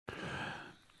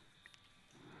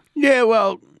Yeah,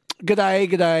 well,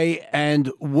 g'day,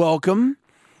 and welcome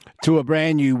to a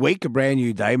brand new week, a brand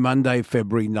new day, Monday,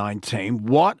 February 19.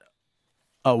 What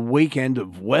a weekend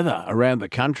of weather around the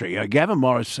country. Gavin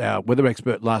Morris, our weather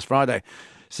expert last Friday,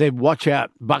 said, watch out,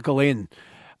 buckle in.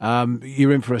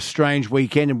 You're in for a strange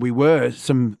weekend, and we were.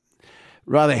 Some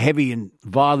rather heavy and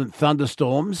violent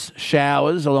thunderstorms,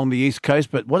 showers along the east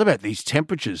coast. But what about these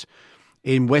temperatures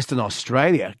in Western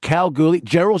Australia? Kalgoorlie,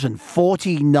 Geraldton,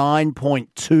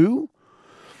 49.2.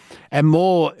 And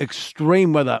more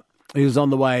extreme weather is on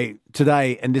the way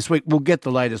today and this week. We'll get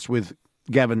the latest with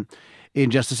Gavin in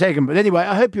just a second. But anyway,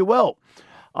 I hope you're well.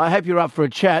 I hope you're up for a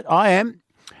chat. I am.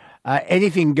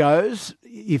 Anything goes.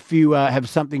 If you have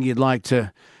something you'd like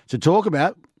to talk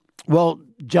about, well,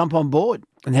 jump on board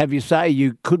and have your say.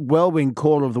 You could well win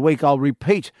Caller of the Week. I'll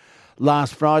repeat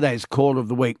last Friday's Caller of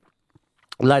the Week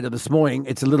later this morning.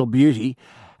 It's a little beauty.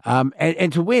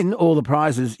 And to win all the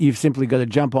prizes, you've simply got to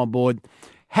jump on board,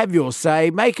 have your say,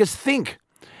 make us think,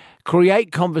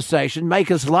 create conversation,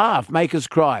 make us laugh, make us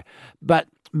cry, but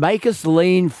make us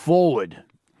lean forward.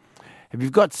 If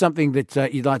you've got something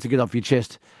that you'd like to get off your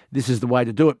chest, this is the way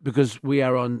to do it, because we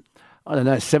are on,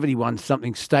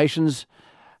 71-something stations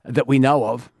that we know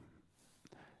of.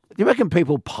 Do you reckon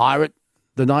people pirate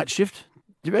the night shift?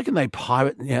 Do you reckon they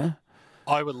pirate, yeah?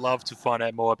 I would love to find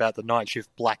out more about the night shift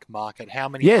black market. How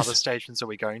many other stations are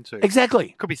we going to?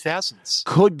 Exactly. Could be thousands.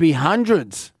 Could be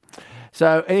hundreds.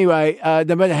 So anyway,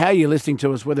 no matter how you're listening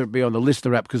to us, whether it be on the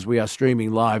Listener app, because we are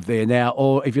streaming live there now,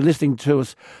 or if you're listening to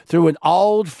us through an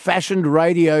old-fashioned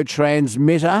radio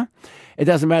transmitter, it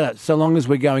doesn't matter, so long as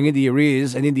we're going into your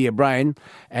ears and into your brain,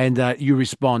 and you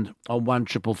respond on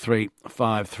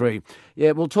 133353.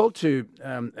 Yeah, we'll talk to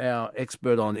our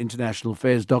expert on international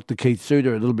affairs, Dr. Keith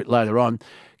Suter, a little bit later on.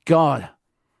 God,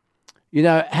 you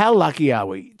know, how lucky are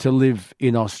we to live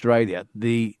in Australia?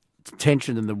 The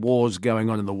tension and the wars going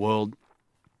on in the world.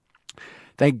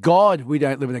 Thank God we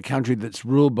don't live in a country that's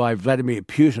ruled by Vladimir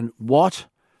Putin. What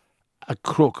a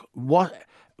crook.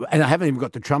 And I haven't even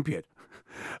got to Trump yet.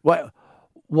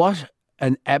 What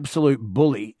an absolute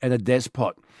bully and a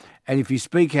despot. And if you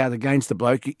speak out against the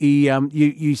bloke,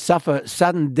 you suffer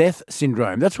sudden death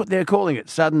syndrome. That's what they're calling it,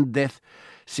 sudden death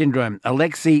syndrome.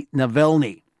 Alexei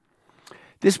Navalny.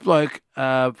 This bloke,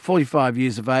 45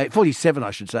 years of age, 47 I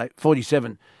should say,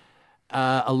 47,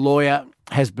 a lawyer,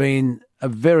 has been a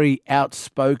very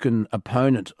outspoken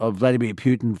opponent of Vladimir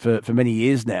Putin for many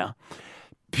years now.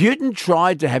 Putin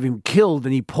tried to have him killed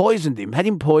and he poisoned him, had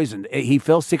him poisoned. He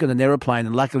fell sick on an aeroplane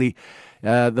and luckily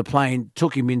the plane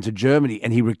took him into Germany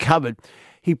and he recovered.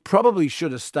 He probably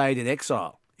should have stayed in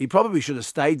exile. He probably should have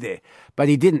stayed there, but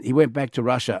he didn't. He went back to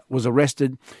Russia, was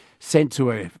arrested, sent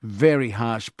to a very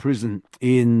harsh prison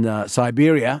in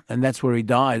Siberia, and that's where he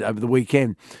died over the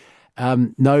weekend.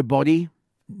 No body,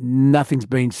 nothing's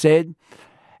been said.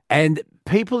 And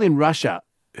people in Russia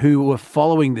who were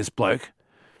following this bloke,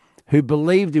 who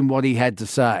believed in what he had to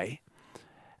say,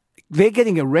 they're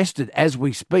getting arrested as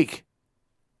we speak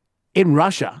in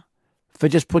Russia for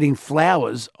just putting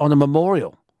flowers on a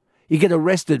memorial. You get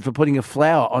arrested for putting a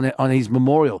flower on his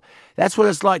memorial. That's what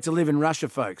it's like to live in Russia,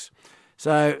 folks.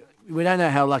 So we don't know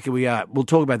how lucky we are. We'll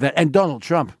talk about that. And Donald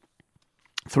Trump,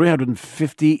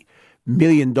 $350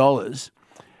 million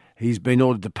he's been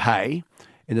ordered to pay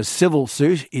in a civil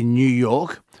suit in New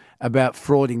York about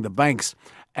frauding the banks.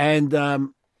 And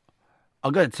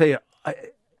I've got to tell you,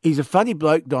 he's a funny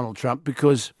bloke, Donald Trump,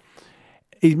 because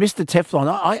he's Mr. Teflon.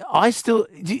 I still,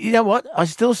 you know what? I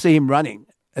still see him running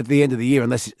at the end of the year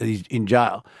unless he's in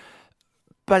jail.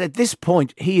 But at this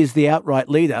point, he is the outright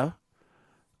leader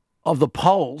of the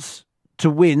polls to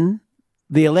win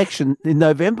the election in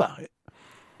November.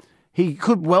 He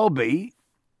could well be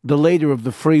the leader of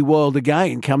the free world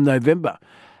again come November.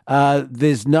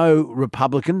 There's no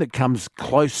Republican that comes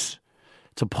close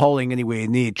to polling anywhere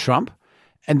near Trump.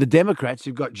 And the Democrats,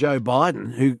 you've got Joe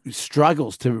Biden, who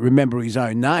struggles to remember his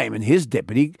own name, and his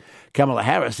deputy, Kamala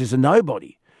Harris, is a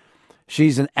nobody.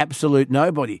 She's an absolute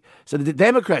nobody. So the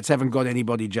Democrats haven't got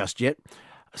anybody just yet.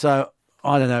 So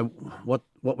I don't know what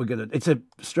we're going to... It's a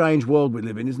strange world we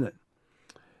live in, isn't it?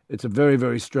 It's a very,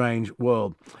 very strange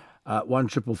world.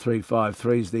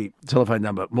 133353 is the telephone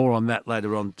number. More on that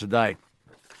later on today.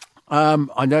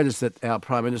 I noticed that our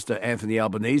Prime Minister, Anthony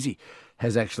Albanese,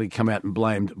 has actually come out and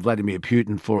blamed Vladimir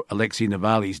Putin for Alexei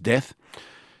Navalny's death.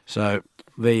 So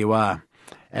there you are.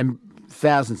 And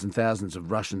thousands of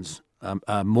Russians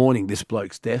are mourning this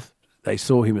bloke's death. They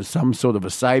saw him as some sort of a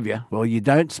saviour. Well, you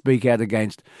don't speak out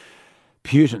against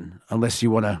Putin unless you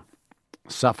want to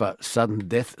suffer sudden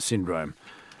death syndrome.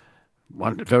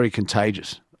 One very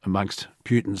contagious amongst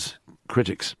Putin's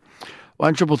critics.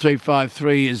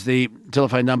 133353 is the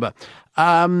telephone number.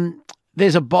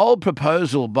 There's a bold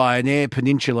proposal by an Eyre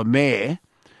Peninsula mayor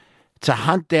to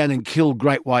hunt down and kill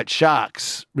great white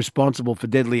sharks responsible for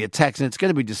deadly attacks, and it's going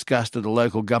to be discussed at a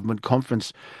local government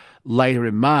conference later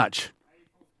in March.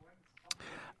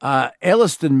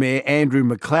 Elliston Mayor Andrew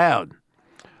McLeod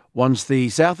wants the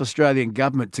South Australian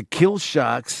government to kill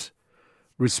sharks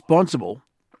responsible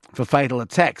for fatal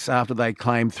attacks after they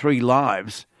claimed 3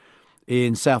 lives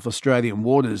in South Australian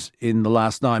waters in the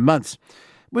last 9 months.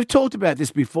 We've talked about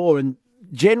this before, and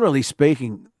generally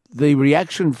speaking, the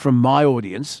reaction from my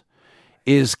audience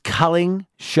is culling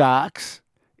sharks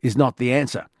is not the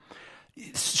answer.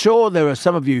 Sure, there are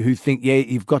some of you who think, yeah,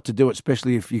 you've got to do it,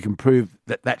 especially if you can prove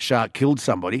that that shark killed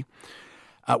somebody.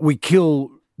 We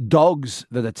kill dogs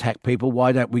that attack people.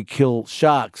 Why don't we kill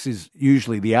sharks is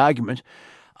usually the argument.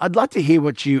 I'd like to hear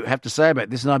what you have to say about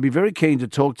this, and I'd be very keen to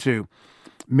talk to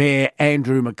Mayor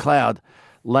Andrew McLeod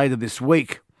later this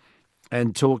week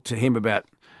and talk to him about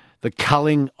the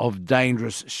culling of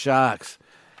dangerous sharks.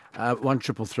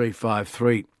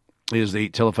 133353 is the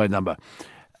telephone number.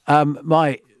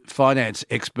 My finance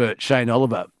expert, Shane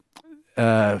Oliver,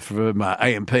 from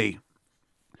AMP,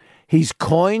 he's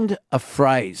coined a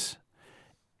phrase.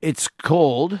 It's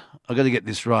called, I've got to get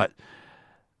this right,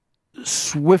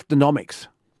 Swiftonomics.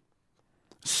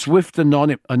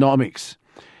 Swiftonomics.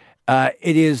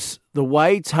 It is the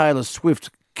way Taylor Swift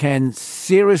can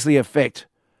seriously affect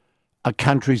a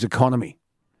country's economy.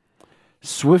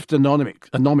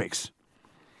 Swiftonomics.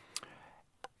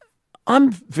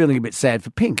 I'm feeling a bit sad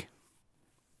for Pink.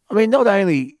 I mean, not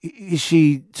only is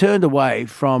she turned away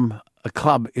from a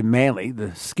club in Manly, the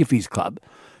Skiffies Club,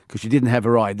 because she didn't have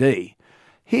her ID.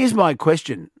 Here's my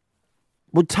question.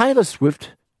 Would Taylor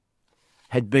Swift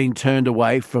had been turned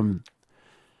away from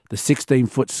the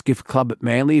 16-foot skiff club at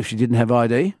Manly if she didn't have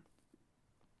ID?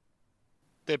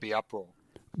 There'd be uproar.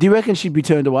 Do you reckon she'd be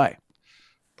turned away?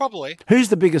 Probably. Who's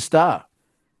the biggest star?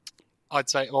 I'd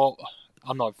say, well,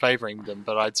 I'm not favouring them,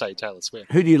 but I'd say Taylor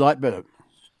Swift. Who do you like better?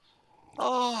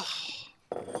 Oh.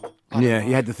 Yeah,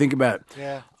 you had to think about it.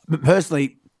 Yeah. But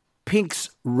personally,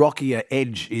 Pink's rockier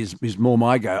edge is more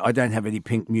my go. I don't have any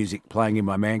Pink music playing in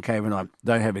my man cave, and I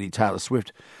don't have any Taylor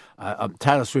Swift.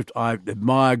 Taylor Swift I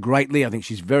admire greatly. I think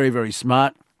she's very, very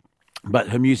smart, but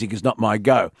her music is not my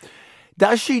go.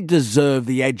 Does she deserve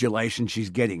the adulation she's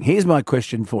getting? Here's my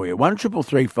question for you.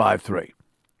 133353.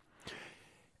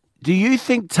 Do you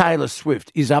think Taylor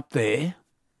Swift is up there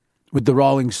with the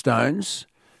Rolling Stones,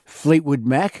 Fleetwood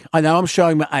Mac? I know I'm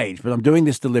showing my age, but I'm doing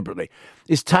this deliberately.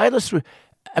 Is Taylor Swift...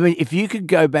 I mean, if you could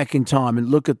go back in time and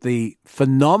look at the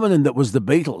phenomenon that was the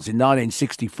Beatles in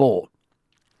 1964,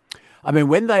 I mean,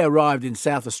 when they arrived in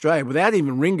South Australia, without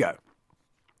even Ringo,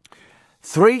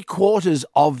 3/4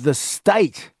 of the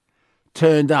state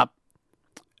turned up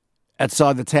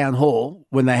outside the town hall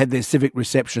when they had their civic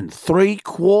reception.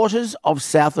 3/4 of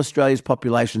South Australia's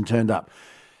population turned up.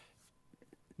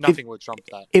 Nothing would trump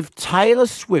that. If Taylor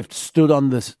Swift stood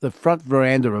on the front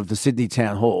veranda of the Sydney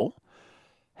Town Hall,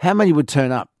 how many would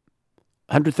turn up?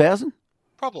 100,000?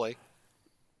 Probably.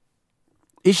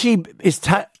 Is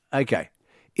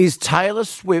Taylor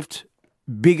Swift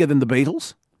bigger than the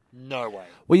Beatles? No way.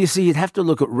 Well, you see, you'd have to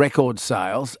look at record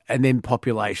sales and then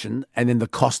population and then the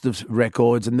cost of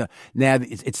records. And now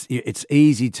it's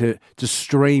easy to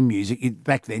stream music.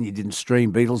 Back then, you didn't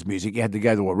stream Beatles music. You had to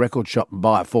go to a record shop and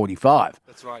buy a 45.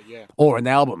 That's right, yeah. Or an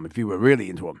album if you were really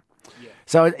into them. Yeah.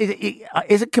 So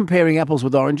is it comparing apples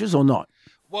with oranges or not?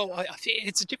 Well, I think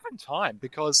it's a different time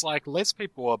because, like, less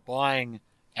people are buying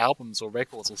albums or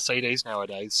records or CDs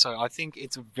nowadays. So I think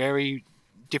it's a very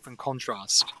different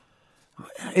contrast.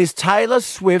 Is Taylor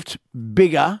Swift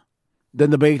bigger than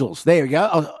the Beatles? There we go.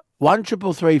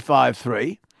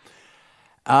 133353.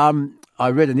 I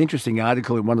read an interesting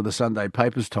article in one of the Sunday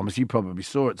papers, Thomas. You probably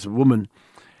saw it. It's a woman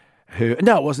who...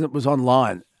 No, it wasn't. It was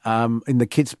online in the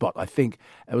Kids Spot, I think.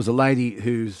 It was a lady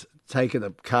who's taken a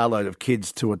carload of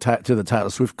kids to the Taylor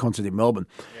Swift concert in Melbourne.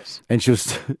 Yes. And she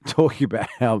was talking about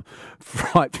how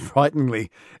frighteningly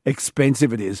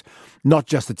expensive it is. Not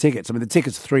just the tickets. I mean, the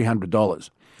tickets are $300.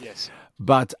 Yes.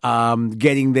 But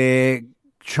getting there,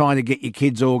 trying to get your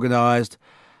kids organised.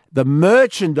 The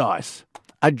merchandise,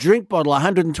 a drink bottle,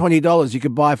 $120 you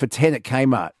could buy for 10 at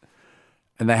Kmart.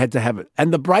 And they had to have it.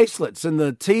 And the bracelets and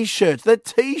the T-shirts.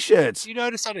 You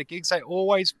notice at a gigs, they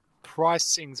always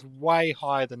price things way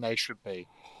higher than they should be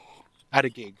at a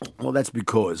gig. Well, that's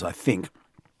because I think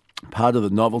part of the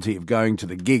novelty of going to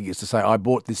the gig is to say, I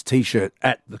bought this T-shirt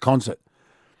at the concert.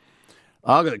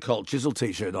 I got a Cold Chisel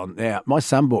T-shirt on. Now, my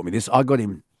son bought me this. I got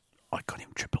him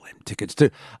Triple M tickets too.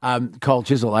 Cold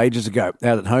Chisel ages ago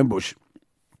out at Homebush.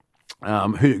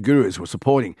 Hoodoo Gurus were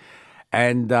supporting.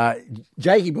 And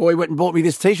Jakey boy went and bought me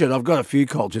this T-shirt. I've got a few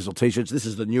Cold Chisel T-shirts. This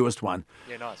is the newest one.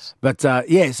 Yeah, nice. But, so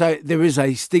there is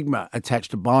a stigma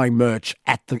attached to buying merch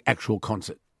at the actual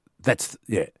concert.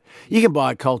 You can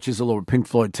buy a Cold Chisel or a Pink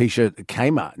Floyd T-shirt at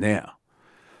Kmart now.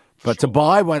 But to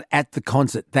buy one at the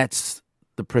concert, that's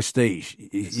the prestige.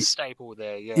 It's a staple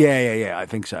there, yeah. Yeah, I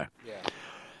think so. Yeah.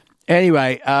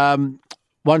 Anyway,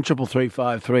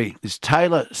 13353. Is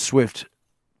Taylor Swift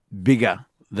bigger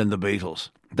than the Beatles?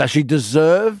 Does she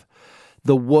deserve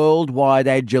the worldwide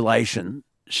adulation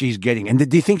she's getting? And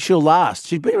do you think she'll last?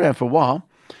 She's been around for a while.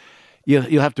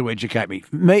 You'll have to educate me.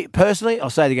 Me, personally, I'll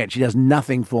say it again, she does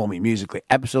nothing for me musically.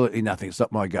 Absolutely nothing. It's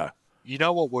not my go. You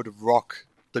know what would rock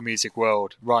the music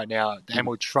world right now and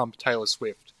would trump Taylor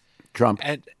Swift? Trump.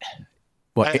 And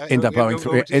end up owing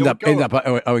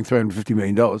 $350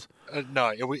 million.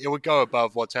 No, it would go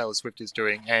above what Taylor Swift is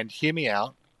doing. And hear me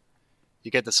out.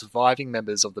 You get the surviving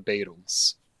members of the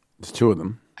Beatles. There's two of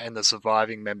them. And the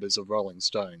surviving members of Rolling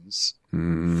Stones.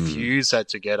 Fuse that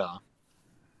together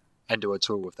and do a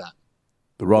tour with that.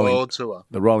 World tour.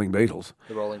 The Rolling Beatles.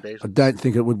 The Rolling Beatles. I don't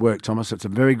think it would work, Thomas. It's a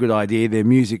very good idea. Their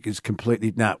music is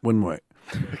completely... No, it wouldn't work.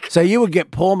 So you would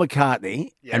get Paul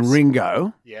McCartney and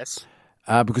Ringo. Yes.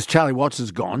 Because Charlie Watts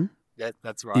is gone. Yeah,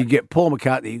 that's right. You get Paul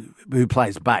McCartney, who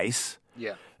plays bass.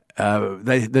 Yeah.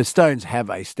 The Stones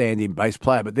have a stand-in bass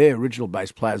player, but their original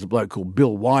bass player is a bloke called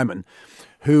Bill Wyman,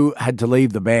 who had to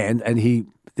leave the band. And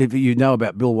if you know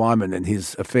about Bill Wyman and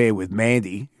his affair with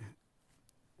Mandy.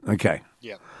 Okay.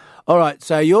 Yeah. All right,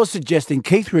 so you're suggesting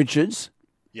Keith Richards.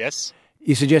 Yes.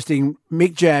 You're suggesting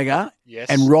Mick Jagger. Yes.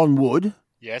 And Ron Wood.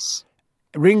 Yes.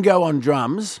 Ringo on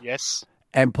drums. Yes.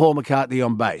 And Paul McCartney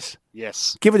on bass.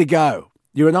 Yes. Give it a go.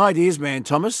 You're an ideas man,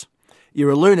 Thomas. You're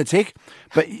a lunatic,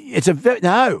 but it's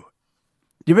no.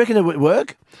 You reckon it would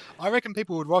work? I reckon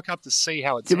people would rock up to see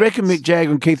how it's. You reckon Mick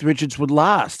Jagger and Keith Richards would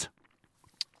last?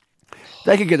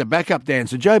 They could get a backup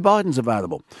dancer. Joe Biden's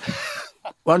available.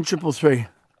 1-333-53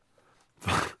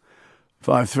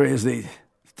 is the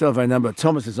telephone number.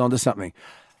 Thomas is onto something.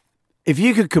 If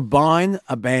you could combine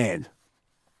a band,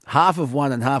 half of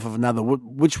one and half of another,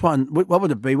 which one? What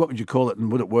would it be? What would you call it,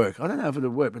 and would it work? I don't know if it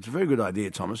would work, but it's a very good idea,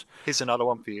 Thomas. Here's another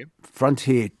one for you.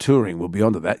 Frontier Touring will be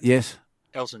onto that. Yes.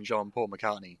 Elton John, Paul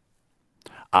McCartney.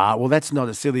 Well, that's not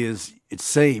as silly as it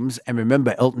seems. And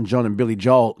remember, Elton John and Billy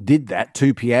Joel did that,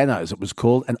 Two Pianos, it was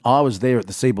called. And I was there at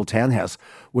the Siebel Townhouse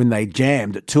when they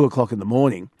jammed at 2:00 in the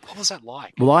morning. What was that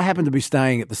like? Well, I happened to be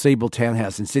staying at the Siebel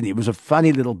Townhouse in Sydney. It was a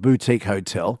funny little boutique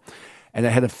hotel, and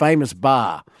it had a famous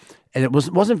bar. And it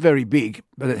wasn't very big,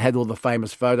 but it had all the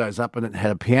famous photos up, and it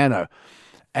had a piano.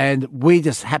 And we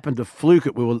just happened to fluke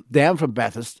it. We were down from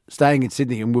Bathurst, staying in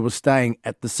Sydney, and we were staying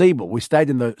at the Siebel. We stayed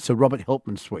in the Sir Robert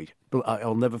Helpman suite.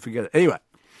 I'll never forget it. Anyway,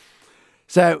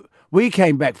 so we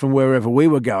came back from wherever we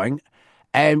were going,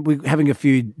 and we were having a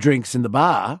few drinks in the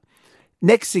bar.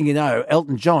 Next thing you know,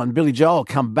 Elton John, Billy Joel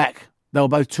come back. They were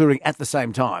both touring at the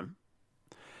same time.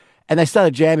 And they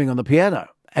started jamming on the piano.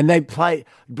 And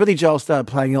Billy Joel started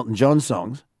playing Elton John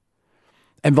songs,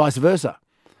 and vice versa.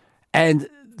 And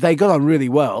they got on really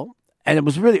well, and it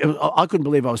was I couldn't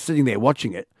believe I was sitting there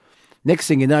watching it. Next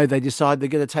thing you know, they decided they're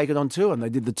going to take it on tour, and they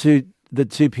did the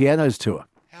two pianos tour.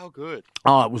 How good.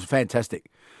 Oh, it was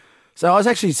fantastic. So I was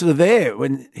actually sort of there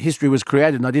when history was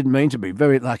created, and I didn't mean to be.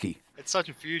 Very lucky. It's such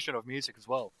a fusion of music as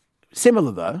well.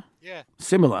 Similar, though. Yeah.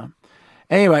 Similar.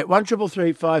 Anyway,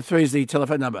 1-333-53 is the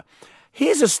telephone number.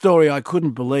 Here's a story I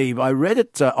couldn't believe. I read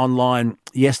it online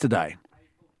yesterday.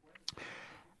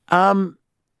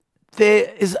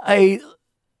 There is a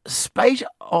spate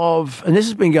of, and this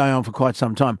has been going on for quite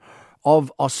some time,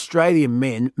 of Australian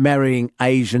men marrying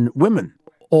Asian women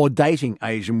or dating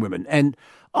Asian women. And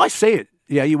I see it.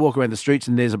 You walk around the streets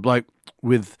and there's a bloke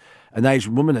with an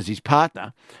Asian woman as his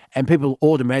partner, and people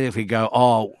automatically go,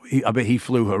 I bet he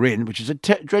flew her in, which is a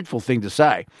dreadful thing to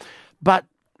say. But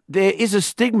there is a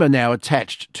stigma now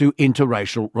attached to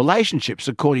interracial relationships,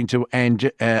 according to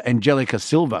Angelica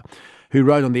Silva, who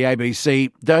wrote on the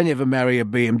ABC, "Don't ever marry a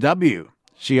BMW."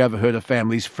 She overheard a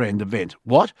family's friend event.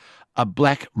 What? A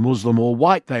black, Muslim or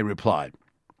white, they replied.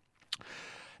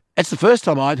 It's the first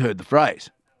time I'd heard the phrase.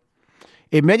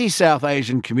 In many South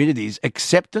Asian communities,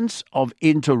 acceptance of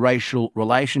interracial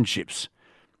relationships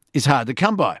is hard to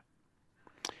come by.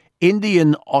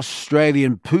 Indian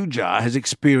Australian Pooja has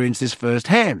experienced this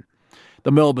firsthand.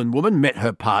 The Melbourne woman met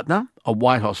her partner, a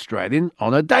white Australian,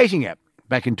 on a dating app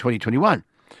back in 2021.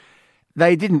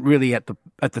 They didn't really at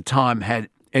the time had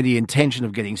any intention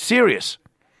of getting serious.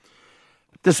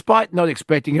 Despite not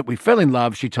expecting it, we fell in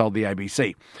love, she told the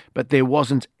ABC. But there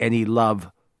wasn't any love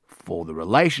for the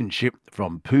relationship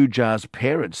from Pooja's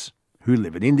parents, who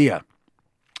live in India.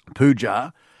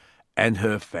 Pooja and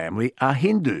her family are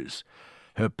Hindus.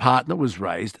 Her partner was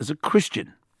raised as a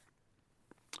Christian.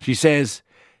 She says,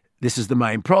 this is the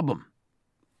main problem.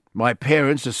 My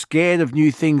parents are scared of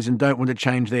new things and don't want to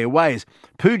change their ways.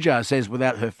 Pooja says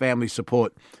without her family's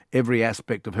support, every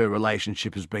aspect of her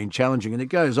relationship has been challenging. And it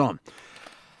goes on.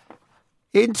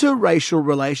 Interracial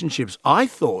relationships. I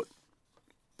thought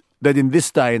that in this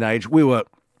day and age, we were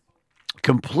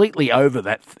completely over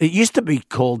that. It used to be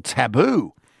called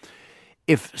taboo.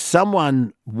 If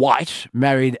someone white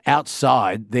married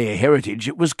outside their heritage,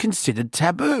 it was considered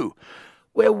taboo.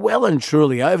 We're well and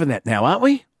truly over that now, aren't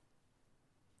we?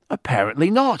 Apparently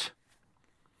not.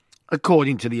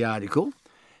 According to the article,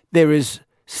 there is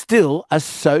still a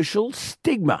social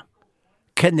stigma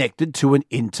connected to an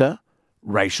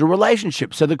interracial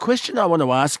relationship. So the question I want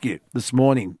to ask you this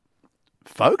morning,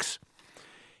 folks,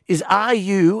 is are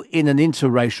you in an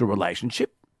interracial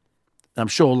relationship? I'm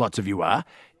sure lots of you are.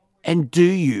 And do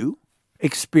you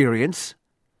experience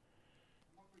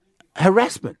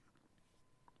harassment,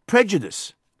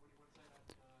 prejudice,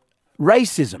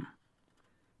 racism?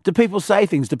 Do people say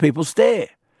things? Do people stare?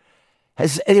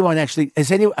 Has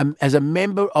a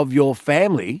member of your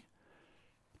family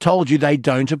told you they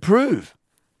don't approve?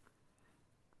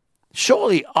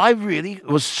 Surely, I really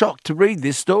was shocked to read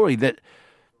this story that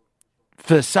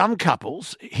for some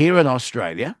couples here in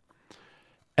Australia,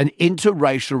 an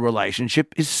interracial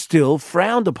relationship is still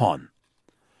frowned upon.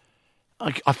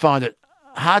 I find it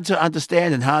hard to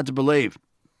understand and hard to believe,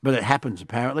 but it happens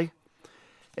apparently.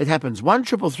 It happens.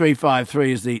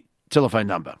 133353 is the telephone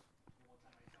number.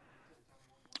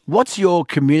 What's your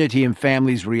community and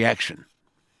family's reaction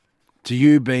to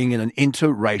you being in an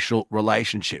interracial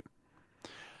relationship?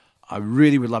 I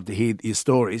really would love to hear your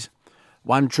stories.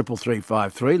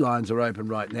 133353. Lines are open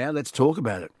right now. Let's talk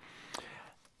about it.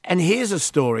 And here's a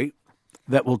story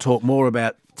that we'll talk more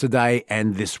about today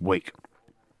and this week.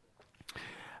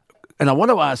 And I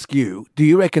want to ask you, do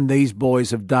you reckon these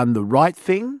boys have done the right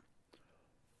thing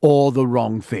or the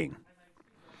wrong thing?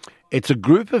 It's a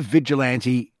group of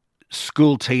vigilante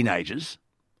school teenagers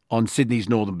on Sydney's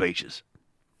northern beaches.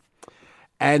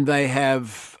 And they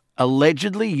have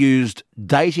allegedly used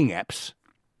dating apps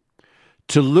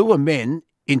to lure men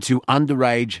into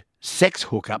underage sex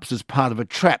hookups as part of a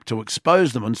trap to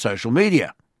expose them on social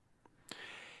media.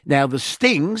 Now, the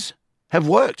stings have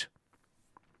worked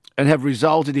and have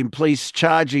resulted in police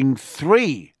charging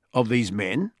 3 of these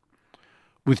men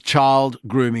with child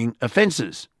grooming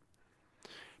offences.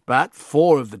 But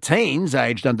 4 of the teens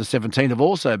aged under 17 have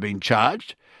also been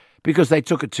charged because they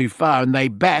took it too far and they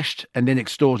bashed and then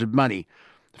extorted money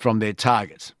from their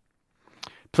targets.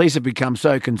 Police have become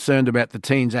so concerned about the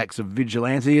teens' acts of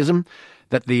vigilantism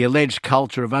that the alleged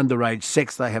culture of underage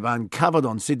sex they have uncovered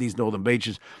on Sydney's northern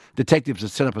beaches, detectives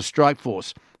have set up a strike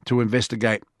force to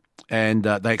investigate, and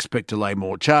they expect to lay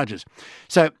more charges.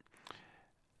 So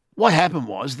what happened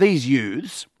was these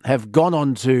youths have gone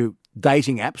on to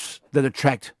dating apps that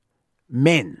attract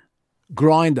men.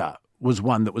 Grindr was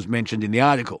one that was mentioned in the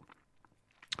article.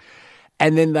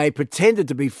 And then they pretended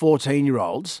to be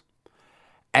 14-year-olds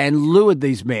and lured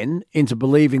these men into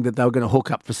believing that they were going to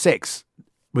hook up for sex,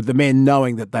 with the men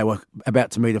knowing that they were about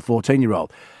to meet a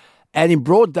 14-year-old. And in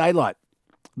broad daylight,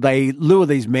 they lure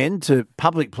these men to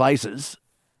public places,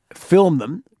 film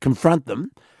them, confront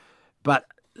them, but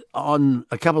on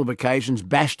a couple of occasions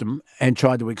bashed them and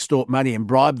tried to extort money and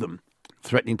bribe them,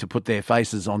 threatening to put their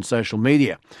faces on social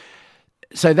media.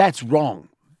 So that's wrong.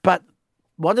 But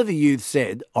one of the youth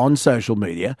said on social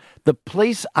media, the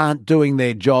police aren't doing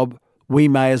their job, we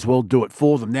may as well do it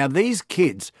for them. Now, these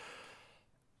kids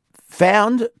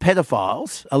found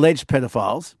pedophiles, alleged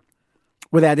pedophiles,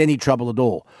 without any trouble at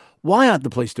all. Why aren't the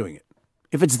police doing it?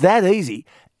 If it's that easy,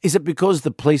 is it because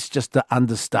the police just are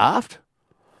understaffed?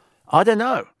 I don't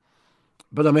know.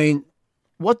 But I mean,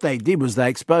 what they did was they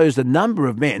exposed a number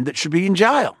of men that should be in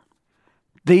jail.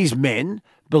 These men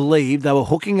believed they were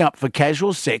hooking up for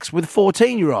casual sex with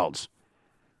 14-year-olds.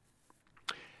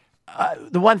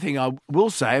 The one thing I will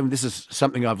say, and this is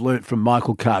something I've learnt from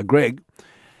Michael Carr-Gregg,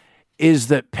 is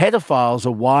that pedophiles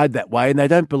are wired that way and they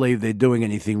don't believe they're doing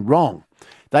anything wrong.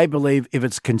 They believe if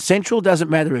it's consensual, doesn't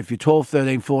matter if you're 12,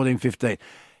 13, 14, 15.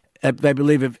 They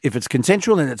believe if it's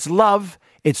consensual and it's love,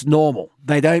 it's normal.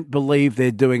 They don't believe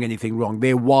they're doing anything wrong.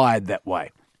 They're wired that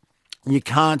way. You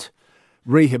can't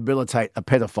rehabilitate a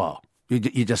pedophile.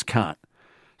 You just can't.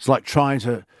 It's like trying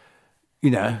to,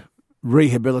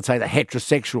 rehabilitate a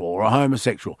heterosexual or a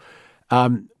homosexual.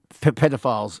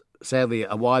 Pedophiles, sadly,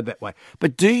 are wired that way.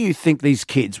 But do you think these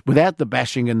kids, without the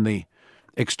bashing and the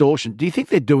extortion, do you think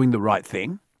they're doing the right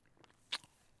thing?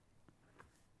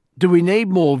 Do we need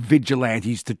more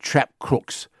vigilantes to trap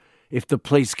crooks if the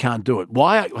police can't do it?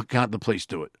 Why can't the police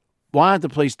do it? Why aren't the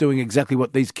police doing exactly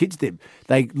what these kids did?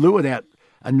 They lured out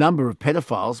a number of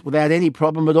pedophiles without any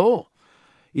problem at all.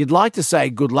 You'd like to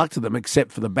say good luck to them,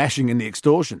 except for the bashing and the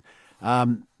extortion.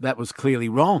 That was clearly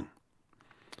wrong.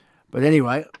 But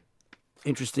anyway,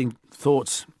 interesting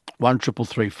thoughts.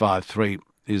 133353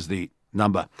 is the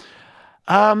number.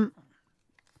 Look,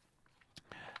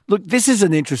 this is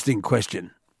an interesting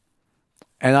question.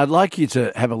 And I'd like you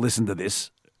to have a listen to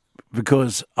this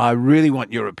because I really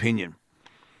want your opinion.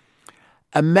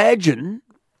 Imagine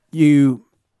you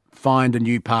find a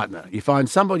new partner. You find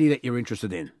somebody that you're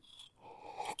interested in.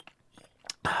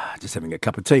 Just having a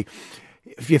cup of tea.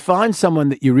 If you find someone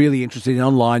that you're really interested in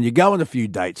online, you go on a few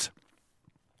dates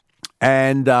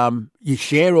and you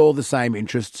share all the same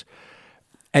interests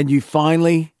and you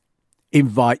finally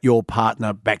invite your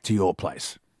partner back to your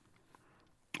place.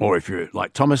 Or if you're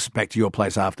like Thomas, back to your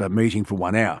place after meeting for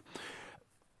 1 hour.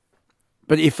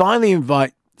 But you finally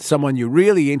invite someone you're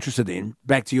really interested in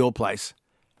back to your place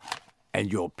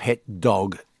and your pet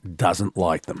dog doesn't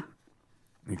like them.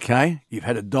 Okay? You've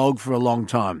had a dog for a long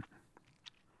time.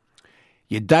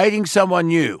 You're dating someone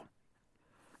new.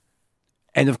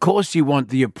 And of course you want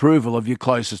the approval of your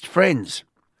closest friends.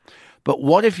 But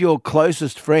what if your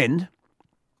closest friend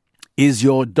is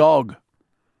your dog?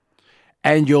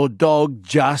 And your dog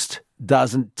just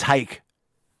doesn't take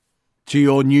to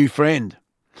your new friend.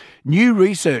 New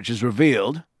research has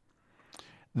revealed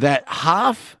that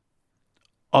half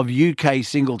of UK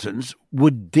singletons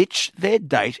would ditch their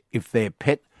date if their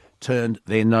pet turned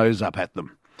their nose up at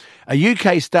them. A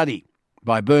UK study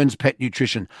by Burns Pet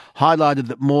Nutrition highlighted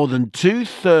that more than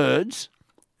 2/3,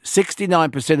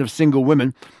 69% of single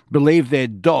women, believe their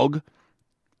dog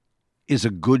is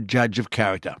a good judge of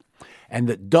character, and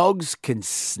that dogs can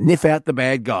sniff out the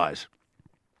bad guys.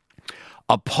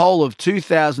 A poll of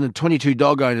 2,022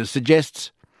 dog owners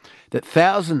suggests that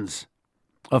thousands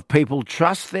of people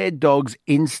trust their dog's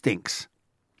instincts.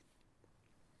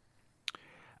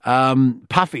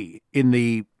 Puffy in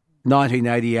the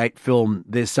 1988 film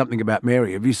There's Something About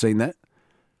Mary. Have you seen that?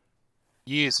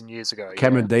 Years and years ago.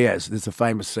 Cameron Diaz. There's a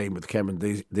famous scene with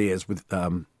Cameron Diaz with,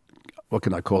 what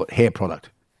can I call it, hair product.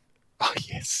 Oh,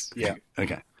 yes. Yeah.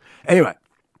 Okay. Anyway,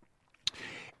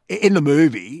 in the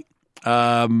movie,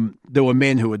 there were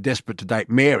men who were desperate to date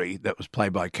Mary, that was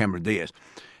played by Cameron Diaz,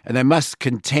 and they must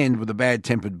contend with a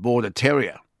bad-tempered border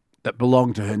terrier that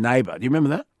belonged to her neighbour. Do you remember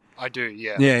that? I do,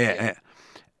 yeah. Yeah.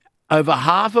 Over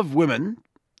half of women,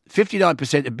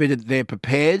 59%, admitted they're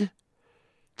prepared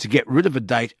to get rid of a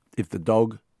date if the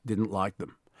dog didn't like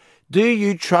them. Do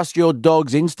you trust your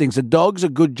dog's instincts? A dog's a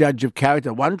good judge of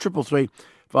character.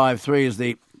 133353 is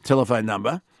the telephone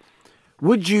number.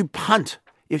 Would you punt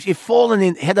if you've fallen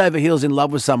in head over heels in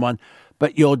love with someone,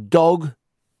 but your dog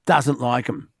doesn't like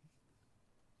them?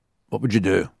 What would you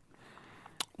do?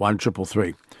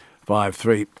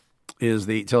 133353 is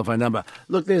the telephone number.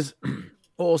 Look, there's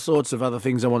all sorts of other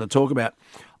things I want to talk about.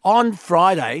 On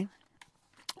Friday,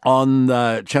 on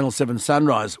Channel 7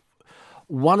 Sunrise,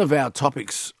 one of our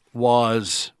topics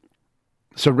was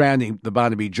surrounding the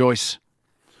Barnaby Joyce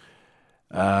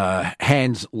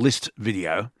Hands List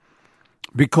video,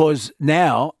 because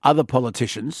now other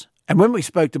politicians, and when we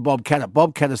spoke to Bob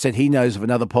Catter said he knows of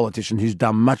another politician who's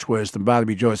done much worse than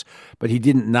Barnaby Joyce, but he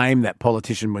didn't name that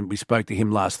politician when we spoke to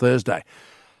him last Thursday.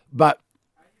 But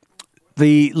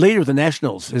the leader of the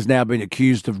Nationals has now been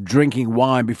accused of drinking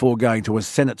wine before going to a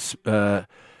Senate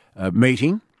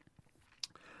meeting.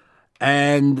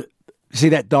 And see,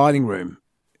 that dining room,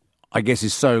 I guess,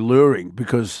 is so luring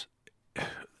because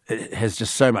it has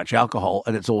just so much alcohol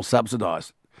and it's all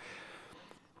subsidised.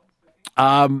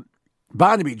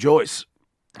 Barnaby Joyce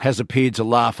has appeared to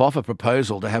laugh off a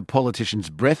proposal to have politicians'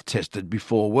 breath tested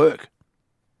before work.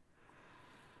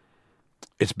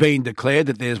 It's been declared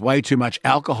that there's way too much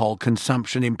alcohol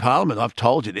consumption in Parliament. I've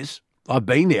told you this. I've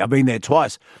been there. I've been there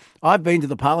twice. I've been to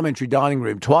the parliamentary dining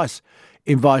room twice,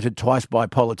 invited twice by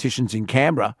politicians in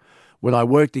Canberra when I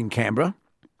worked in Canberra,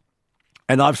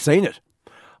 and I've seen it.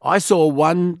 I saw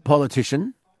one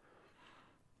politician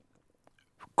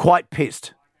quite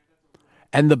pissed,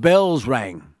 and the bells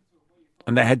rang,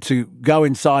 and they had to go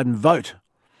inside and vote.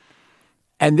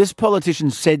 And this politician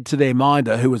said to their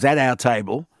minder, who was at our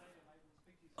table,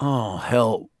 "Oh,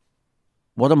 hell,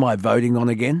 what am I voting on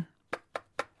again?"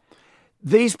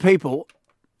 These people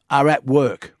are at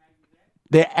work.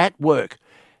 They're at work.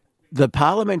 The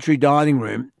parliamentary dining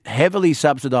room, heavily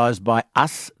subsidised by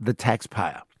us, the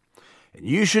taxpayer. And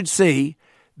you should see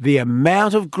the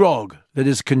amount of grog that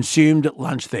is consumed at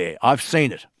lunch there. I've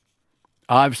seen it.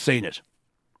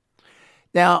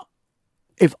 Now,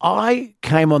 if I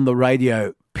came on the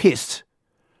radio pissed,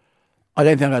 I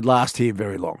don't think I'd last here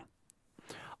very long.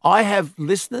 I have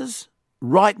listeners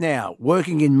right now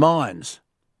working in mines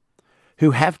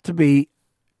who have to be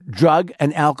drug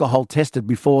and alcohol tested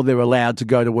before they're allowed to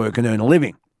go to work and earn a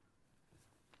living.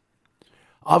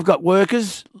 I've got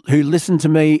workers who listen to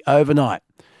me overnight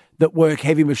that work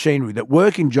heavy machinery, that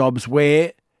work in jobs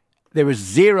where there is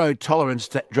zero tolerance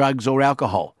to drugs or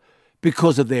alcohol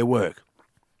because of their work.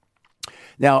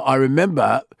 Now, I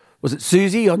remember, was it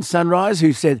Susie on Sunrise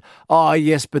who said, oh,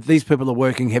 yes, but these people are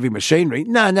working heavy machinery.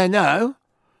 No.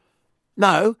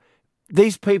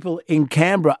 These people in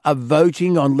Canberra are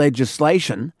voting on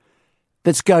legislation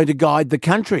that's going to guide the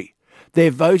country. They're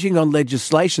voting on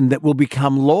legislation that will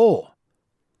become law.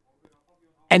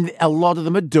 And a lot of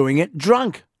them are doing it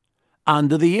drunk,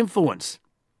 under the influence.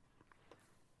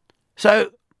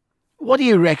 So, what do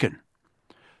you reckon?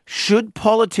 Should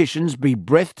politicians be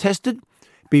breath tested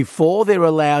before they're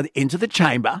allowed into the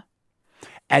chamber?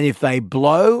 And if they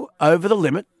blow over the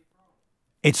limit,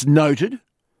 it's noted,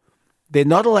 they're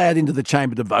not allowed into the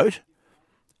chamber to vote,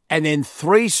 and then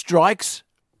 3 strikes,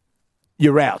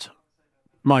 you're out.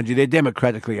 Mind you, they're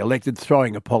democratically elected.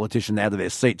 Throwing a politician out of their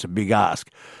seat's a big ask.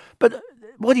 But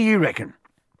what do you reckon?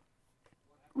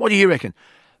 What do you reckon?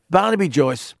 Barnaby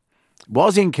Joyce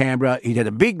was in Canberra. He'd had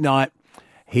a big night.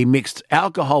 He mixed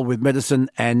alcohol with medicine,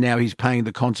 and now he's paying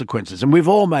the consequences. And we've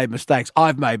all made mistakes.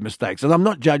 I've made mistakes. And I'm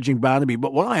not judging Barnaby,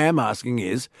 but what I am asking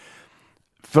is,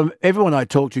 from everyone I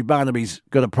talk to, Barnaby's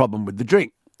got a problem with the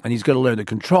drink, and he's got to learn to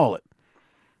control it.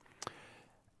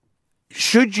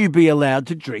 Should you be allowed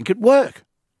to drink at work?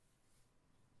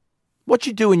 What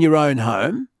you do in your own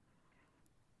home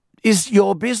is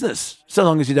your business, so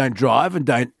long as you don't drive and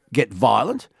don't get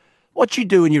violent. What you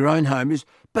do in your own home is,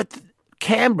 but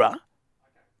Canberra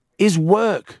is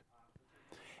work.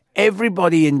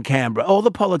 Everybody in Canberra, all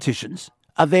the politicians,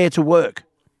 are there to work.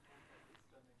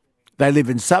 They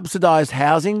live in subsidised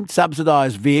housing,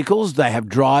 subsidised vehicles, they have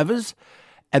drivers,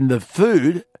 and the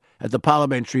food at the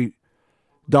parliamentary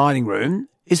dining room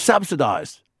is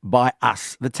subsidised by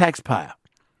us, the taxpayer.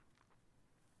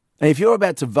 And if you're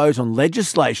about to vote on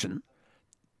legislation,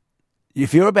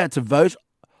 if you're about to vote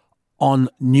on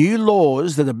new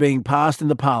laws that are being passed in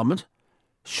the parliament,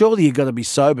 surely you've got to be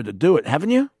sober to do it, haven't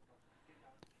you?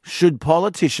 Should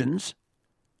politicians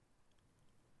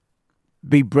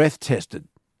be breath tested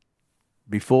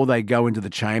before they go into the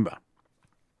chamber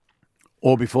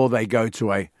or before they go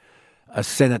to a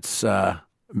Senate's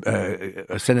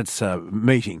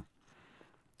meeting,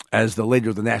 as the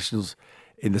leader of the Nationals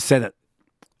in the Senate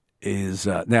is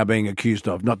now being accused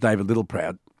of, not David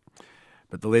Littleproud,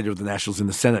 but the leader of the Nationals in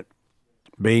the Senate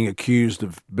being accused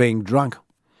of being drunk,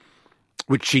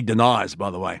 which she denies,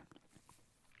 by the way.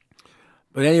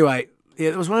 But anyway, yeah,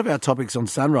 it was one of our topics on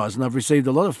Sunrise, and I've received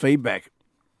a lot of feedback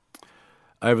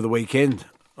over the weekend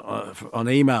on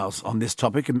emails on this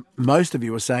topic, and most of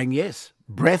you are saying yes,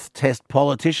 breath test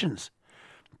politicians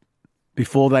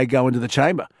before they go into the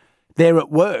chamber. They're at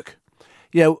work.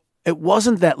 You know, it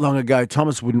wasn't that long ago,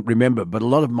 Thomas wouldn't remember, but a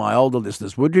lot of my older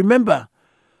listeners would remember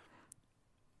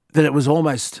that it was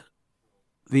almost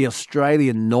the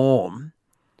Australian norm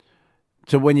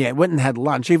to, when you went and had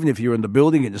lunch, even if you were in the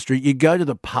building industry, you'd go to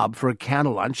the pub for a counter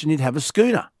lunch and you'd have a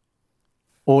schooner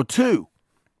or 2.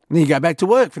 And then you go back to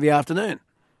work for the afternoon.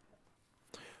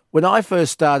 When I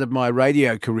first started my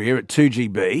radio career at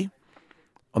 2GB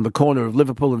on the corner of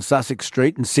Liverpool and Sussex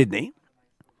Street in Sydney,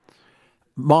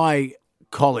 my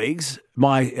colleagues,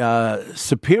 my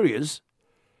superiors,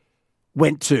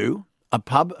 went to a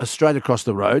pub straight across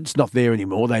the road. It's not there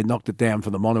anymore. They knocked it down for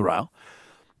the monorail.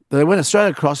 But they went straight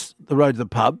across the road to the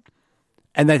pub,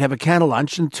 and they'd have a counter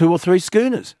lunch and 2 or 3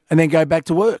 schooners and then go back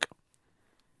to work.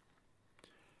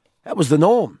 That was the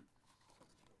norm.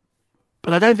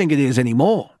 But I don't think it is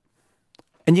anymore.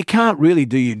 And you can't really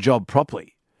do your job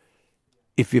properly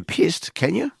if you're pissed,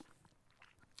 can you?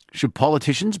 Should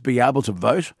politicians be able to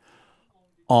vote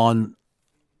on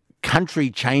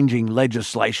country-changing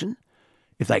legislation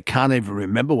if they can't even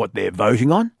remember what they're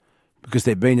voting on because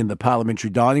they've been in the parliamentary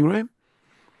dining room?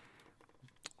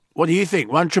 What do you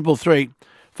think?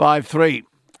 133353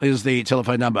 is the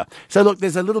telephone number. So, look,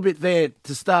 there's a little bit there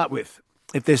to start with.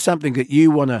 If there's something that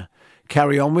you want to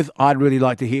carry on with, I'd really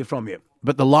like to hear from you.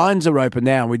 But the lines are open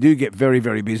now, and we do get very,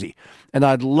 very busy. And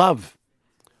I'd love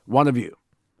one of you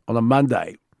on a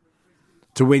Monday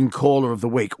to win Caller of the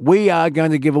Week. We are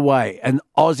going to give away an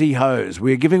Aussie hose.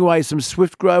 We're giving away some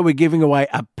Swift Grow. We're giving away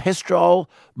a Pestrol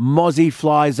Mozzie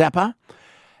Fly Zapper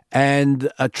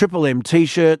and a Triple M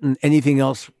T-shirt and anything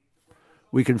else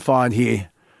we can find here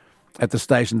at the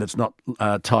station that's not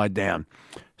tied down.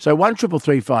 So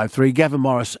 133353, Gavin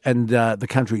Morris and the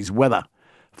country's weather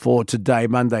for today,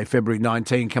 Monday, February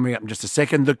 19, coming up in just a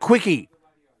second. The quickie.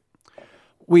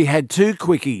 We had two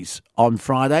quickies on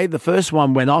Friday. The first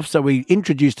one went off, so we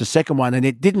introduced a second one and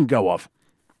it didn't go off.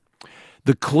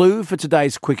 The clue for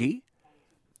today's quickie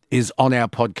is on our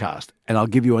podcast, and I'll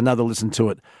give you another listen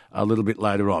to it a little bit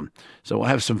later on. So we'll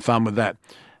have some fun with that.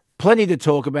 Plenty to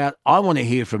talk about. I want to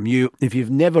hear from you. If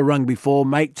you've never rung before,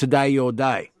 make today your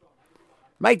day.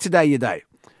 Make today your day.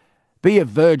 Be a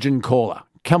virgin caller.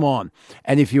 Come on.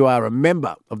 And if you are a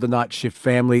member of the Night Shift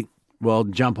family, well,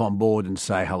 jump on board and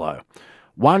say hello.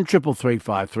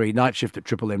 133353, nightshift at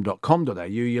triplem.com.au.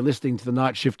 You're listening to the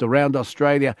Night Shift around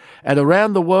Australia and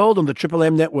around the world on the Triple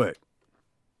M network.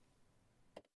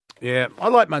 Yeah, I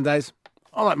like Mondays.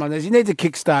 You need to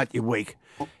kickstart your week.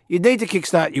 You need to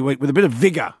kickstart your week with a bit of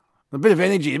vigour, a bit of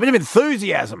energy, a bit of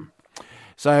enthusiasm.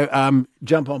 So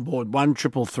jump on board,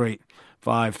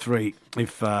 133353,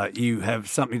 if you have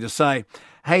something to say.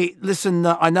 Hey, listen,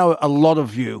 I know a lot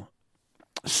of you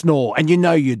snore, and you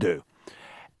know you do.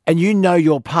 And you know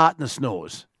your partner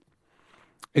snores.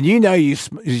 And you know you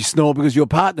snore because your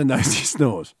partner knows he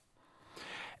snores.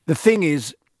 The thing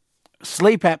is,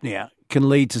 sleep apnea can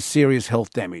lead to serious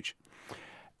health damage,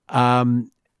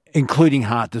 including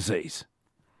heart disease.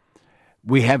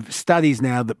 We have studies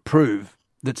now that prove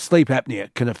that sleep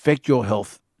apnea can affect your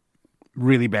health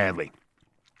really badly.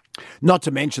 Not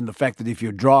to mention the fact that if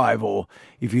you drive or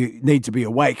if you need to be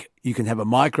awake, you can have a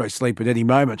micro sleep at any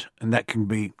moment, and that can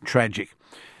be tragic.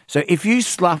 So if you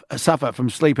suffer from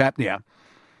sleep apnea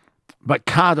but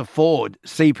can't afford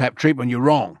CPAP treatment, you're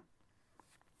wrong.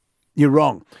 You're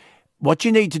wrong. What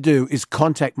you need to do is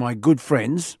contact my good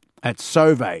friends at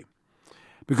Sauvé,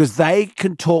 because they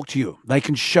can talk to you. They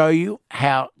can show you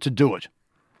how to do it.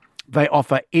 They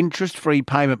offer interest-free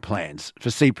payment plans for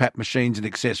CPAP machines and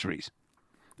accessories.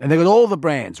 And they've got all the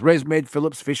brands, ResMed,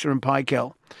 Philips, Fisher and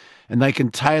Paykel, and they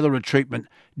can tailor a treatment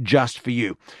just for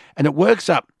you. And it works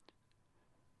up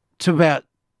to about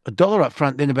 $1 up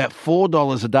front, then about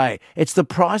 $4 a day. It's the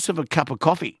price of a cup of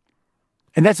coffee.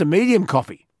 And that's a medium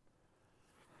coffee.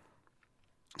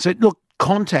 So look,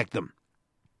 contact them.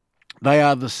 They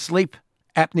are the sleep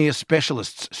apnea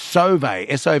specialists, Sauvé,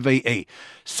 S-O-V-E,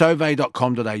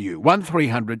 sauvé.com.au,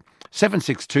 1300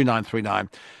 762939.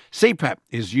 CPAP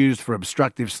is used for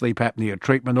obstructive sleep apnea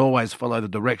treatment. Always follow the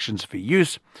directions for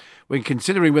use. When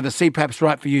considering whether CPAP's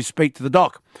right for you, speak to the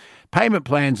doc. Payment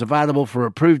plans available for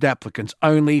approved applicants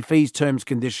only. Fees, terms,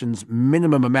 conditions,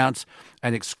 minimum amounts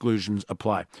and exclusions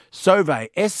apply. Sauvé,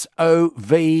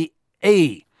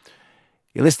 S-O-V-E.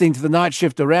 You're listening to the Night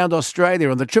Shift around Australia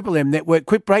on the Triple M network.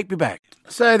 Quick break, be back.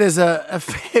 So there's a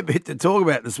fair bit to talk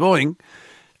about this morning.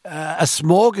 A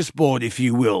smorgasbord, if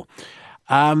you will.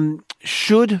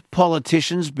 Should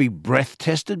politicians be breath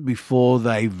tested before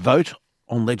they vote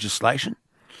on legislation?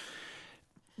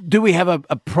 Do we have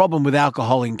a problem with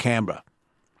alcohol in Canberra?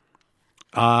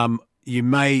 You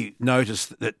may notice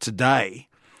that today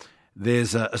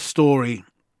there's a story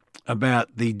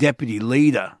about the deputy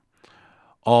leader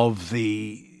of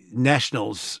the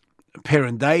Nationals,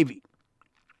 Perrin Davey.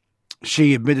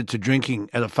 She admitted to drinking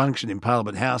at a function in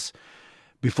Parliament House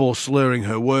before slurring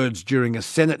her words during a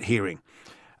Senate hearing.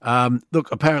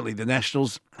 Look, apparently the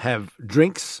Nationals have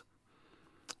drinks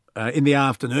in the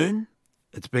afternoon.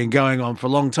 It's been going on for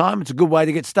a long time. It's a good way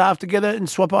to get staff together and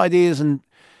swap ideas and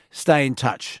stay in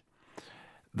touch,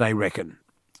 they reckon.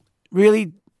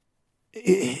 Really,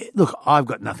 look, I've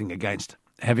got nothing against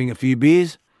having a few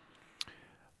beers.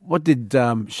 What did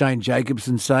Shane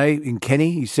Jacobson say in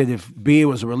Kenny? He said, if beer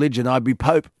was a religion, I'd be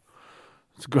Pope.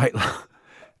 It's a great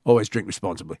always drink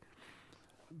responsibly.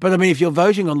 But, I mean, if you're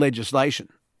voting on legislation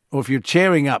or if you're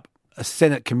chairing up a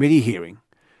Senate committee hearing,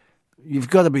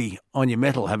 you've got to be on your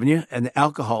mettle, haven't you? And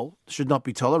alcohol should not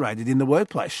be tolerated in the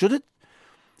workplace, should it?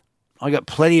 I got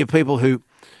plenty of people who,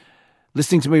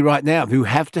 listening to me right now, who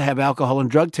have to have alcohol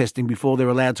and drug testing before they're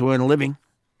allowed to earn a living.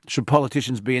 Should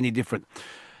politicians be any different?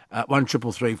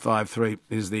 133353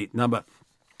 is the number.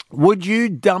 Would you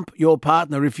dump your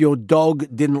partner if your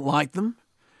dog didn't like them?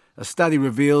 A study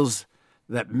reveals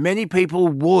that many people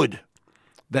would,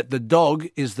 that the dog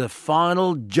is the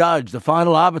final judge, the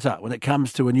final arbiter when it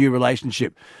comes to a new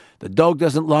relationship. The dog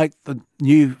doesn't like the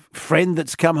new friend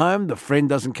that's come home, the friend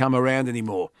doesn't come around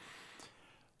anymore.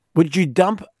 Would you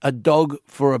dump a dog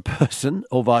for a person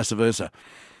or vice versa?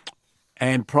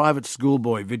 And private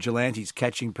schoolboy vigilantes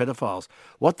catching pedophiles.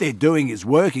 What they're doing is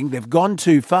working. They've gone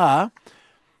too far.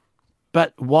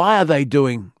 But why are they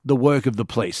doing the work of the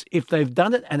police? If they've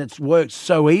done it and it's worked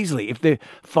so easily, if they're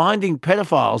finding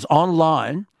pedophiles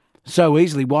online So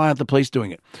easily. Why aren't the police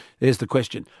doing it? There's the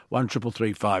question.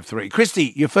 133353.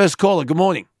 Christy, your first caller. Good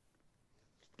morning.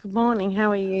 Good morning.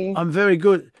 How are you? I'm very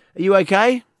good. Are you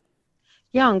okay?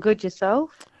 Yeah, I'm good.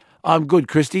 Yourself? I'm good,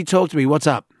 Christy. Talk to me. What's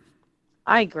up?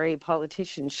 I agree.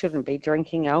 Politicians shouldn't be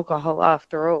drinking alcohol.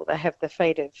 After all, they have the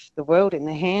fate of the world in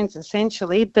their hands,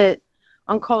 essentially. But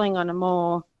I'm calling on a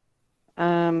more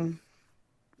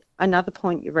another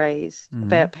point you raised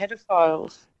about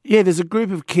pedophiles. Yeah, there's a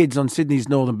group of kids on Sydney's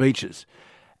northern beaches,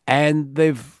 and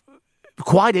they've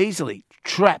quite easily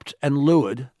trapped and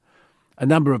lured a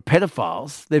number of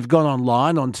pedophiles. They've gone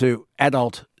online onto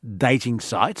adult dating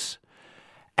sites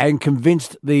and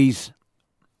convinced these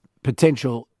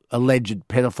potential alleged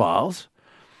pedophiles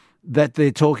that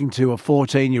they're talking to a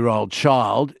 14-year-old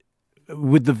child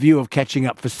with the view of catching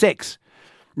up for sex.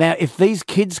 Now, if these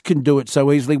kids can do it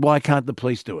so easily, why can't the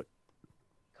police do it?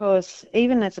 Because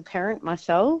even as a parent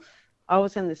myself, I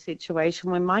was in the situation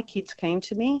when my kids came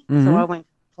to me. So I went to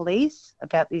the police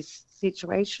about this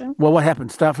situation. Well, what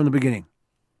happened? Start from the beginning.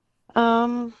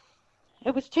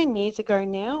 It was 10 years ago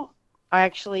now. I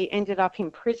actually ended up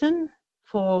in prison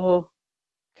for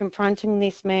confronting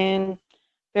this man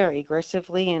very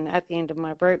aggressively and at the end of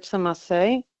my ropes, I must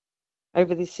say,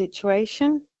 over this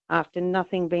situation after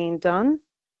nothing being done.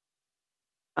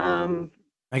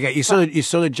 Okay, you're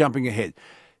sort of jumping ahead.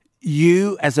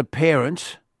 You, as a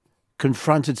parent,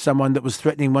 confronted someone that was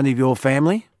threatening one of your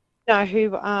family? No,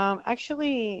 who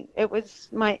actually, it was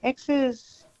my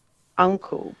ex's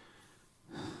uncle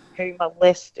who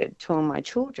molested two of my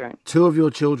children. Two of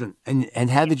your children. And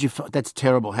how did you... That's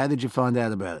terrible. How did you find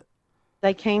out about it?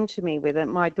 They came to me with it.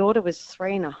 My daughter was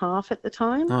 3.5 at the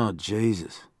time. Oh,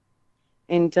 Jesus.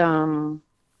 And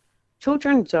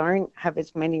children don't have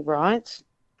as many rights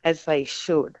as they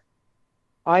should.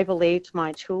 I believed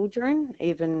my children.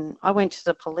 Even I went to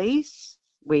the police.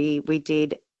 We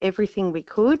did everything we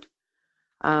could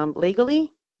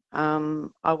legally.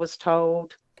 I was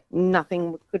told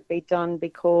nothing could be done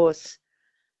because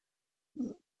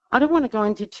I don't want to go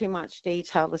into too much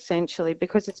detail, essentially,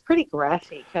 because it's pretty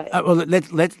graphic. Well,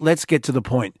 let's get to the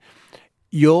point.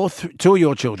 Two of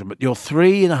your children, but your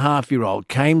 3.5-year-old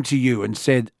came to you and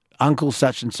said, "Uncle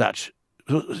such and such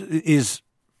is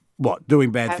what,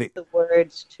 doing bad things." The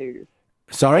words to.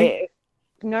 Sorry?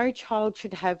 No child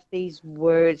should have these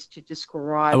words to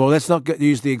describe. Well, let's not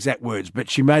use the exact words, but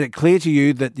she made it clear to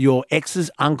you that your ex's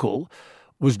uncle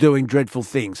was doing dreadful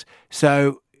things.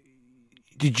 So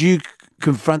did you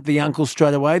confront the uncle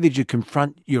straight away? Did you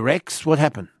confront your ex? What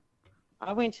happened?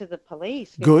 I went to the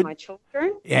police with Good. my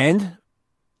children. And?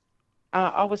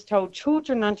 I was told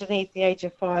children underneath the age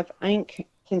of 5 ain't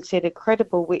considered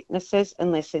credible witnesses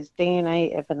unless there's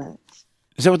DNA evidence.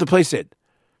 Is that what the police said?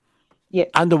 Yeah.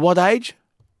 Under what age?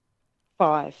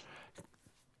 5.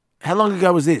 How long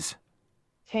ago was this?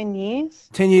 10 years.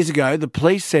 10 years ago, the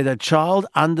police said a child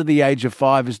under the age of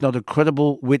 5 is not a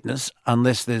credible witness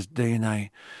unless there's DNA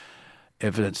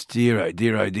evidence. Dear, oh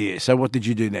dear, oh dear. So what did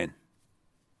you do then?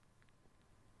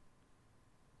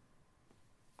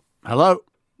 Hello?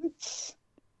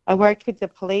 I worked with the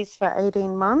police for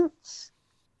 18 months.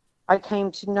 I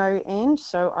came to no end,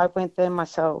 so I went there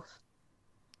myself.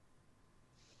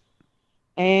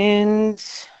 And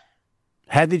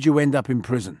how did you end up in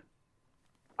prison?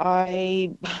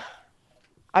 I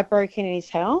broke in his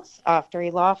house after he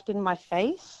laughed in my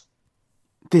face.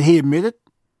 Did he admit it?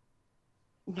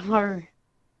 No.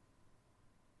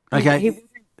 Okay.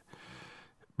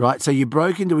 Right, so you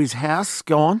broke into his house.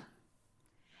 Go on.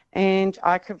 And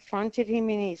I confronted him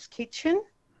in his kitchen,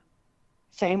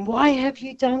 saying, "Why have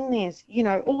you done this?" You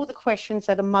know, all the questions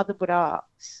that a mother would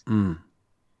ask.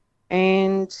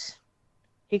 And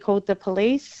he called the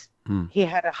police. He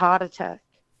had a heart attack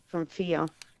from fear.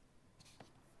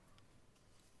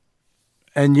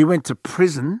 And you went to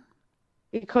prison?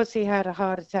 Because he had a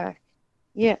heart attack.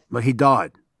 Yeah. But he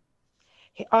died?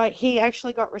 He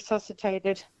actually got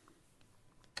resuscitated.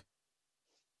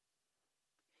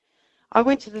 I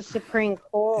went to the Supreme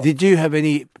Court. Did you have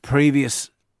any previous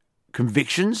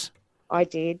convictions? I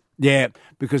did. Yeah,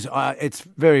 because it's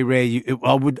very rare.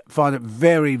 I would find it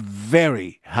very,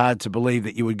 very hard to believe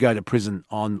that you would go to prison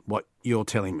on what you're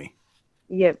telling me.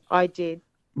 Yep, I did.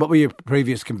 What were your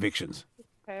previous convictions?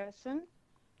 Person,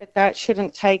 but that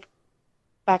shouldn't take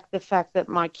back the fact that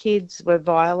my kids were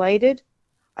violated.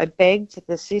 I begged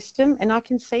the system, and I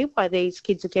can see why these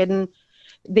kids are getting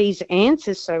these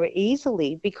answers so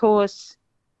easily, because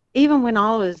even when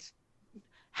I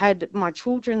had my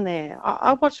children there,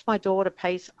 I watched my daughter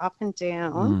pace up and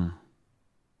down,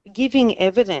 giving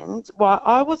evidence while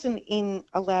I wasn't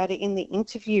allowed in the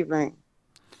interview room.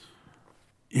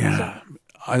 Yeah,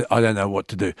 I don't know what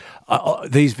to do.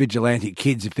 These vigilante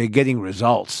kids, if they're getting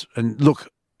results, and look,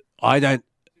 I don't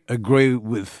agree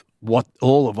with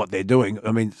all of what they're doing.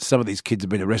 I mean, some of these kids have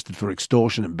been arrested for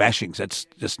extortion and bashings. That's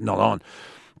just not on.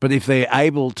 But if they're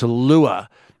able to lure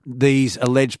these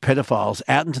alleged pedophiles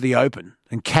out into the open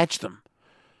and catch them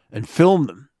and film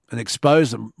them and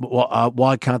expose them,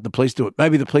 why can't the police do it?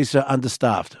 Maybe the police are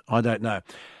understaffed. I don't know.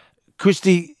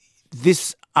 Christy,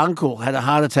 this uncle had a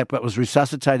heart attack but was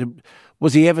resuscitated.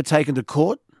 Was he ever taken to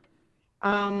court?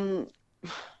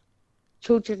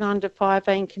 Children under 5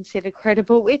 ain't considered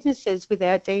credible witnesses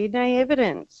without DNA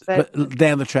evidence. But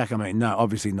down the track, I mean, no,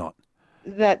 obviously not.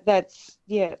 That's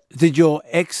yeah. Did your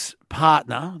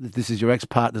ex-partner, this is your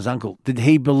ex-partner's uncle, did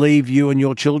he believe you and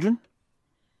your children?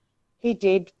 He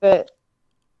did, but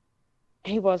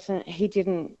he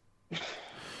didn't.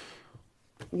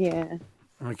 Yeah.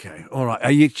 Okay, all right.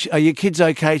 Are your kids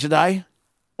okay today?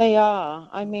 They are.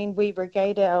 I mean, we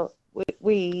brigade out.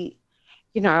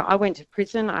 I went to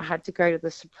prison. I had to go to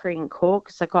the Supreme Court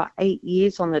because I got 8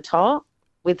 years on the top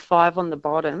with 5 on the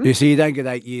bottom. You see, you don't get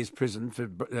 8 years prison for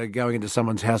going into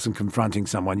someone's house and confronting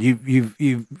someone.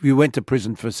 You went to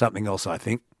prison for something else, I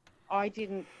think. I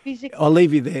didn't physically. I'll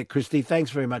leave you there, Christy. Thanks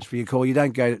very much for your call. You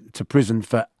don't go to prison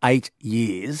for 8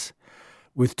 years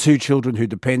with 2 children who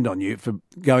depend on you for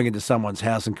going into someone's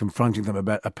house and confronting them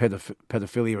about a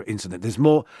pedophilia incident. There's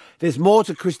more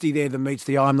to Christy there than meets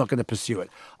the eye. I'm not going to pursue it.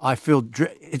 I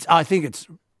think it's.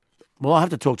 Well, I'll have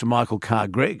to talk to Michael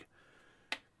Carr-Gregg.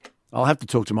 I'll have to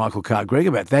talk to Michael Carr-Gregg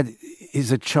about that. Is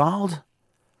a child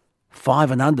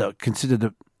 5 and under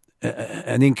considered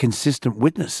an inconsistent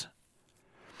witness?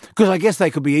 Because I guess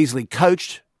they could be easily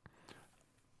coached.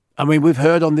 I mean, we've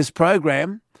heard on this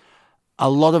program a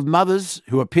lot of mothers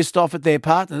who are pissed off at their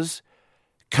partners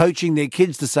coaching their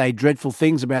kids to say dreadful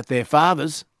things about their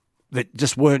fathers that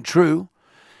just weren't true.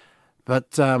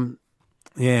 But,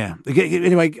 yeah.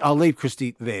 Anyway, I'll leave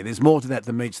Christy there. There's more to that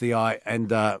than meets the eye,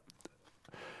 and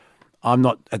I'm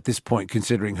not at this point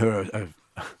considering her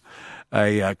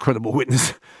a credible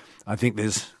witness. I think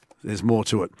there's more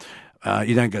to it.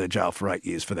 You don't go to jail for 8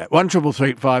 years for that.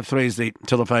 133353 is the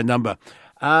telephone number.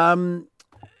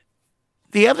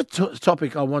 The other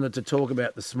topic I wanted to talk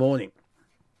about this morning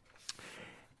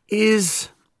is,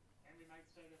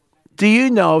 do you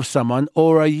know of someone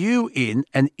or are you in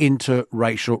an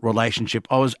interracial relationship?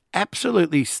 I was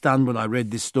absolutely stunned when I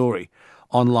read this story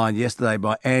online yesterday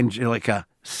by Angelica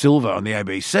Silva on the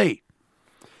ABC,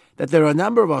 that there are a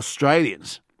number of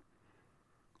Australians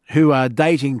who are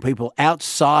dating people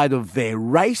outside of their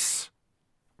race.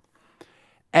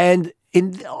 And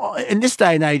in this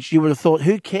day and age, you would have thought,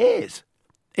 who cares?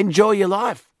 Enjoy your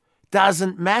life.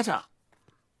 Doesn't matter.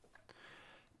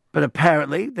 But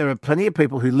apparently there are plenty of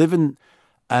people who live in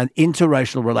an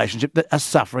interracial relationship that are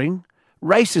suffering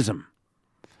racism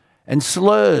and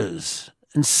slurs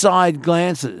and side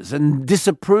glances and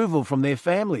disapproval from their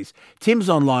families. Tim's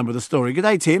online with a story. Good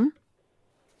day, Tim.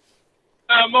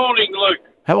 Morning, Luke.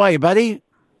 How are you, buddy?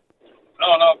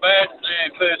 Oh, not bad.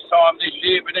 First time this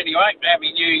year, but anyway,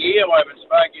 Happy New Year. I haven't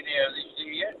spoken here this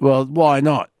year yet. Well, why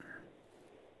not?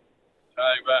 So,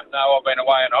 no, I've been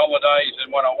away on holidays,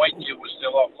 and when I went, you were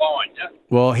still offline, yeah?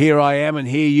 Well, here I am, and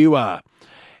here you are.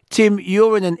 Tim,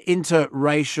 you're in an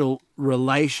interracial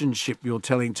relationship, you're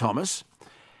telling Thomas.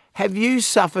 Have you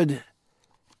suffered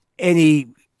any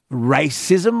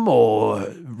racism or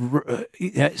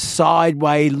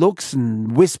sideway looks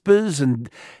and whispers and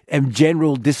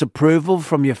general disapproval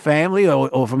from your family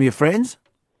or from your friends?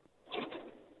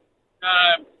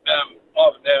 I've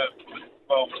never.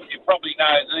 Well, you probably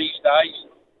know these days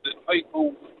that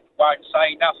people won't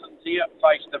say nothing to you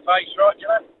face to face, right? You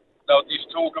know, they'll just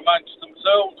talk amongst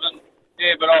themselves, and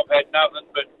yeah. But I've had nothing.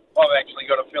 But I've actually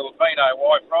got a Filipino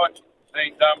wife, right?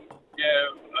 And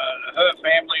her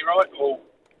family, right? Or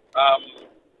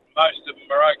most of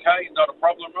them are okay, not a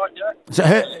problem, right? You know? So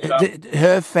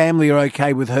her family are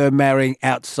okay with her marrying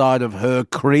outside of her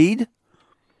creed?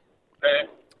 Yeah.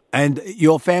 And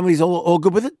your family's all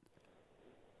good with it?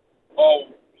 Oh,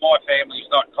 my family's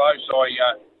not close.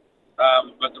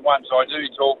 But the ones I do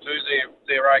talk to,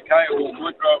 they're okay, all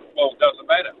good. Well, it doesn't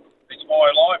matter. It's my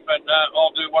life, and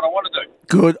I'll do what I want to do.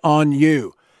 Good on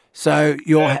you. So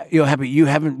you're happy. You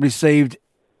haven't received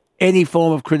any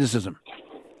form of criticism.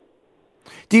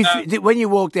 When you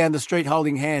walk down the street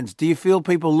holding hands, do you feel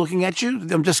people looking at you?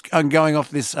 I'm going off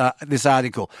this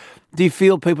article. Do you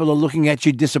feel people are looking at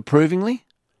you disapprovingly?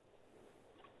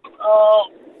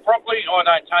 Probably. I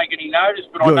don't take any notice,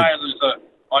 but Good. I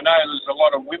know there's a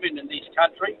lot of women in this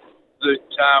country that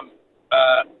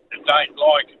don't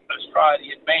like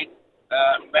Australian men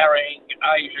marrying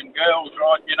Asian girls,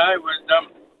 right? You know,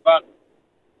 and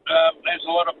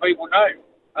know.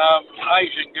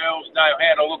 Asian girls know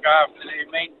how to look after their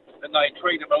men, and they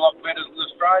treat them a lot better than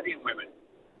Australian women.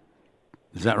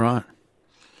 Is that right?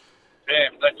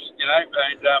 Yeah, that's, and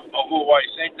I've always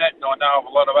said that, and I know of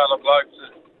a lot of other blokes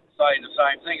that say the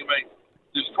same thing. I mean,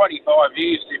 there's 25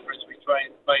 years difference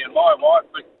between me and my wife,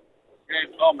 but yeah,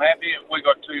 I'm happy, and we've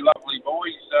got two lovely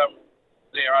boys.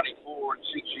 They're only 4 and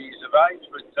 6 years of age,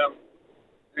 but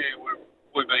yeah,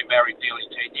 we've been married nearly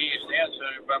 10 years now, so,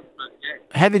 but yeah.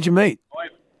 How did you meet?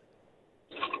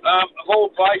 Of all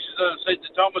places, I said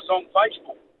to Thomas on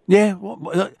Facebook. Yeah,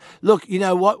 well, look, you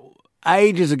know what?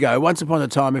 Ages ago, once upon a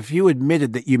time, if you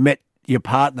admitted that you met your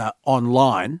partner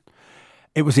online,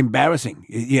 it was embarrassing.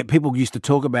 Yeah, people used to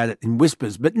talk about it in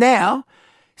whispers. But now,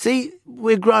 see,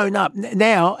 we're grown up.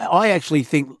 Now, I actually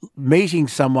think meeting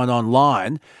someone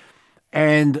online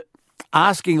and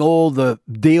asking all the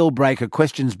deal-breaker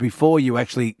questions before you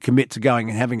actually commit to going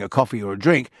and having a coffee or a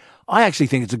drink, I actually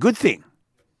think it's a good thing.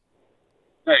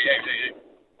 Yeah,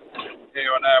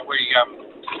 I know. We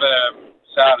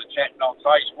started chatting on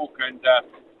Facebook, and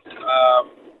I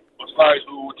suppose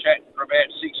we were chatting for about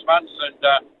 6 months, and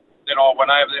then I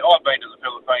went over there. I'd been to the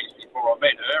Philippines before I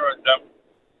met her, and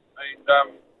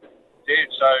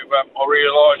so I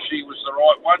realised she was the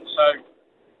right one. So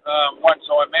once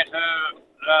I met her,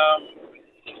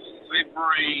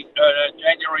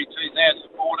 January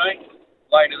 2014,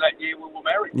 later that year we were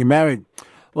married. You're married.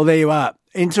 Well, there you are.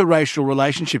 Interracial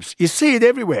relationships. You see it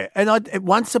everywhere. And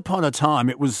once upon a time,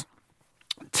 it was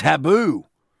taboo.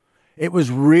 It was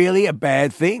really a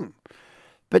bad thing.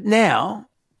 But now,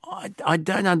 I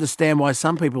don't understand why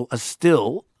some people are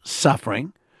still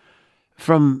suffering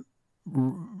from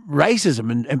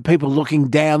racism and people looking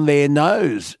down their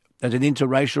nose at an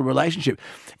interracial relationship.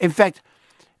 In fact,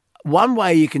 one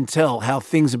way you can tell how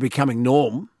things are becoming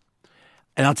norm,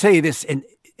 and I'll tell you this, and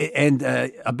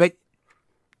I bet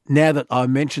now that I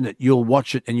mention it, you'll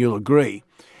watch it and you'll agree,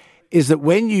 is that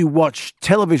when you watch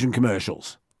television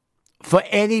commercials for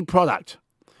any product,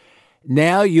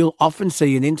 now you'll often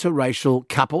see an interracial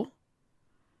couple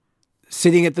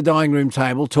sitting at the dining room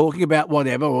table talking about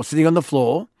whatever, or sitting on the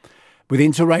floor with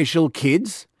interracial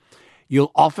kids.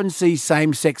 You'll often see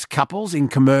same-sex couples in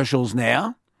commercials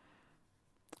now.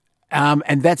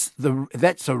 And that's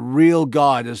a real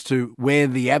guide as to where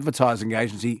the advertising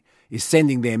agency is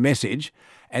sending their message,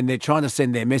 and they're trying to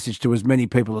send their message to as many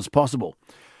people as possible.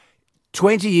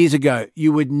 20 years ago,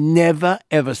 you would never,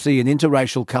 ever see an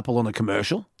interracial couple on a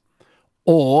commercial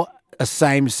or a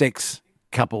same-sex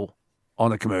couple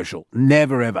on a commercial.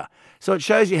 Never, ever. So it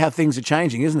shows you how things are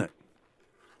changing, isn't it?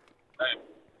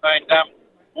 And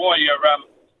while you're, there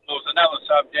was another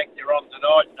subject you're on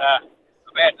tonight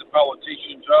about the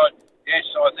politicians, right? Yes,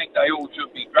 I think they all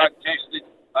should be drug tested.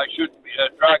 They should be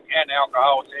drug and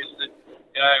alcohol tested.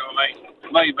 You know, I mean,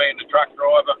 me being a truck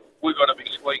driver, we've got to be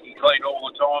squeaky clean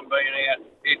all the time, being out.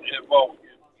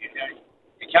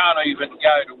 You can't even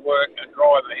go to work and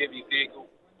drive a heavy vehicle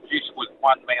just with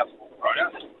one mouthful,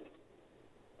 right?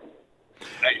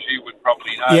 As you would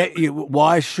probably know. Yeah,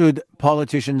 why should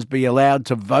politicians be allowed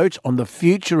to vote on the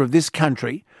future of this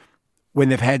country when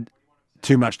they've had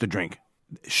too much to drink?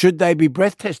 Should they be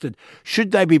breath tested?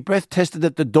 Should they be breath tested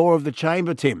at the door of the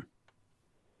chamber, Tim?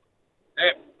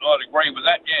 Yeah, I'd agree with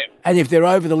that, yeah. And if they're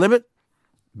over the limit,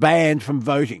 banned from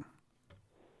voting.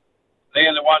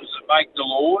 They're the ones that make the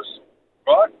laws,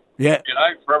 right? Yeah. You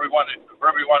know, for everyone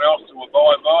else to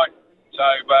abide by. So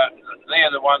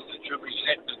they're the ones that should be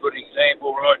setting a good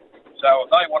example, right? So if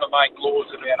they want to make laws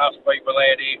about us people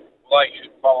out here, well, they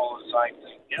should follow the same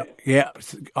thing, you know? Yeah,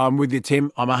 I'm with you,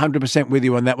 Tim. I'm 100% with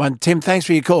you on that one. Tim, thanks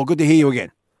for your call. Good to hear you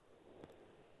again.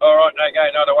 All right,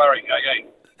 okay, not to worry. Okay.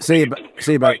 See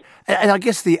you, buddy. And I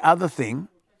guess the other thing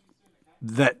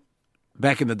that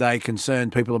back in the day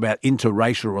concerned people about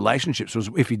interracial relationships was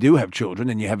if you do have children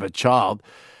and you have a child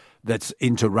that's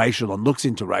interracial and looks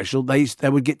interracial, they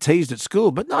would get teased at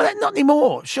school. But no, not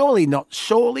anymore. Surely not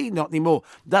anymore.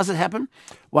 Does it happen?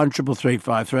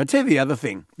 133353. I'll tell you the other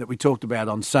thing that we talked about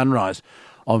on Sunrise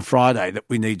on Friday that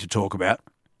we need to talk about.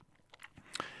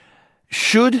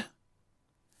 Should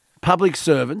public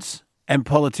servants and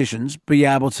politicians be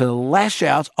able to lash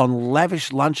out on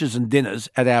lavish lunches and dinners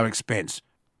at our expense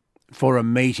for a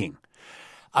meeting?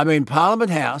 I mean, Parliament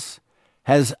House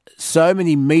has so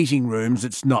many meeting rooms,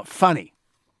 it's not funny.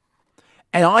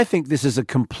 And I think this is a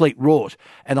complete rort.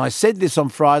 And I said this on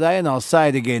Friday and I'll say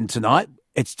it again tonight.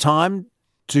 It's time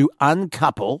to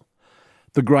uncouple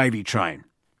the gravy train.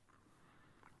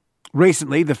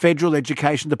 Recently, the Federal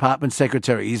Education Department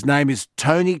Secretary, his name is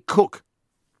Tony Cook.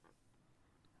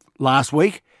 Last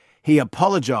week, he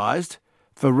apologised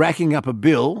for racking up a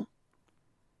bill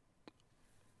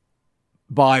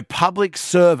by public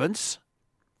servants.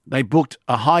 They booked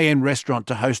a high-end restaurant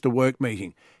to host a work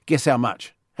meeting. Guess how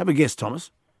much? Have a guess,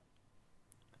 Thomas.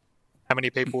 How many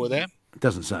people were there? It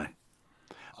doesn't say.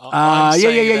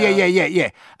 Yeah.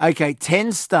 Okay, 10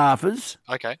 staffers.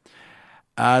 Okay.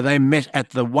 They met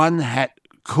at the One Hat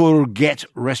Courgette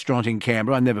restaurant in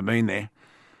Canberra. I've never been there.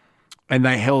 And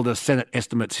they held a Senate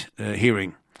estimate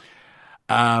hearing.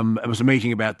 It was a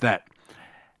meeting about that.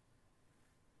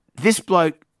 This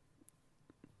bloke,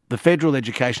 the Federal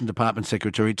Education Department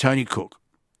Secretary, Tony Cook,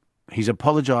 he's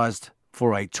apologised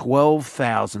for a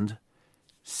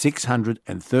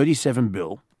 $12,637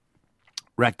 bill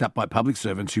racked up by public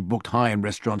servants who booked high-end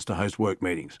restaurants to host work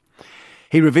meetings.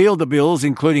 He revealed the bills,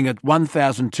 including a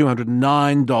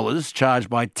 $1,209 charged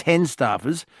by 10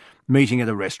 staffers meeting at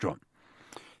a restaurant.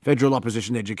 Federal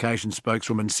Opposition Education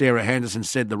spokeswoman Sarah Henderson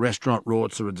said the restaurant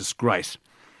rorts are a disgrace.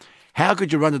 How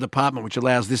could you run a department which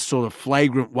allows this sort of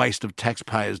flagrant waste of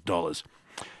taxpayers' dollars?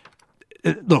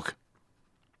 Look,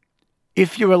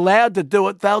 if you're allowed to do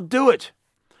it, they'll do it.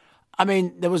 I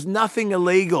mean, there was nothing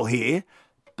illegal here,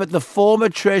 but the former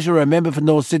Treasurer, member for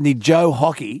North Sydney, Joe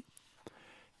Hockey,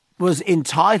 was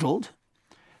entitled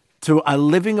to a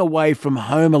living away from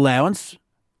home allowance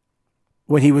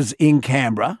when he was in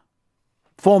Canberra,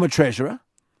 former Treasurer.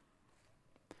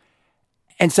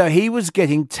 And so he was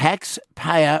getting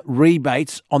taxpayer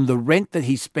rebates on the rent that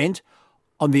he spent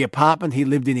on the apartment he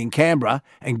lived in Canberra.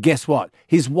 And guess what?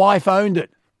 His wife owned it.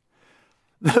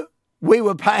 We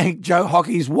were paying Joe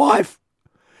Hockey's wife.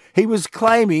 He was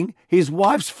claiming his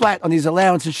wife's flat on his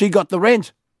allowance and she got the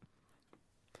rent.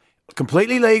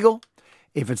 Completely legal.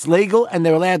 If it's legal and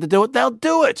they're allowed to do it, they'll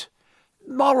do it.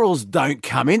 Morals don't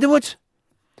come into it.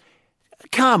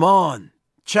 Come on.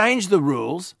 Change the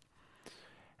rules.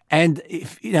 And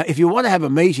if you want to have a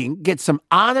meeting, get some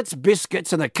Arnott's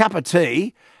biscuits and a cup of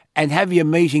tea and have your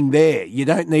meeting there. You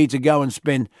don't need to go and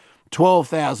spend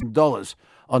 $12,000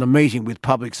 on a meeting with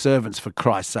public servants, for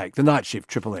Christ's sake. The Night Shift,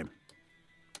 Triple M.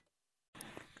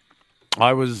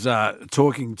 I was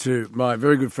talking to my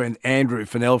very good friend Andrew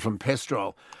Fennell from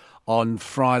Pestrol on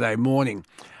Friday morning,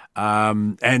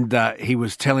 and he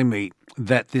was telling me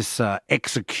that this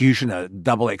Executioner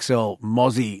Double XL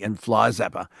Mozzie and Fly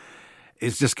Zapper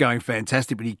is just going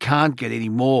fantastic, but he can't get any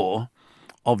more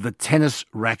of the tennis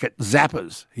racket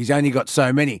zappers. He's only got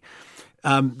so many.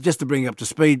 Just to bring you up to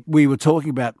speed, we were talking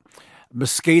about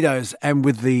mosquitoes, and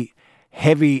with the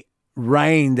heavy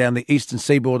rain down the eastern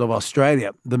seaboard of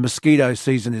Australia, the mosquito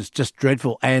season is just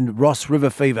dreadful, and Ross River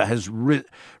fever has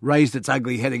raised its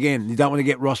ugly head again. You don't want to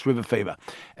get Ross River fever,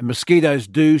 and mosquitoes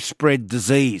do spread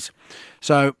disease.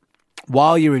 So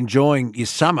while you're enjoying your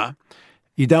summer,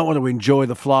 you don't want to enjoy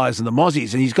the flies and the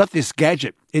mozzies. And he's got this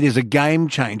gadget. It is a game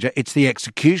changer. It's the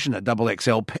Executioner Double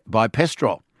XL by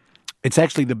Pestrol. It's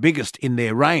actually the biggest in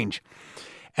their range,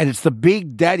 and it's the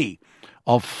big daddy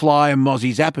of fly and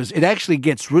mozzie zappers. It actually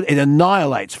it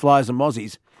annihilates flies and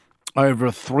mozzies over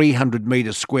a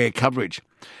 300-metre square coverage.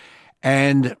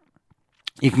 And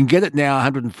you can get it now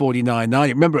 $149.90.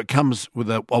 Remember, it comes with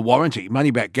a warranty,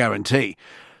 money-back guarantee.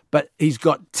 But he's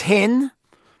got 10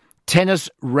 tennis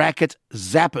racket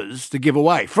zappers to give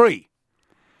away, free.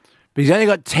 But he's only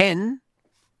got 10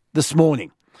 this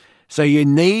morning. So you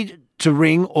need to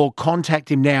ring or contact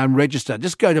him now and register.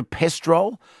 Just go to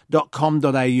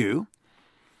pestrol.com.au,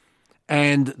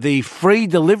 and the free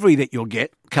delivery that you'll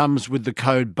get comes with the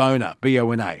code BONA,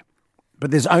 B-O-N-A.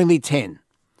 But there's only 10.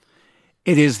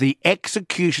 It is the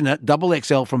Executioner Double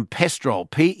XL from Pestrol,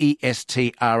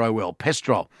 P-E-S-T-R-O-L,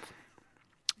 Pestrol.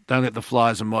 Don't let the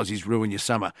flies and mozzies ruin your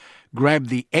summer. Grab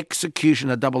the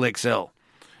Executioner Double XL.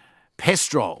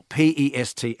 Pestrol,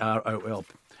 P-E-S-T-R-O-L.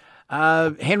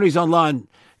 Henry's online.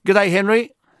 G'day,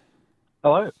 Henry.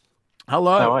 Hello.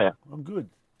 Hello. How are you? I'm good.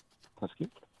 That's good.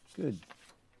 Good.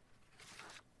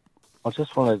 I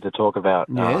just wanted to talk about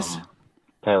Yes.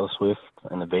 Taylor Swift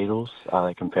and the Beatles. Are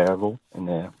they comparable in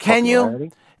their Can popularity?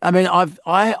 you? I mean,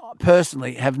 I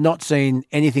personally have not seen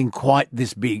anything quite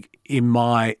this big in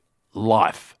my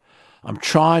life. I'm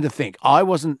trying to think. I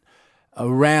wasn't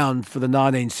around for the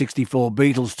 1964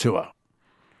 Beatles tour,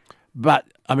 but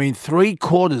I mean,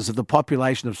 3/4 of the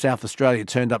population of South Australia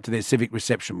turned up to their civic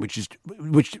reception, which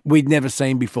we'd never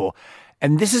seen before.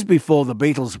 And this is before the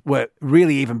Beatles were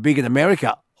really even big in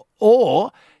America,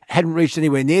 or hadn't reached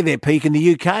anywhere near their peak in the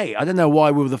UK. I don't know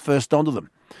why we were the first onto them.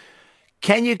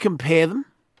 Can you compare them?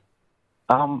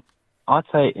 I'd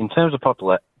say in terms of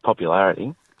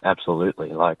popularity, absolutely.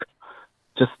 Like,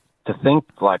 just to think,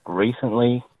 like,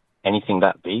 recently, anything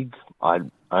that big, I'd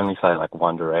only say, like,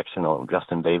 One Direction or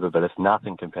Justin Bieber, but it's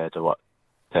nothing compared to what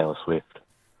Taylor Swift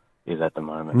is at the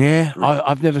moment. Yeah,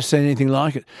 I've never seen anything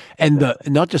like it. And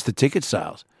not just the ticket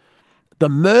sales, the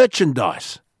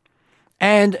merchandise,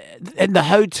 and the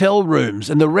hotel rooms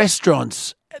and the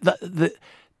restaurants,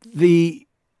 the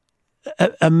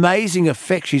amazing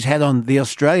effect she's had on the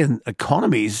Australian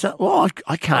economies. Well,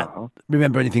 I can't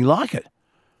remember anything like it.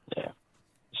 Yeah,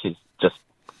 she's just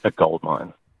a gold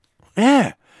mine.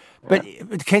 Yeah, but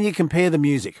can you compare the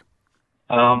music?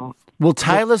 Will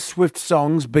Taylor Swift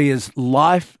songs be as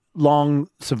lifelong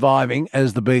surviving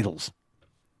as the Beatles?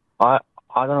 I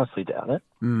honestly doubt it.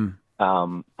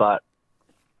 But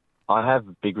I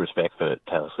have big respect for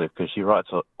Taylor Swift because she writes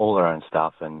all her own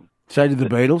stuff, and so do the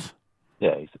Beatles.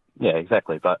 Yeah,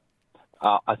 exactly. But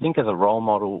I think as a role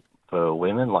model for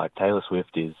women, like Taylor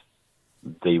Swift is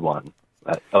the one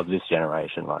of this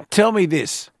generation. Like, tell me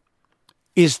this: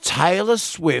 is Taylor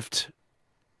Swift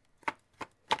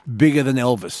bigger than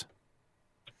Elvis?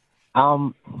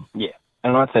 Yeah.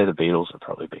 And I'd say the Beatles are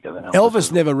probably bigger than Elvis.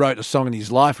 Elvis never wrote a song in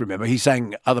his life, remember? He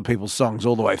sang other people's songs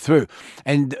all the way through.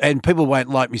 And people won't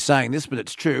like me saying this, but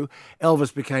it's true.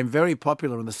 Elvis became very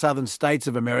popular in the southern states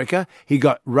of America. He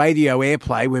got radio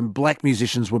airplay when black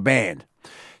musicians were banned.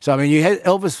 So, I mean, you had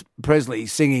Elvis Presley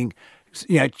singing,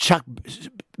 you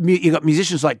got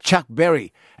musicians like Chuck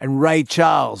Berry and Ray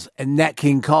Charles and Nat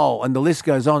King Cole, and the list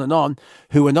goes on,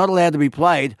 who were not allowed to be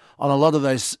played on a lot of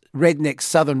those redneck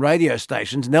southern radio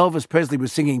stations. And Elvis Presley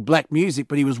was singing black music,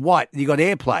 but he was white, and he got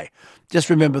airplay. Just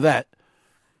remember that.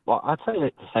 Well, I'd say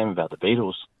the same about the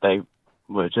Beatles. They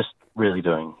were just really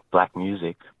doing black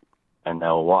music, and they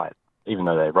were white. Even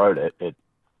though they wrote it,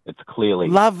 it's clearly...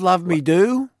 Love Me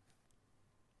Do?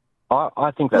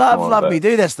 I think that's Love Me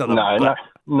Do, that's the...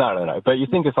 No. But you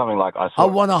think of something like I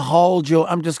Want to Hold Your...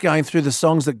 I'm just going through the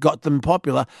songs that got them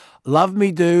popular. Love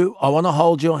Me Do, I Want to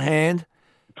Hold Your Hand.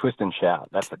 Twist and Shout,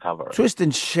 that's the cover. Twist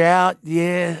and Shout,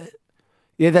 yeah.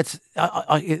 Yeah, that's...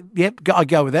 I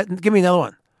go with that. Give me another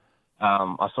one.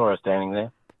 I Saw Her Standing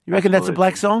There. You reckon that's a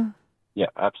black song? Yeah,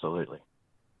 absolutely.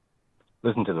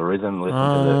 Listen to the rhythm,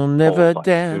 I'll never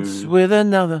dance with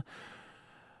another.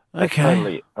 Okay. It's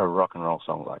totally a rock and roll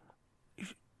song, like...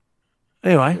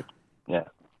 Anyway. Yeah.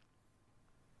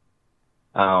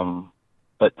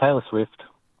 But Taylor Swift,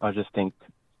 I just think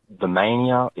the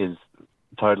mania is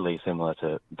totally similar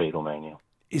to Beatlemania.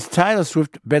 Is Taylor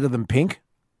Swift better than Pink?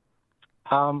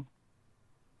 Well,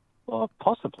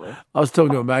 possibly. I was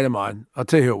talking to a mate of mine. I'll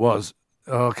tell you who it was.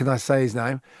 Oh, can I say his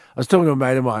name? I was talking to a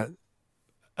mate of mine,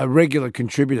 a regular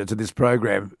contributor to this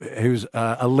program, who's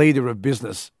a leader of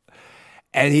business,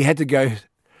 and he had to go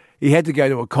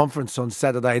to a conference on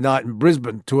Saturday night in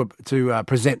Brisbane to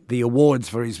present the awards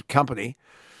for his company,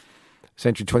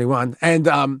 Century 21, and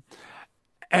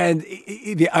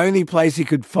the only place he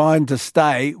could find to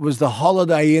stay was the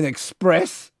Holiday Inn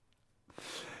Express,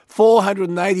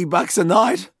 $480 a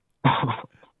night,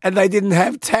 and they didn't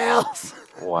have towels.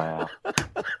 Wow,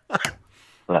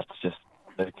 that's just.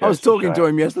 I was talking to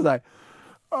him yesterday.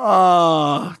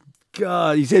 Oh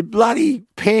God, he said bloody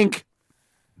Pink.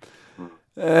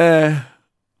 Anyway,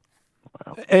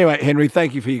 Henry,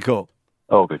 thank you for your call.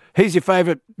 Oh, good. Who's your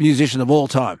favourite musician of all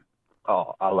time?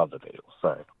 Oh, I love the Beatles.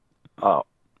 So,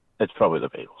 it's probably the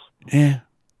Beatles. Yeah.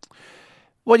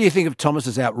 What do you think of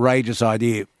Thomas's outrageous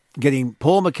idea, getting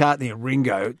Paul McCartney and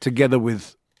Ringo together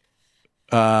with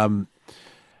Mick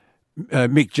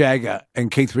Jagger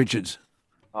and Keith Richards?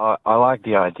 I like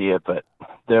the idea, but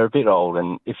they're a bit old,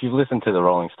 and if you listen to the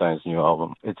Rolling Stones' new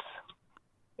album, it's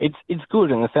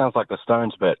good and it sounds like the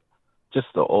Stones, but just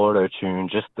the auto tune,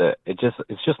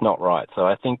 it's just not right. So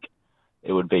I think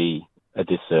it would be a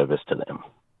disservice to them.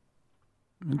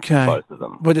 Okay. Both of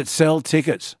them. Would it sell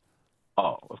tickets?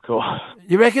 Oh, of course.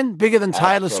 You reckon bigger than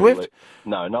Taylor Swift?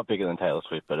 No, not bigger than Taylor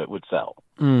Swift, but it would sell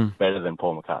better than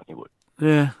Paul McCartney would.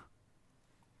 Yeah.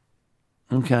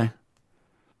 Okay.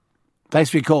 Thanks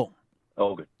for your call.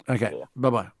 All good. Okay. Yeah.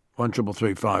 Bye-bye.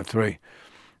 13353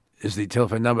 is the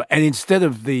telephone number. And instead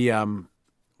of the,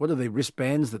 what are the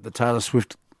wristbands that the Taylor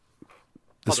Swift...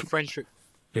 The friendship.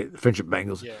 Yeah, the friendship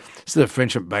bangles. Yeah. Instead of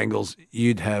friendship bangles,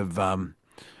 you'd have,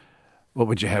 what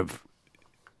would you have?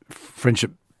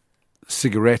 Friendship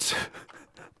cigarettes.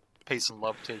 Peace and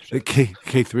love t-shirt. The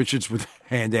Keith Richards would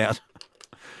hand out.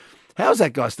 How is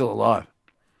that guy still alive?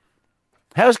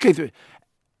 How is Keith...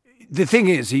 The thing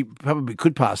is, he probably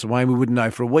could pass away and we wouldn't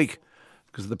know for a week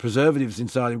because of the preservatives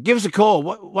inside him. Give us a call,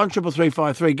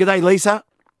 13353. G'day, Lisa.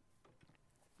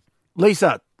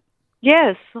 Lisa.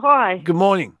 Yes, hi. Good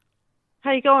morning.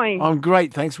 How you going? I'm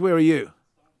great, thanks. Where are you?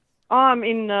 I'm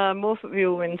in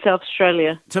Morphettville in South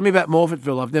Australia. Tell me about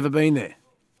Morphettville. I've never been there.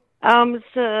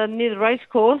 It's near the race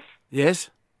course. Yes?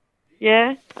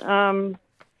 Yeah.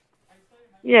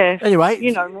 Yeah. Anyway.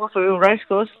 You know, Morpheville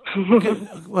Racecourse.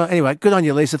 Well, anyway, good on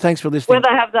you, Lisa. Thanks for listening. Where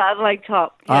they have the Adelaide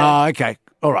Cup. Yeah. Oh, okay.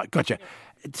 All right, gotcha.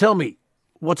 Tell me,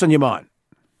 what's on your mind?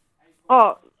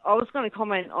 Oh, I was going to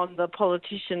comment on the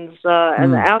politicians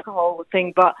and the alcohol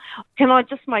thing, but can I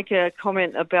just make a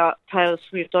comment about Taylor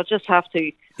Swift? I just have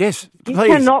to. Yes, You please.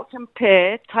 cannot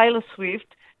compare Taylor Swift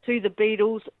to the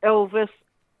Beatles, Elvis,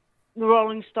 the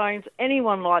Rolling Stones,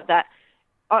 anyone like that.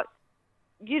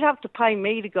 You'd have to pay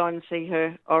me to go and see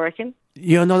her, I reckon.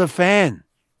 You're not a fan?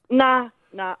 Nah.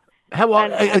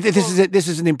 This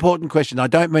is an important question. I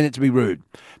don't mean it to be rude,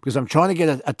 because I'm trying to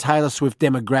get a Taylor Swift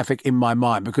demographic in my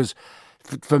mind, because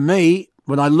for me,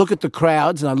 when I look at the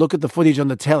crowds and I look at the footage on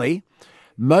the telly,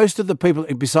 most of the people,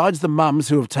 besides the mums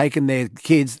who have taken their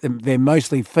kids, they're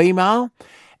mostly female,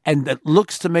 and it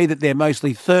looks to me that they're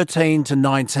mostly 13 to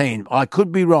 19. I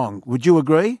could be wrong. Would you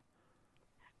agree?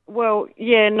 Well,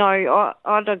 yeah, no,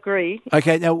 I'd agree.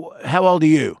 Okay, now, how old are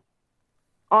you?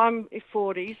 I'm in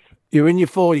 40s. You're in your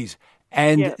 40s.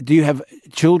 And do you have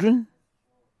children?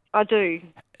 I do.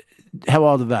 How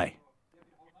old are they?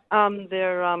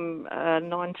 They're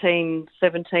 19,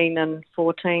 17 and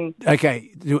 14.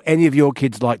 Okay, do any of your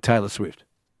kids like Taylor Swift?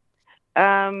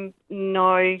 No,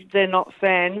 they're not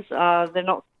fans. They're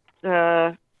not...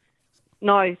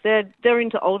 No, they're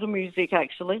into older music,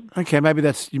 actually. Okay, maybe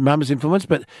that's your mum's influence,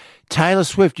 but Taylor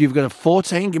Swift, you've got a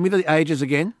 14. Give me the ages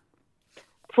again.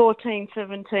 14,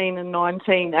 17 and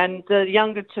 19, and the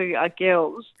younger two are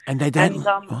girls. And they don't...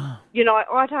 You know,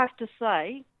 I'd have to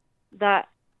say that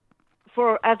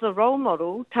as a role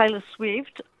model, Taylor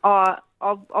Swift, I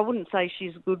wouldn't say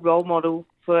she's a good role model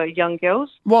for young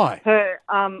girls. Why?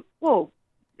 Well,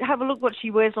 have a look what she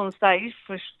wears on stage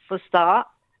for start.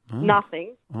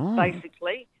 Nothing,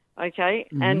 basically. Okay,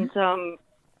 and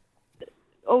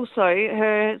also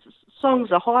her songs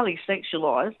are highly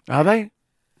sexualised. Are they?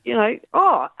 You know,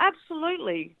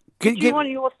 absolutely. Do you want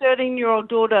your 13-year-old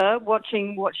daughter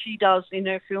watching what she does in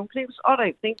her film clips? I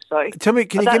don't think so. Tell me,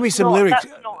 can you give me some lyrics?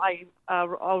 That's not a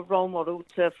role model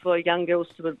for young girls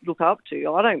to look up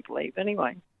to. I don't believe,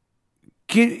 anyway.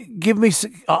 Give me.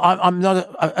 I'm not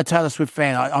a Taylor Swift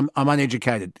fan. I'm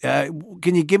uneducated.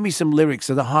 Can you give me some lyrics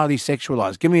that are highly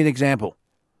sexualized? Give me an example.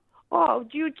 Oh,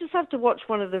 you just have to watch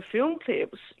one of the film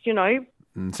clips. You know.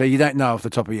 So you don't know off the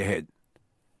top of your head.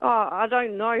 Oh, I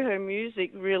don't know her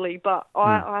music really, but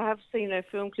I have seen her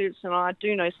film clips and I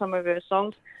do know some of her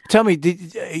songs. Tell me,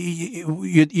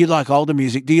 you like older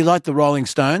music? Do you like the Rolling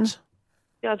Stones?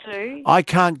 Yeah, I do. I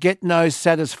can't get no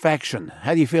satisfaction.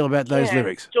 How do you feel about those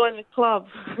lyrics? Join the club.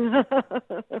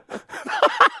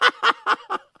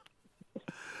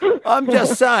 I'm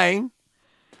just saying.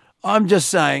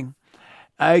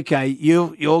 Okay,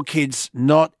 your kid's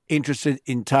not interested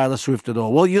in Taylor Swift at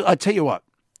all. Well, I tell you what,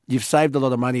 you've saved a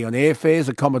lot of money on airfares,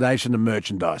 accommodation, and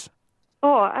merchandise.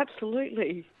 Oh,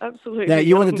 absolutely. Now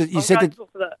you said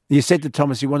to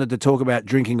Thomas you wanted to talk about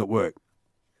drinking at work.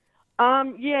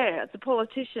 The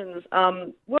politicians.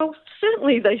 Well,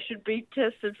 certainly they should be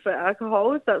tested for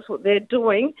alcohol if that's what they're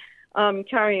doing,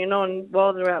 carrying on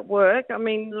while they're at work. I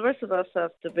mean, the rest of us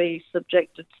have to be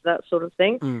subjected to that sort of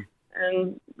thing.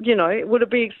 And, you know, would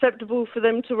it be acceptable for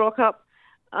them to rock up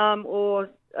into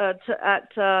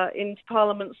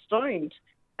Parliament stoned?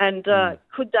 And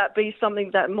could that be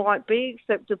something that might be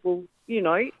acceptable, you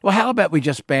know? Well, how about we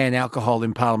just ban alcohol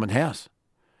in Parliament House?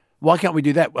 Why can't we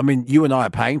do that? I mean, you and I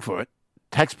are paying for it.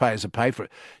 Taxpayers have paid for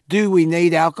it. Do we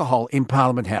need alcohol in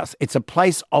Parliament House? It's a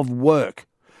place of work.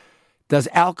 Does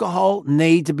alcohol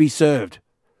need to be served?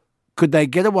 Could they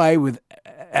get away with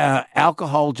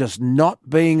alcohol just not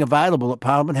being available at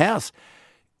Parliament House?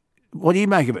 What do you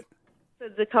make of it?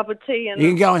 The cup of tea. And you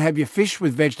can go and have your fish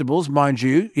with vegetables. Mind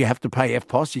you, you have to pay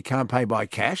FPOS. You can't pay by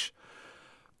cash.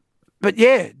 But,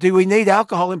 yeah, do we need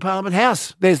alcohol in Parliament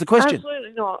House? There's the question.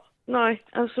 Absolutely not. No,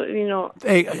 absolutely not.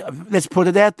 Hey, let's put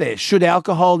it out there. Should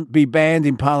alcohol be banned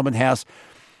in Parliament House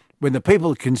when the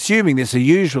people consuming this are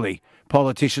usually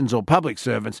politicians or public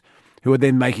servants who are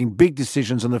then making big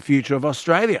decisions on the future of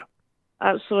Australia?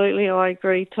 Absolutely, I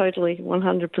agree totally,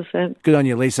 100%. Good on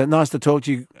you, Lisa. Nice to talk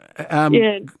to you.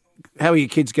 Yeah. How are your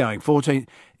kids going? 14?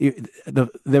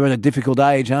 They're at a difficult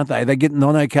age, aren't they? Are they getting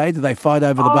on okay? Do they fight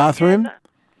over the bathroom?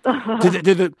 Yeah.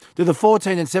 Do the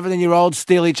 14 and 17-year-olds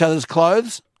steal each other's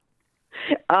clothes?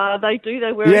 They do.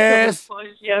 They wear each other's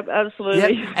clothes. Yeah,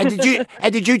 absolutely. Yep.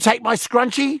 And did you take my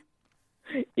scrunchie?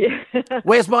 Yeah.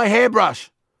 Where's my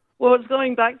hairbrush? Well, it's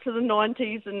going back to the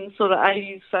 90s and sort of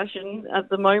 80s fashion at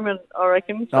the moment, I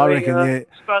reckon. So,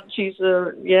 scrunchies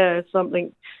are,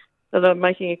 something that are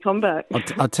making a comeback.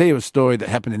 I'll tell you a story that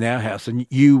happened in our house, and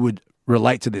you would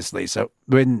relate to this, Lisa.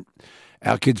 When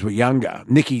our kids were younger,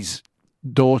 Nikki's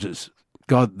daughters,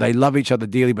 God, they love each other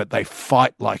dearly, but they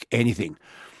fight like anything.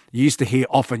 You used to hear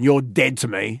often, "You're dead to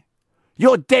me.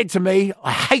 You're dead to me.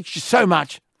 I hate you so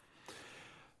much."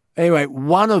 Anyway,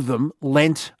 one of them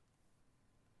lent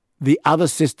the other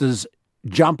sister's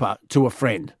jumper to a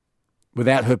friend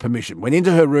without her permission. Went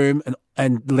into her room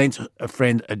and lent a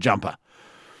friend a jumper.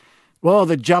 Well,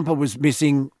 the jumper was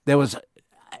missing. There was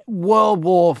World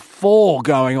War IV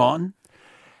going on.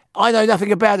 I know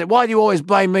nothing about it. Why do you always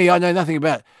blame me? I know nothing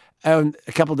about it. And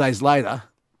a couple of days later,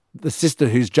 the sister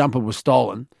whose jumper was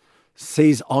stolen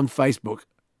sees on Facebook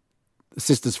the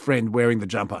sister's friend wearing the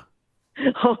jumper.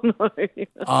 Oh, no.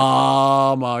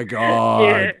 Oh, my God.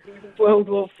 Yeah, World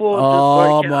War IV.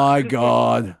 Oh, my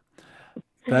God.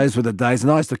 Those were the days.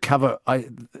 And I used to cover,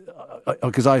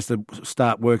 because I used to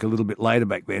start work a little bit later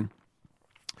back then,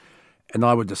 and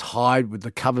I would just hide with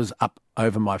the covers up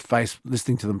over my face,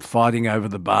 listening to them fighting over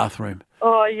the bathroom.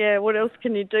 Oh, yeah, what else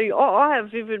can you do? Oh, I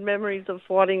have vivid memories of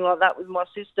fighting like that with my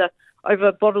sister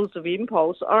over bottles of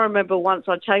Impulse. I remember once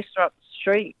I chased her up the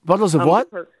street. Bottles of what?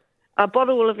 A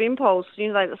bottle of Impulse,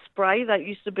 the spray that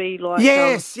used to be like...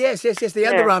 Yes, the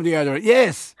underarm deodorant,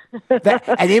 yes.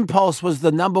 And Impulse was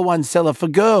the number one seller for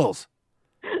girls.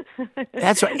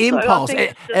 That's right, Impulse. So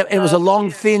it was a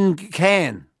long, thin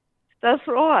can. That's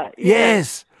right. Yeah.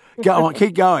 Yes. Go on,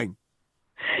 keep going.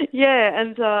 Yeah,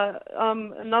 and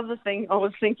another thing I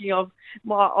was thinking of,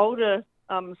 my older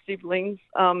siblings,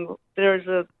 there is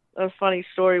a funny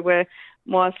story where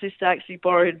my sister actually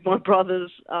borrowed my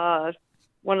brother's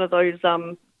one of those,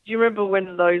 do you remember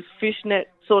when those fishnet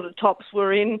sort of tops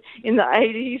were in the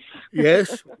 80s?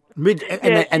 Yes.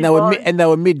 They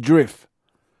were mid-drift.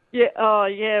 Yeah, oh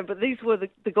yeah, but these were the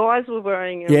guys were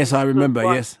wearing them. Yes, I remember,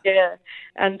 yes. Yeah,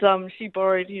 and she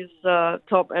borrowed his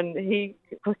top and he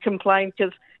complained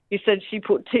because he said she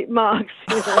put tip marks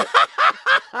in it.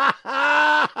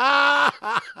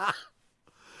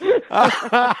 That's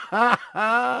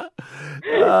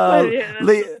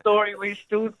a story we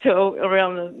still tell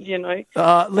around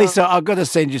Lisa, I've got to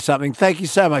send you something. Thank you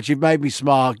so much. You've made me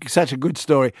smile. Such a good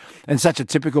story and such a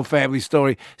typical family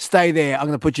story. Stay there. I'm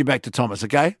going to put you back to Thomas,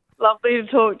 okay? Lovely to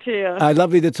talk to you.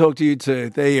 Lovely to talk to you too.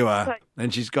 There you are.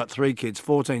 And she's got 3 kids,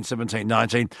 14, 17,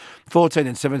 19, 14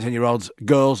 and 17-year-olds,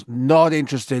 girls not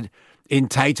interested in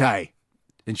Tay-Tay.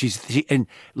 And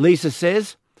Lisa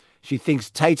says she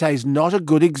thinks Tay-Tay's not a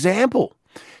good example.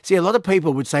 See, a lot of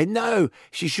people would say, no,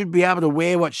 she should be able to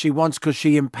wear what she wants because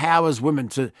she empowers women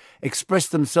to express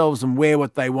themselves and wear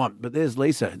what they want. But there's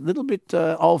Lisa, a little bit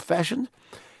old-fashioned,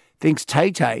 thinks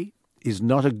Tay-Tay is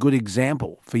not a good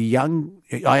example for young...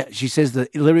 she says the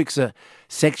lyrics are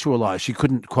sexualized. She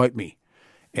couldn't quote me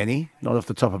any, not off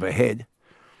the top of her head.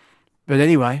 But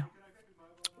anyway,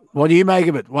 what do you make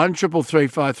of it?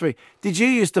 1-333-553. Did you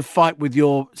used to fight with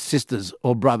your sisters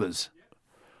or brothers?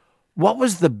 What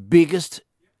was the biggest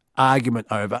argument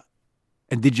over,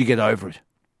 and did you get over it?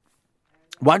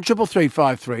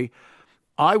 1-333-553.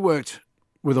 I worked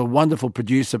with a wonderful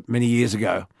producer many years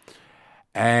ago,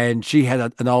 and she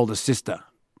had an older sister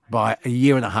by a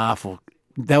year and a half, or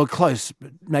they were close,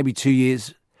 maybe 2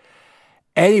 years.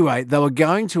 Anyway, they were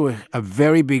going to a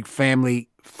very big family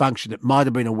function. It might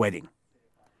have been a wedding.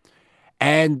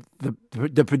 And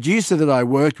the producer that I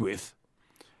worked with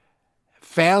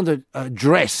found a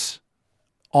dress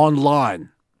online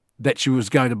that she was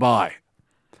going to buy.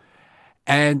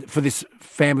 And for this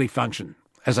family function,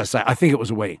 as I say, I think it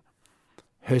was a wedding.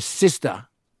 Her sister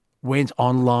went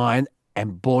online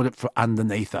and bought it for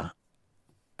underneath her.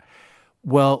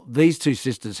 Well, these two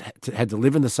sisters had to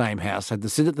live in the same house, had to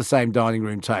sit at the same dining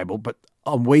room table, but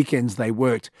on weekends they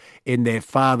worked in their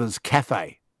father's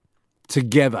cafe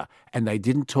together, and they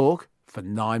didn't talk for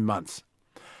 9 months.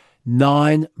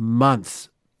 9 months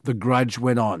the grudge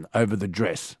went on over the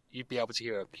dress. You'd be able to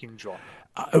hear a pin drop.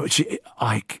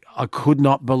 I could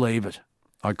not believe it.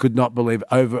 I could not believe it,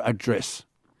 over a dress.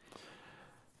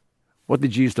 What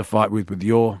did you used to fight with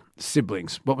your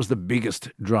siblings? What was the biggest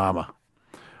drama?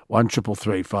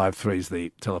 1-333-553 is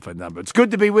the telephone number. It's good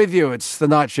to be with you. It's the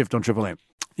night shift on Triple M.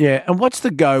 Yeah, and what's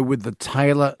the go with the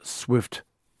Taylor Swift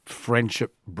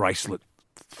friendship bracelet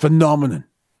phenomenon?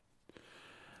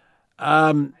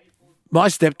 My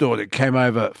stepdaughter came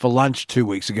over for lunch 2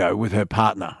 weeks ago with her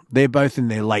partner. They're both in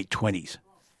their late 20s.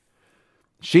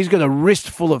 She's got a wrist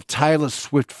full of Taylor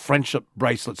Swift friendship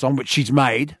bracelets on, which she's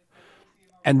made,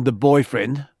 and the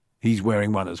boyfriend, he's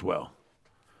wearing one as well.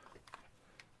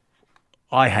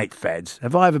 I hate fads.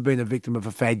 Have I ever been a victim of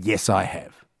a fad? Yes, I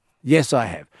have. Yes, I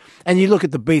have. And you look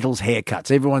at the Beatles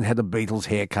haircuts. Everyone had a Beatles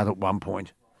haircut at one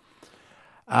point.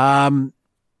 And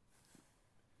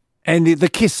the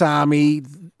Kiss Army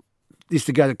used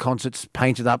to go to concerts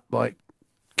painted up like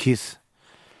Kiss.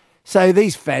 So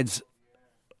these fads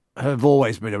have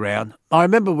always been around. I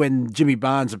remember when Jimmy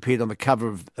Barnes appeared on the cover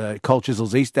of Cold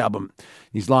Chisel's East album.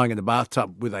 He's lying in the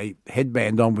bathtub with a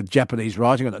headband on with Japanese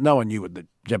writing on it. No one knew what the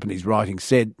Japanese writing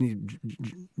said.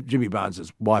 Jimmy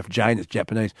Barnes' wife, Jane, is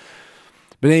Japanese.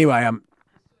 But anyway,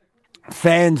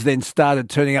 fans then started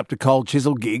turning up to Cold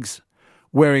Chisel gigs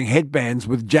wearing headbands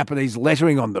with Japanese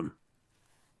lettering on them.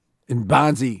 And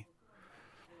Barnesy,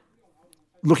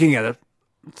 looking at it,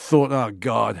 thought, oh,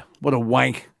 God, what a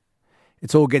wank.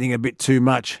 It's all getting a bit too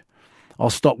much. I'll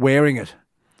stop wearing it.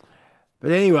 But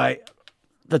anyway,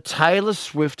 the Taylor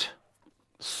Swift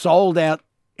sold-out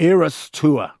Eras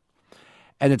tour,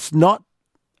 and it's not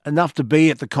enough to be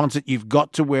at the concert. You've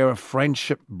got to wear a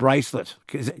friendship bracelet.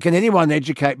 Can anyone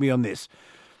educate me on this?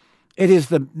 It is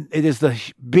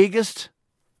the biggest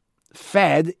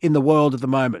fad in the world at the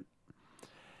moment.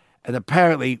 And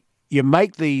apparently you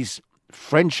make these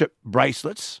friendship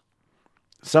bracelets.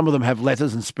 Some of them have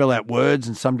letters and spell out words,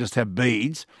 and some just have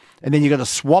beads. And then you've got to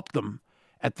swap them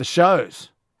at the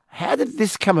shows. How did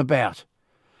this come about?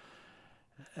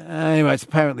 Anyway, it's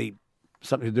apparently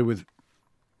something to do with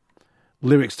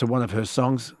lyrics to one of her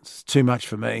songs. It's too much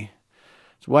for me.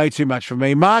 It's way too much for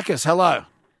me. Marcus, hello.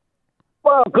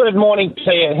 Well, good morning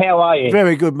to you. How are you?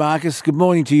 Very good, Marcus. Good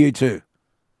morning to you too.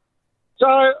 So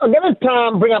I'm going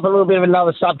to bring up a little bit of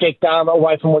another subject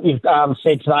away from what you've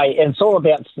said today, and it's all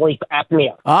about sleep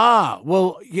apnea.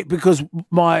 Well, yeah, because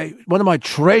one of my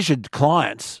treasured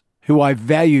clients, who I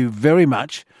value very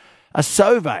much, are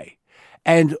Sauve,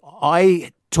 and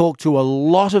I talk to a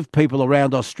lot of people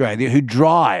around Australia who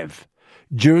drive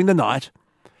during the night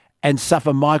and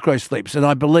suffer micro sleeps, and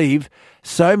I believe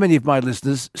so many of my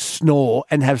listeners snore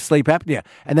and have sleep apnea,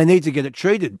 and they need to get it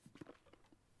treated.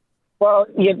 Well,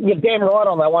 you're damn right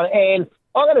on that one. And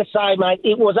I'm going to say, mate,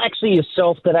 it was actually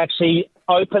yourself that actually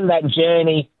opened that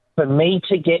journey for me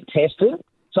to get tested.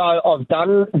 So I've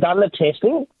done the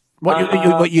testing.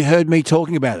 What you heard me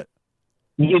talking about it?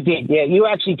 You did, yeah. You were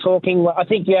actually talking. I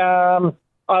think I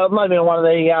might have been on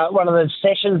one of the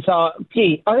sessions. I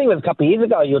think it was a couple of years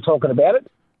ago. You were talking about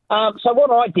it. So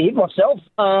what I did myself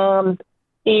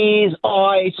is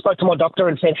I spoke to my doctor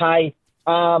and said, hey,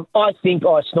 I think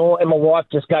I snore, and my wife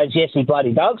just goes, yes, he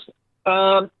bloody does.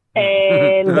 So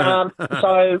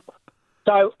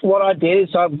what I did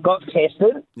is I got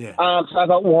tested. Yeah. So I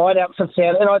got wired out for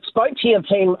sound, and I spoke to your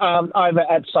team over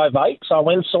at Sauve, so I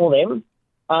went and saw them,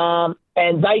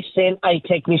 and they sent a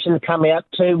technician to come out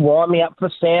to wire me up for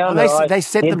sound. They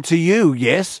sent them to you,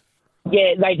 yes?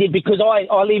 Yeah, they did, because I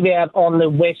live out on the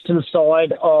western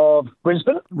side of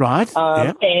Brisbane. Right,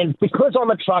 And because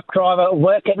I'm a truck driver,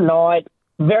 work at night,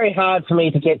 very hard for me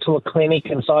to get to a clinic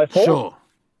and so forth. Sure.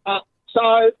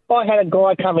 So I had a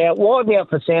guy come out, wired me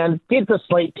up for sound, did the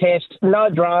sleep test,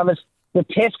 no dramas. The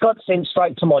test got sent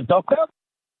straight to my doctor,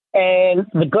 and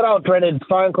the good old dreaded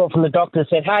phone call from the doctor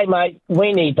said, hey, mate,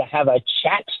 we need to have a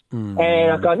chat. And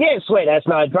I've gone, yeah, sweet, there's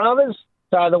no dramas.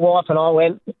 So the wife and I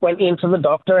went into the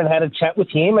doctor and had a chat with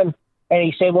him, and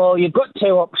he said, well, you've got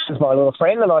two options, my little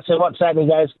friend. And I said, what's that? And he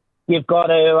goes, you've got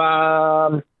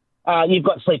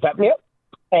sleep apnea,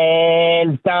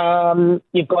 and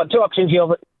you've got two options.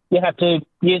 You have to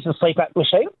use the sleep apnea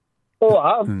machine,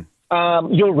 or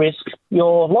you'll risk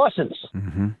your license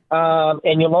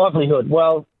and your livelihood.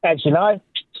 Well, as you know,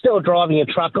 still driving a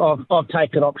truck, I've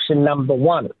taken option number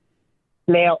one.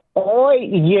 Now, I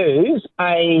use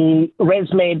a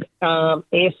ResMed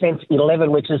AirSense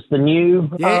 11, which is the new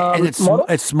and it's model.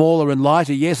 It's smaller and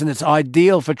lighter, yes, and it's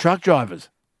ideal for truck drivers.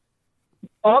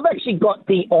 I've actually got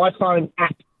the iPhone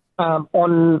app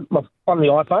on the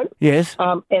iPhone. Yes.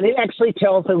 And it actually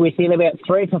tells me within about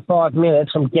 3 to 5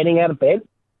 minutes from getting out of bed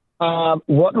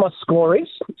what my score is.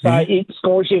 So it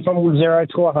scores you from 0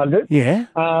 to 100. Yeah.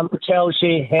 It tells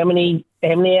you how many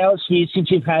hours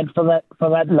usage you've had for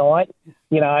that night,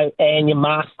 and your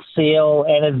mask seal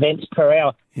and events per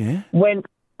hour. Yeah. When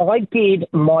I did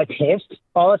my test,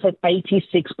 I was at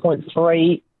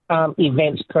 86.3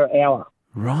 events per hour.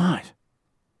 Right.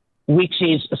 Which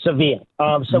is severe.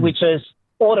 Which is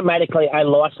automatically a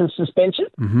license suspension,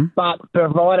 but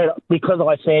provided, because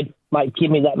I said, mate, give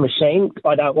me that machine,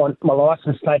 I don't want my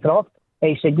license taken off.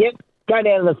 And he said, yep, go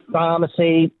down to the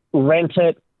pharmacy, rent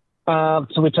it,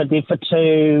 which I did for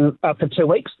 2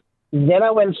 weeks. Then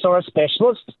I went and saw a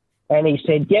specialist, and he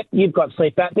said, yep, you've got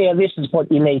sleep apnea, this is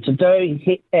what you need to do.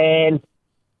 And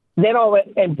then I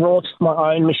went and brought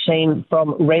my own machine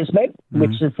from ResMed,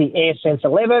 which is the AirSense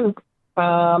 11.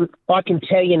 I can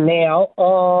tell you now,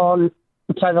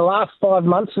 so the last 5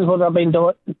 months is what I've been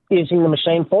using the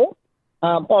machine for.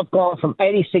 I've gone from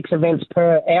 86 events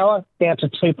per hour down to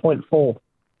 2.4.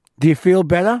 Do you feel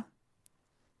better?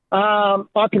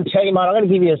 I can tell you, mate, I'm going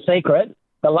to give you a secret.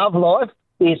 The love life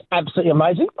is absolutely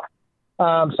amazing.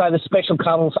 So the special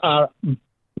cuddles are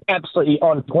absolutely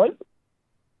on point.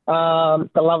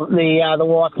 The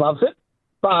wife loves it,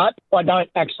 but I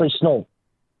don't actually snore.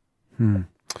 There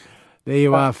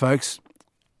you are, folks.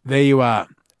 There you are.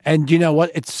 And you know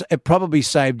what? It probably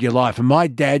saved your life. And my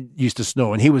dad used to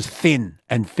snore, and he was thin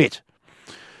and fit,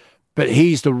 but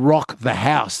he used to rock the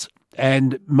house.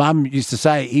 And Mum used to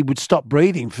say he would stop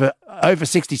breathing for over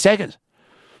 60 seconds.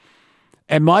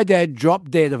 And my dad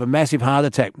dropped dead of a massive heart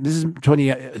attack. This is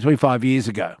 25 years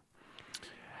ago.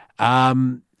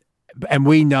 And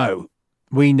we know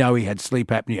he had sleep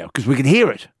apnea because we could hear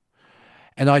it.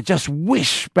 And I just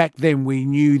wish back then we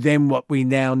knew then what we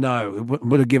now know. It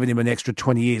would have given him an extra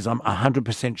 20 years. I'm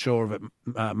 100% sure of it,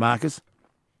 Marcus.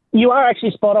 You are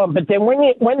actually spot on, but then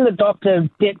when the doctor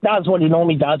does what he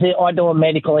normally does, I do a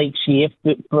medical each year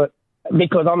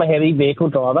because I'm a heavy vehicle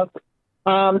driver.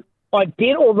 I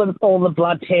did all the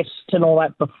blood tests and all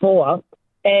that before,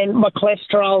 and my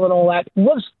cholesterol and all that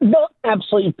was not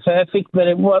absolutely perfect, but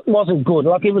it wasn't good.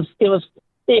 Like it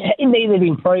needed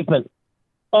improvement.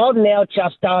 I've now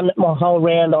just done my whole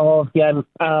round of your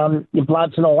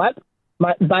bloods and all that.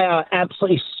 They are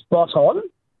absolutely spot on,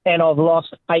 and I've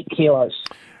lost 8 kilos.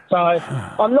 So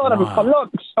I'm not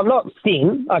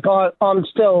thin. Like I'm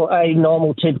still a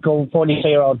normal, typical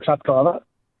 42-year-old truck driver.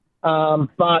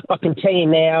 But I can tell you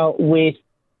now with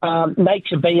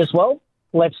Nature B as well.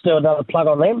 Let's do another plug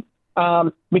on them.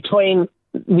 Between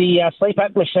the sleep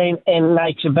app machine and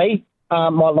Nature B, my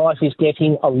life is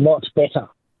getting a lot better.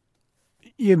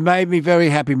 You made me very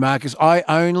happy, Marcus. I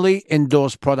only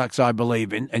endorse products I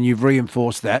believe in, and you've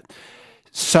reinforced that.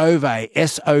 Sove,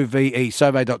 S-O-V-E,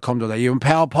 sove.com.au, and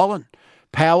Power Pollen,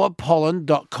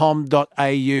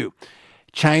 powerpollen.com.au.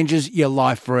 Changes your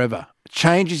life forever.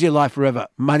 Changes your life forever.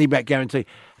 Money back guarantee.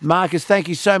 Marcus, thank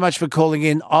you so much for calling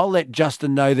in. I'll let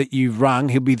Justin know that you've rung.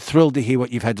 He'll be thrilled to hear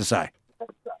what you've had to say.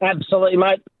 Absolutely,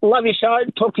 mate. Love your show.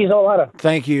 Talk to you all later.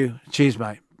 Thank you. Cheers,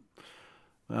 mate.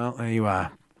 Well, there you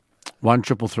are.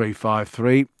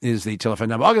 133353 is the telephone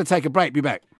number. I'm going to take a break. Be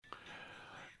back.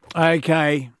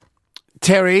 Okay.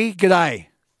 Terry, g'day.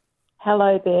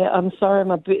 Hello there. I'm sorry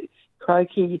I'm a bit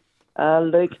croaky,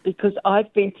 Luke, because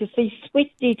I've been to see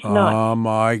Swifty tonight. Oh,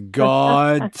 my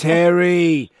God,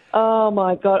 Terry. Oh,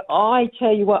 my God. I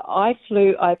tell you what, I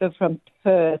flew over from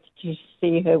Perth to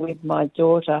see her with my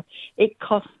daughter. It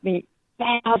cost me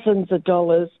thousands of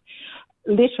dollars,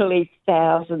 literally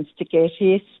thousands, to get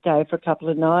here, stay for a couple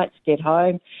of nights, get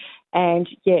home. And,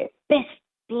 yeah, best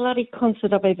bloody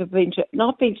concert I've ever been to. And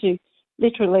I've been to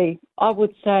literally, I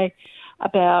would say,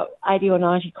 about 80 or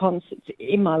 90 concerts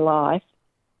in my life.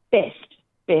 Best.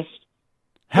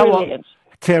 How Brilliant. old?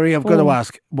 Terry, I've got to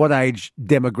ask, what age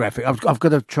demographic? I've got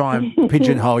to try and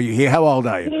pigeonhole you here. How old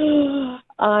are you?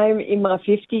 I'm in my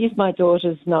 50s. My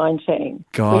daughter's 19.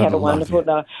 God, we had a love wonderful you.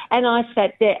 night. And I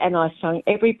sat there and I sung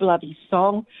every bloody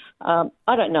song. I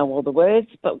don't know all the words,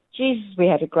 but Jesus, we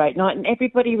had a great night. And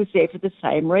everybody was there for the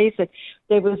same reason.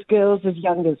 There was girls as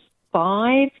young as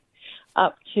 5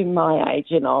 up to my age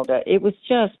and older. It was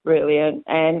just brilliant.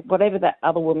 And whatever that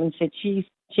other woman said, she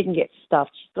can get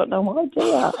stuffed. She's got no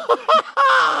idea.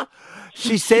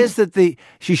 She says that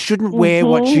she shouldn't wear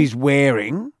what she's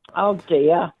wearing. Oh,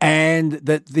 dear. And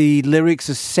that the lyrics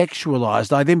are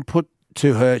sexualised. I then put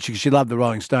to her, she loved the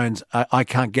Rolling Stones, I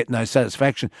Can't Get No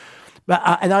Satisfaction. But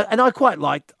and I quite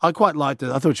liked it. I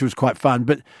thought she was quite fun.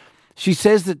 But she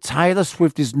says that Taylor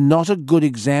Swift is not a good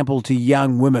example to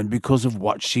young women because of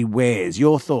what she wears.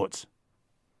 Your thoughts?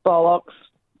 Bollocks.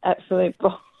 Absolute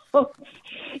bollocks.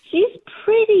 She's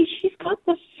pretty. She's got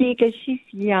the figure. She's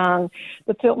young.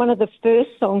 One of the first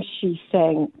songs she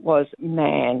sang was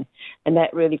Man, and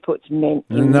that really puts men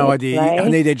in No their idea. place. I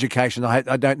need education. I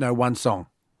don't know one song.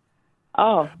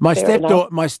 Oh, My fair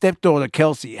enough. stepdaughter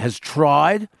Kelsey has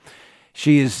tried.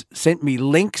 She has sent me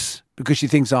links because she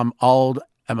thinks I'm old.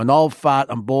 I'm an old fart.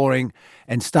 I'm boring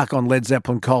and stuck on Led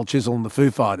Zeppelin, Cold Chisel, and the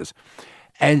Foo Fighters.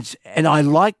 And I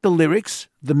like the lyrics.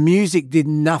 The music did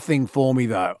nothing for me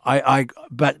though.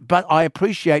 But I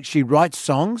appreciate she writes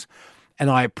songs,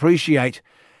 and I appreciate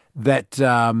that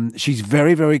she's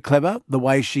very, very clever. The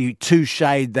way she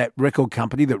touche'd that record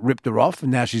company that ripped her off,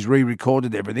 and now she's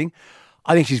re-recorded everything.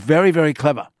 I think she's very, very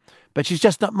clever, but she's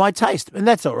just not my taste, and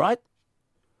that's all right.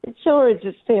 It sure is.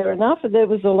 It's fair enough. And there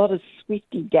was a lot of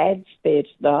Swifty dads there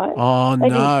tonight. Oh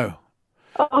no.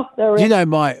 Do you know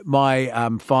my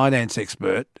finance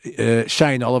expert,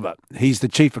 Shane Oliver? He's the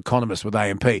chief economist with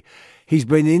AMP. He's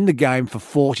been in the game for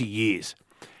 40 years.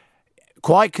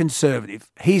 quite conservative.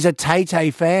 He's a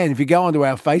Tay-Tay fan. If you go onto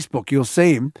our Facebook, you'll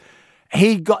see him.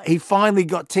 He finally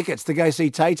got tickets to go see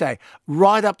Tay-Tay,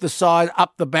 right up the side,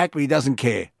 up the back, but he doesn't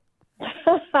care.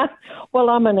 Well,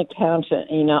 I'm an accountant,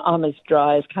 I'm as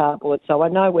dry as cardboard, so I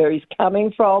know where he's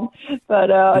coming from.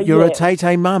 But you're a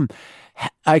Tay-Tay mum.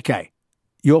 Okay,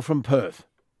 you're from Perth.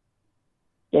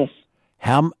 Yes.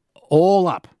 How all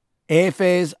up?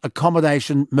 Airfares,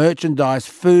 accommodation, merchandise,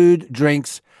 food,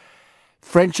 drinks,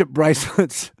 friendship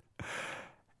bracelets.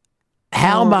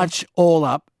 How much all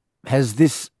up has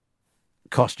this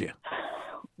cost you?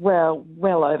 Well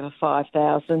over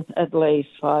 5,000, at least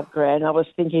 $5,000. I was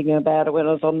thinking about it when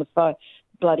I was on the phone.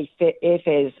 Bloody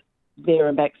airfares there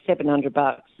and back,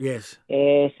 $700. Yes.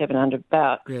 Yeah,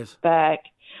 $700. Yes. Back.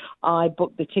 I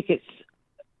booked the tickets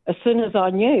as soon as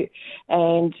I knew.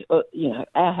 And,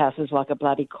 our house is like a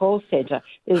bloody call centre.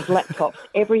 There's laptops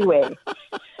everywhere.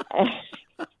 And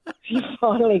she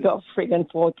finally got friggin'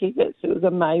 4 tickets. It was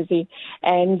amazing.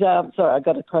 And, sorry, I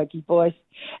got a croaky voice.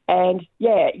 And,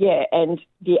 and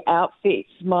the outfits,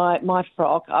 my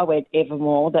frock, I went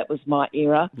Evermore. That was my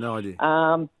era. No idea.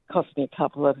 Cost me a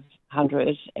couple of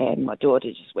 $100, and my daughter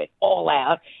just went all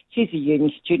out. She's a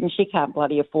uni student. She can't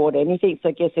bloody afford anything,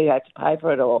 so guess who had to pay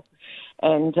for it all?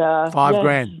 And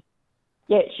 $5,000.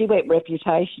 Yeah, she went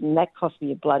Reputation, and that cost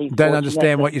me a bloody fortune. Don't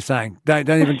understand what you're saying. Don't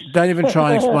even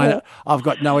try and explain it. I've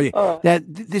got no idea. Oh. Now,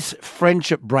 this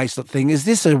friendship bracelet thing, is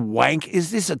this a wank?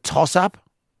 Is this a toss-up?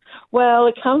 Well,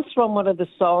 it comes from one of the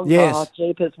songs. Yes. Oh,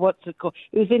 jeepers, what's it called?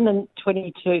 It was in the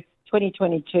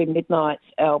 2022 Midnights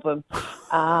album.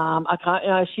 I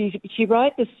can't. She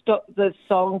wrote the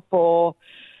song for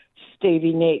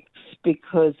Stevie Nicks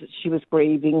because she was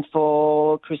grieving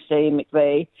for Christine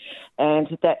McVie,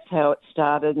 and that's how it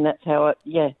started, and that's how it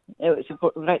was a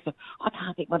great song. I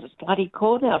can't think what it's bloody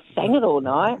called now. I sang it all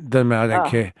night. Doesn't matter. I don't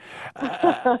care.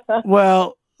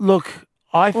 Well, look,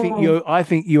 I think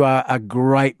you are a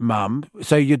great mum.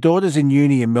 So your daughter's in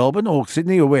uni in Melbourne or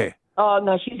Sydney or where? Oh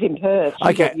no, she's in Perth.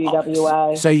 She's at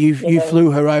UWA. So you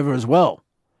flew her over as well.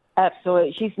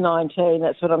 Absolutely. She's 19,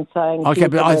 that's what I'm saying. Okay,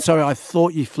 but I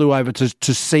thought you flew over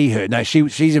to see her. No,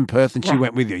 she's in Perth and she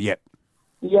went with you, yep.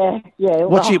 Yeah.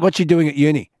 What's she doing at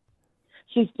uni?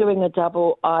 She's doing a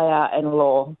double IR and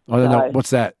law. I don't know. What's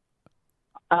that?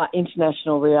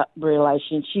 International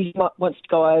relations. She wants to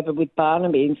go over with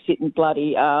Barnaby and sit in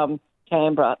bloody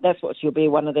Canberra. That's what she'll be,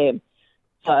 one of them.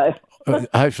 So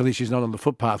hopefully she's not on the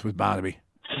footpath with Barnaby.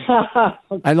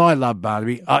 And I love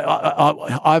Barnaby.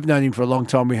 I've known him for a long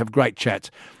time. We have great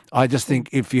chats. I just think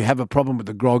if you have a problem with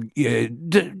the grog,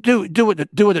 do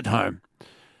it at home.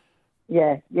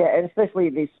 Yeah, and especially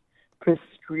this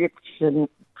prescription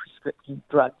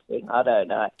drug thing. I don't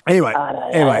know. Anyway, I'm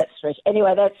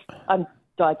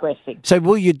digressing. So,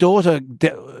 will your daughter?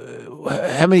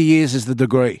 How many years is the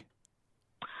degree?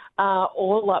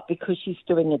 All up, because she's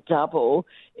doing a double,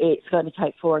 it's going to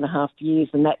take 4.5 years,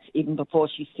 and that's even before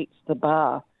she sits the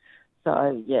bar.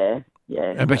 So, yeah.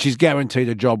 But she's guaranteed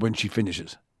a job when she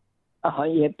finishes. Oh,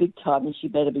 yeah, big time, and she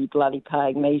better be bloody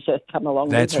paying me to come along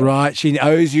with her. That's right. She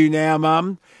owes you now,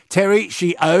 Mum. Terry,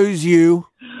 she owes you.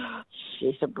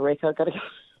 She's a brick. I've got to go.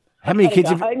 How many kids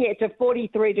have you... Only it's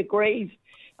 43 degrees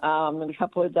in a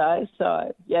couple of days.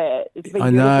 So, yeah. It's been I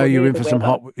know you're in for some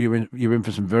weather. you're in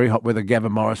for some very hot weather.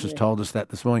 Gavin Morris has told us that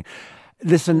this morning.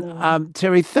 Listen,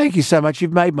 Terry, thank you so much.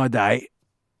 You've made my day.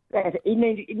 You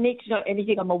need to know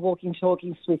anything. I'm a walking,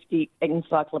 talking Swifty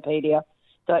encyclopedia.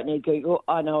 Don't need Google.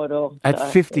 I know it all.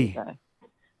 At 50.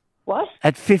 What?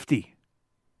 At 50.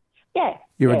 Yeah.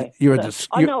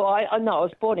 I know. I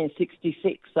was born in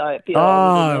 '66, so.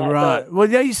 Right. Well,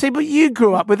 yeah. You see, but you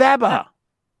grew up with ABBA.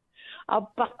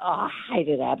 I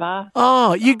hated ABBA.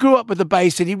 Oh, you grew up with the Bay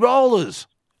City Rollers.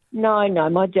 No.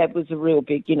 My dad was a real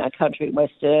big, country and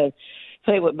western,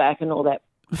 Fleetwood Mac and all that.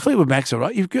 Fleetwood Mac's all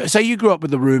right. So you grew up with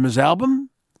the Rumours album.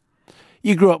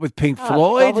 You grew up with Pink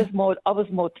Floyd. I was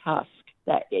more Tusk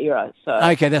that era. So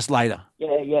okay, that's later.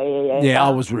 Yeah. Yeah, I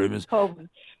was Rumours.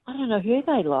 I don't know who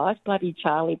they liked, bloody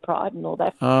Charlie Pride and all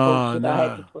that bullshit I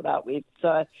had to put up with.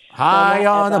 So high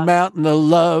on a mountain of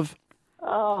love.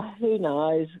 Oh, who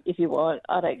knows? If you want,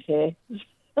 I don't care.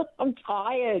 I'm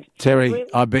tired. Terry,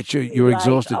 really, I bet you're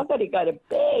exhausted. I've got to go to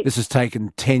bed. This has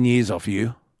taken 10 years off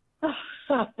you.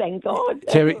 Thank God.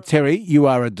 Terry, you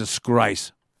are a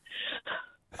disgrace.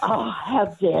 Oh, how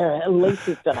dare it.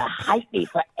 Lisa's going to hate me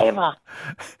forever.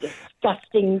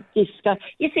 Disgusting.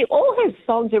 You see, all her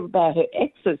songs are about her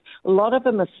exes. A lot of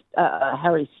them are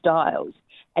Harry Styles,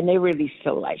 and they're really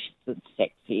salacious and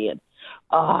sexy.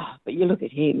 But you look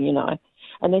at him,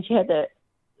 And then she had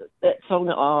that song,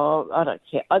 I don't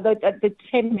care. The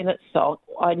 10-minute song,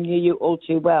 I Knew You All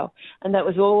Too Well, and that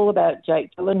was all about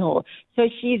Jake Gyllenhaal. So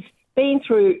she's been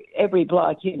through every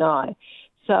bloke, you know.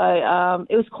 So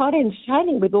it was quite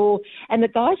entertaining with all, and the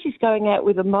guy she's going out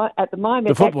with at the moment.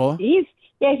 The football? He's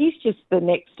just the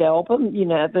next album, you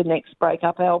know, the next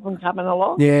breakup album coming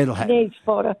along. Yeah, it'll happen. Needs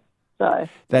fodder. So.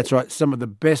 That's right. Some of the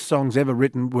best songs ever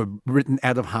written were written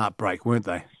out of heartbreak, weren't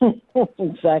they?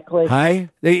 Exactly. Hey?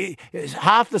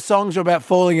 Half the songs are about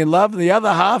falling in love and the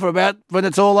other half are about when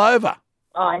it's all over.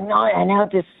 I know, and how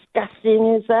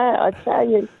disgusting is that? I tell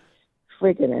you.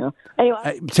 Friggin' hell.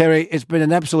 Anyway. Terry, it's been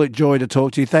an absolute joy to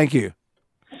talk to you. Thank you.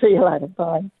 See you later.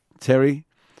 Bye. Terry,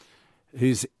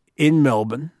 who's in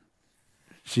Melbourne.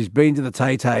 She's been to the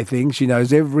Tay-Tay thing. She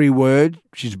knows every word.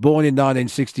 She's born in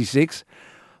 1966.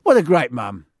 What a great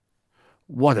mum.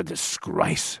 What a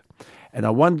disgrace. And I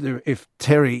wonder if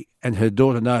Terry and her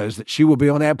daughter knows that she will be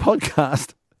on our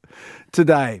podcast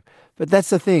today. But that's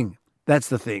the thing. That's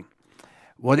the thing.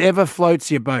 Whatever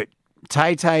floats your boat.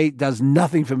 Tay-Tay does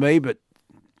nothing for me, but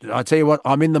I tell you what,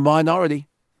 I'm in the minority.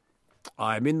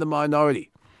 I am in the minority.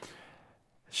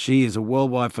 She is a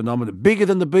worldwide phenomenon. Bigger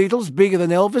than the Beatles, bigger than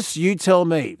Elvis. You tell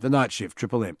me. The Night Shift,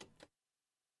 Triple M.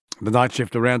 The Night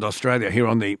Shift around Australia here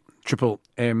on the Triple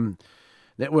M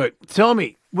network. Tell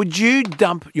me, would you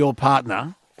dump your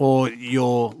partner or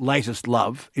your latest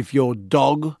love if your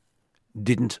dog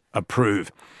didn't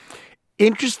approve?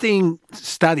 Interesting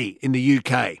study in the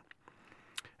UK.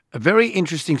 A very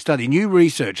interesting study. New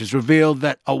research has revealed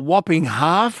that a whopping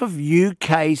half of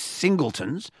UK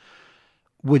singletons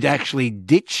would actually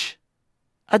ditch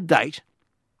a date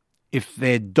if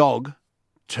their dog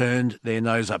turned their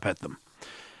nose up at them.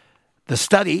 The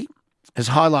study has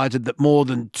highlighted that more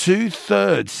than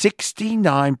 2/3,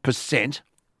 69%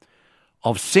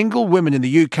 of single women in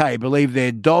the UK believe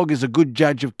their dog is a good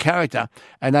judge of character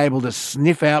and able to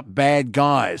sniff out bad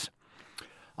guys.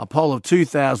 A poll of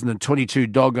 2,022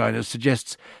 dog owners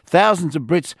suggests thousands of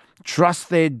Brits trust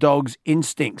their dog's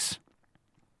instincts.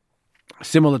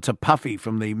 Similar to Puffy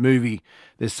from the movie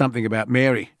There's Something About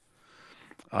Mary.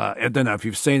 I don't know if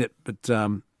you've seen it, but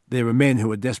there were men who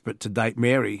were desperate to date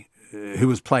Mary, who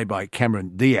was played by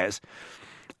Cameron Diaz,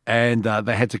 and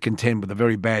they had to contend with a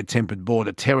very bad-tempered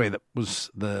border terrier that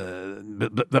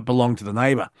belonged to the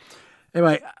neighbour.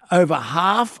 Anyway, over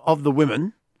half of the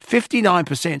women,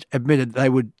 59%, admitted they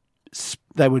would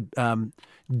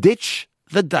ditch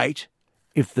the date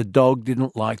if the dog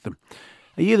didn't like them.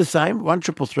 Are you the same?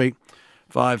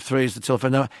 133353 is the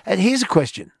telephone number. And here's a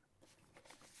question: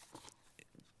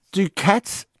 do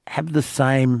cats have the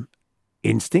same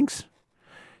instincts?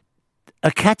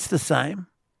 Are cats the same?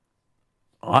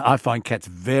 I find cats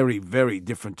very, very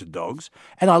different to dogs,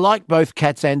 and I like both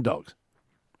cats and dogs.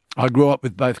 I grew up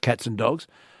with both cats and dogs.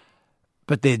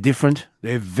 But they're different.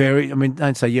 They're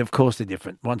don't say, yeah, of course they're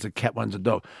different. One's a cat, one's a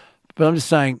dog. But I'm just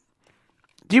saying,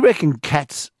 do you reckon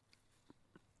cats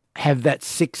have that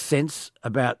sixth sense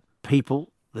about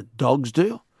people that dogs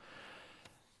do?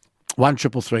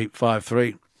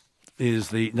 133353 is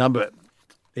the number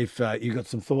if you've got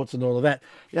some thoughts on all of that.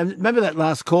 Remember that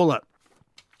last caller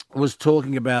was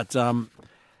talking about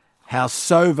how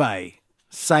Sauve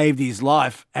saved his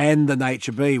life and the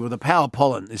nature bee. Well, the power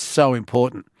pollen is so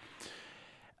important.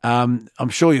 I'm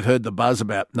sure you've heard the buzz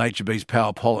about Nature Bee's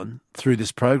power pollen through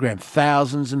this program.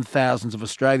 Thousands and thousands of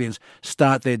Australians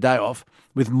start their day off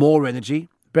with more energy,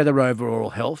 better overall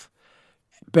health,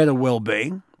 better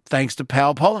well-being, thanks to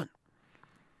power pollen.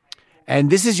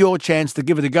 And this is your chance to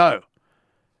give it a go,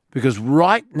 because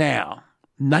right now,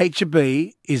 Nature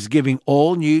Bee is giving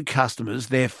all new customers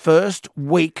their first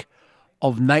week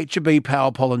of Nature Bee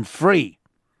power pollen free.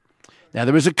 Now,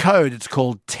 there is a code. It's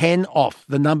called 10 off,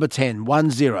 the number 10,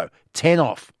 10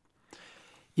 off.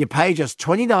 You pay just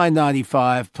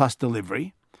 $29.95 plus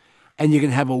delivery, and you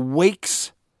can have a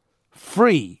week's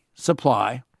free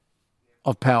supply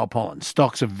of power pollen.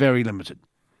 Stocks are very limited,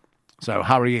 so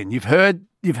hurry in. You've heard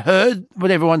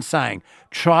what everyone's saying.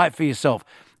 Try it for yourself.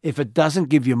 If it doesn't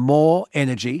give you more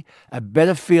energy, a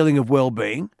better feeling of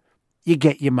well-being, you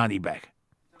get your money back.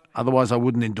 Otherwise, I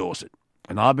wouldn't endorse it.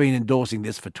 And I've been endorsing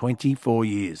this for 24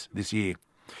 years this year.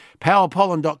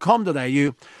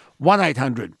 Powerpollen.com.au,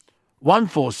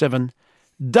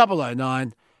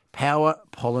 1-800-147-009,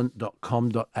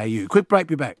 powerpollen.com.au. Quick break,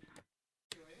 be back.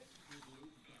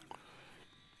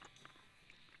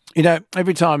 You know,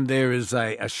 every time there is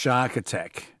a shark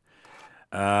attack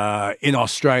in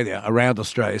Australia, around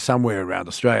Australia, somewhere around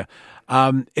Australia,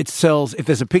 it sells, if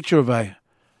there's a picture of a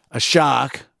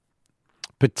shark,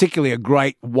 particularly a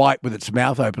great white with its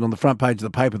mouth open on the front page of the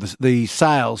paper, the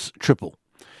sales triple.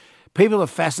 People are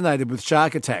fascinated with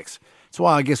shark attacks. That's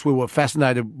why I guess we were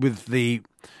fascinated with the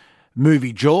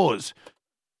movie Jaws.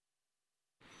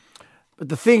 But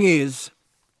the thing is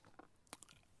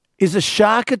a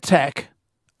shark attack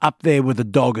up there with a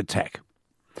dog attack?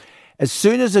 As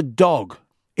soon as a dog,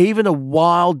 even a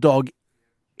wild dog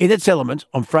in its element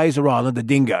on Fraser Island, the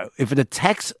dingo, if it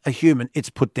attacks a human, it's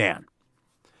put down.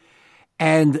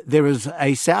 And there is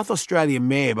a South Australian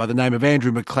mayor by the name of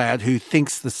Andrew McLeod who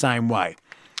thinks the same way.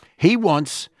 He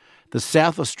wants the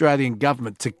South Australian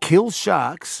government to kill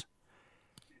sharks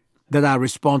that are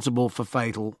responsible for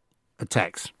fatal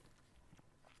attacks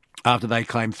after they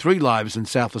claimed 3 lives in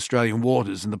South Australian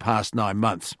waters in the past 9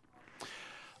 months.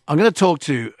 I'm going to talk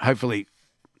to, hopefully,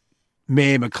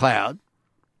 Mayor McLeod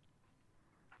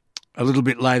a little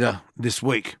bit later this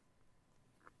week.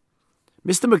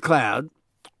 Mr. McLeod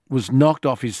was knocked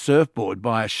off his surfboard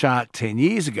by a shark 10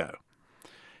 years ago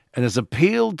and has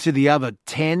appealed to the other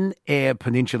 10 Eyre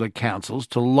Peninsula councils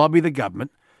to lobby the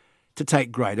government to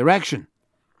take greater action.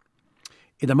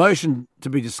 In a motion to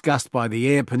be discussed by the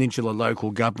Eyre Peninsula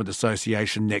Local Government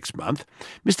Association next month,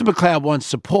 Mr. McLeod wants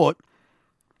support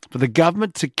for the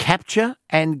government to capture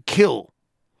and kill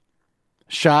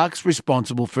sharks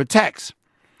responsible for attacks.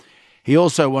 He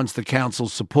also wants the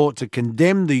council's support to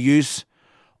condemn the use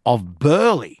of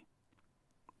burley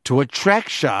to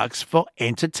attract sharks for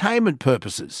entertainment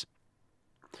purposes.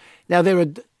 Now,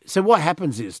 so what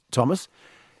happens is, Thomas,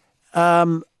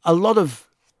 a lot of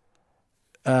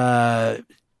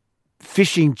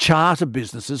fishing charter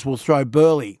businesses will throw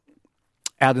burley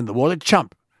out in the water,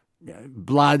 chump,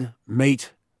 blood,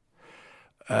 meat,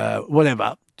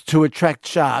 whatever, to attract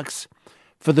sharks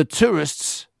for the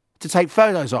tourists to take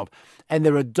photos of. And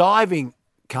there are diving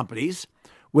companies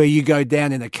where you go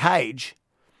down in a cage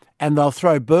and they'll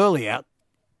throw burley out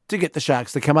to get the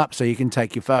sharks to come up so you can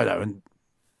take your photo and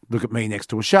look at me next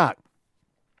to a shark.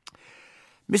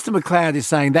 Mr. McLeod is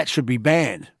saying that should be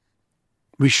banned.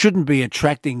 We shouldn't be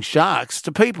attracting sharks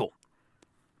to people.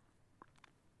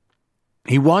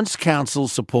 He wants council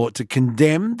support to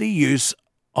condemn the use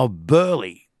of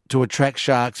burley to attract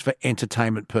sharks for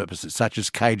entertainment purposes, such as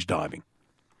cage diving.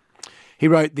 He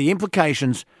wrote, the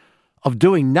implications of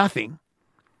doing nothing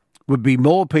would be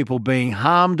more people being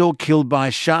harmed or killed by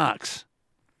sharks,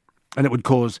 and it would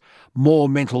cause more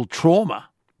mental trauma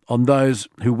on those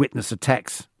who witness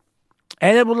attacks.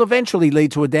 And it will eventually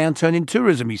lead to a downturn in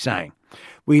tourism, he's saying.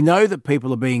 We know that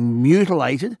people are being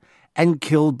mutilated and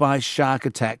killed by shark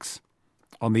attacks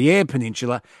on the Eyre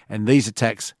Peninsula, and these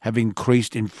attacks have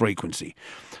increased in frequency.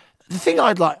 The thing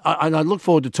I'd look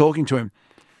forward to talking to him,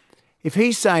 if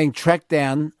he's saying track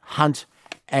down, hunt,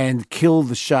 and kill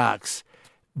the sharks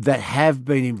that have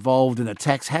been involved in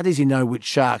attacks, how does he know which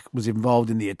shark was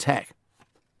involved in the attack?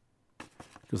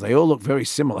 Because they all look very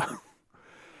similar.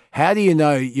 How do you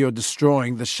know you're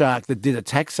destroying the shark that did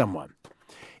attack someone?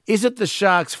 Is it the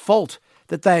shark's fault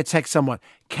that they attacked someone?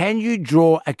 Can you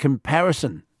draw a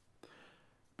comparison?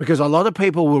 Because a lot of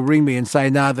people will ring me and say,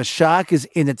 no, the shark is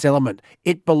in its element.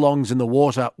 It belongs in the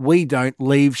water. We don't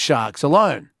leave sharks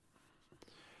alone.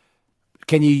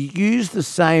 Can you use the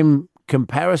same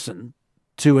comparison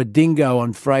to a dingo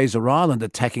on Fraser Island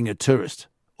attacking a tourist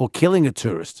or killing a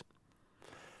tourist?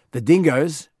 The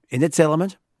dingo's in its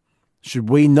element. Should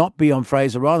we not be on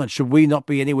Fraser Island? Should we not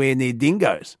be anywhere near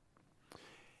dingoes?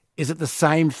 Is it the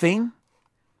same thing?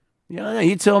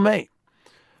 You tell me.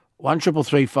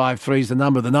 133353 is the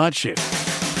number of the night shift.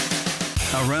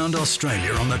 Around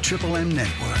Australia on the Triple M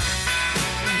network.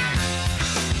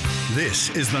 This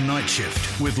is The Night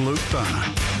Shift with Luke Barner.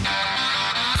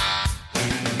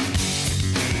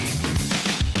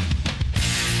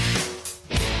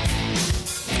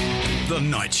 The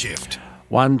Night Shift.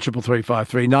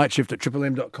 133353, night shift at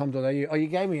triplem.com.au. Oh, you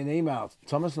gave me an email,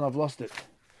 Thomas, and I've lost it.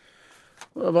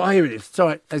 Well, here it is.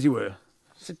 Sorry, as you were.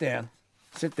 Sit down.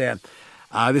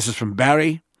 This is from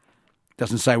Barry.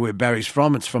 Doesn't say where Barry's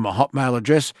from. It's from a Hotmail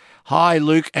address. Hi,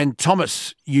 Luke and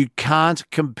Thomas. You can't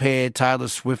compare Taylor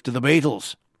Swift to the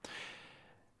Beatles.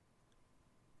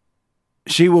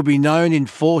 She will be known in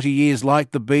 40 years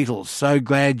like the Beatles. So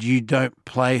glad you don't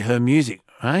play her music,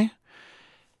 eh?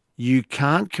 You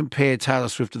can't compare Taylor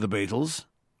Swift to the Beatles.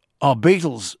 Oh,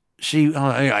 Beatles.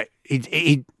 Anyway,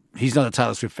 he's not a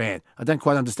Taylor Swift fan. I don't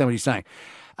quite understand what he's saying.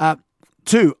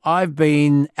 2, I've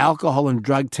been alcohol and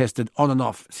drug tested on and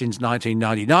off since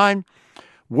 1999,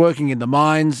 working in the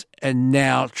mines and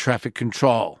now traffic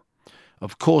control.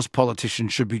 Of course,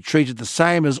 politicians should be treated the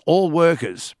same as all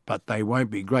workers, but they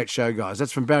won't be. Great show, guys.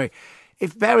 That's from Barry.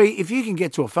 If you can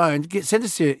get to a phone, send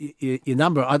us your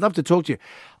number. I'd love to talk to you.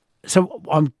 So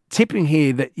I'm tipping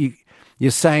here that You're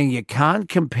saying you can't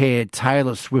compare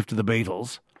Taylor Swift to the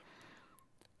Beatles.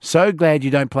 So glad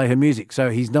you don't play her music. So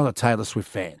he's not a Taylor Swift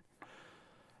fan.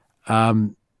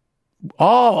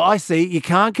 I see. You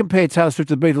can't compare Taylor Swift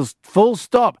to the Beatles. Full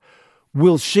stop.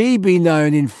 Will she be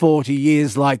known in 40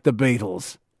 years like the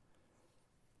Beatles?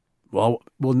 Well,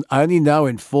 we'll only know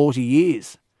in 40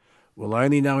 years. We'll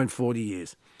only know in 40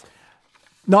 years.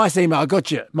 Nice email. I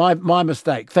got you. My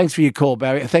mistake. Thanks for your call,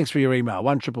 Barry. Thanks for your email.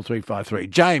 133353.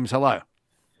 James, hello.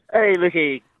 Hey,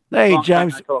 Lucky. Hey, Long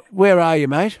James. time no talk. Where are you,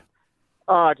 mate?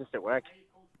 Oh, just at work. Do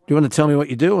you want to tell me what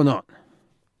you do or not?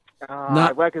 No.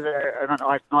 I work as a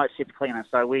night shift cleaner,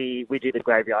 so we do the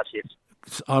graveyard shift.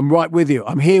 I'm right with you.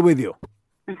 I'm here with you.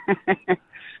 It's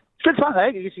good fun,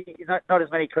 though. Because you're not as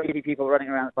many crazy people running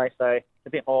around the place, so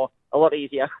it's a lot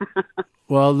easier.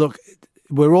 Well, look,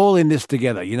 we're all in this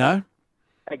together, you know?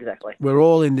 Exactly. We're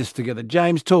all in this together.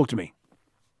 James, talk to me.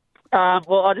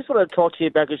 Well, I just wanted to talk to you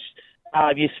about,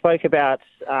 because you spoke about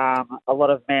a lot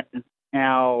of men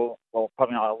now, well,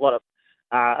 probably not a lot of,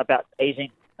 about dating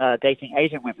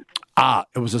Asian women.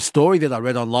 It was a story that I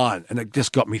read online, and it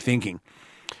just got me thinking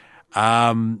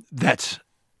that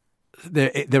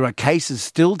there are cases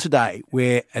still today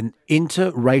where an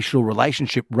interracial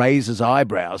relationship raises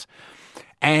eyebrows,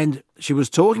 and she was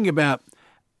talking about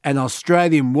an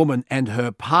Australian woman and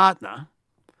her partner.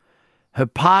 Her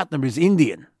partner is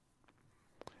Indian,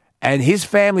 and his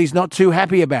family's not too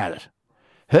happy about it.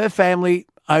 Her family,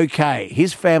 okay.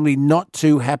 His family, not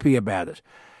too happy about it.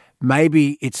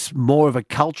 Maybe it's more of a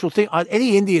cultural thing.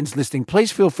 Any Indians listening,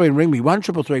 please feel free to ring me,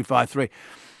 133353.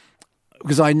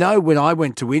 Because I know when I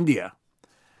went to India,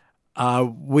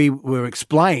 we were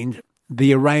explained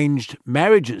the arranged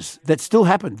marriages that still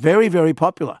happen, very, very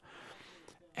popular.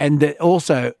 And they're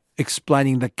also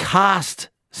explaining the caste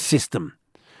system.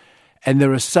 And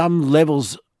there are some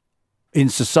levels in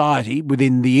society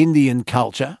within the Indian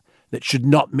culture that should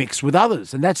not mix with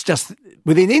others. And that's just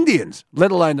within Indians,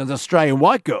 let alone an Australian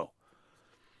white girl.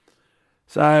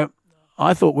 So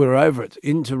I thought we were over it,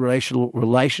 interracial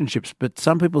relationships, but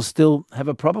some people still have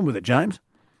a problem with it, James.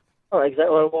 Oh,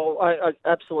 exactly. Well, I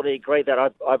absolutely agree that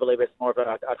I believe it's more of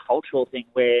a cultural thing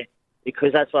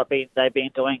because that's what they've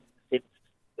been doing since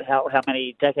how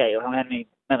many decades or how many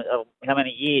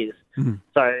years. Mm-hmm.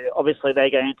 So obviously they're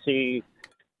going to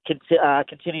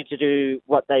continue to do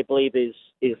what they believe is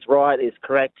right, is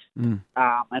correct, and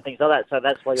things like that. So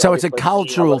that's why. So it's a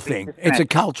cultural thing. It's a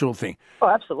cultural thing. Oh,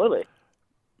 absolutely.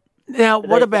 Now,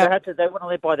 what about? They want to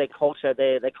live by their culture.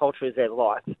 Their culture is their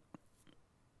life.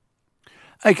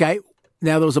 Okay.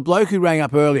 Now, there was a bloke who rang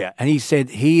up earlier, and he said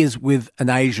he is with an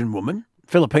Asian woman,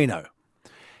 Filipino,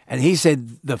 and he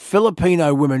said the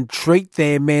Filipino women treat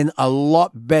their men a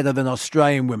lot better than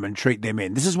Australian women treat their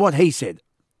men. This is what he said.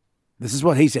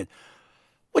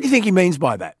 What do you think he means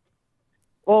by that?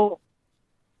 Well,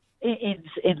 in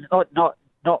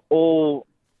not all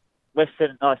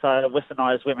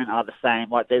Westernized women are the same.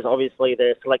 Like there's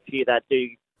a select few that do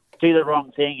the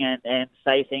wrong thing and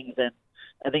say things and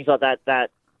things like that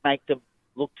make them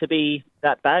look to be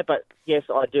that bad. But yes,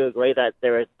 I do agree that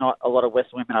there is not a lot of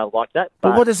Western women are like that.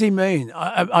 But what does he mean?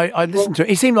 I listened to him.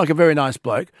 He seemed like a very nice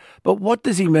bloke. But what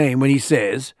does he mean when he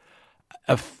says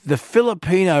the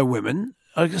Filipino women?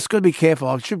 I just got to be careful.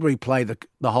 I should replay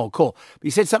the whole call. But he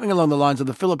said something along the lines of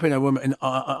the Filipino women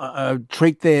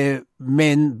treat their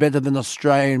men better than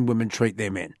Australian women treat their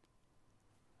men.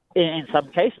 In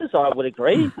some cases, I would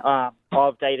agree.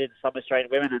 I've dated some Australian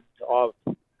women, and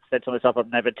I've said to myself, I'm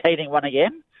never dating one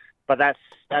again. But that's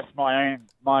my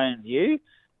own view.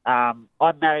 I'm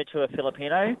married to a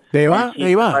Filipino. There you are.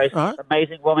 She's the most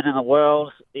amazing woman in the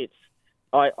world.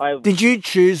 Did you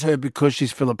choose her because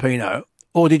she's Filipino?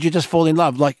 Or did you just fall in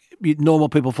love, like normal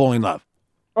people fall in love?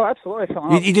 Oh, absolutely.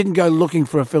 You didn't go looking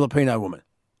for a Filipino woman?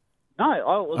 No,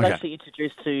 I was actually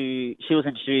she was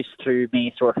introduced to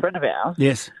me through a friend of ours.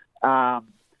 Yes. And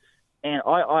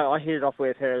I hit it off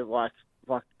with her like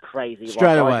crazy.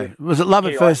 Straight away. Was it love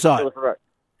at first sight?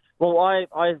 Well,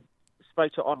 I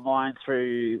spoke to her online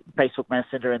through Facebook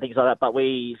Messenger and things like that, but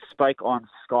we spoke on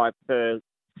Skype for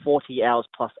 40 hours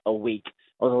plus a week.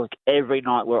 I was like every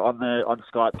night we're on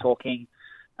Skype talking.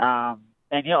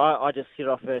 And yeah, I just hit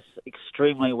off us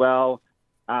extremely well.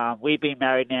 We've been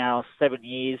married now 7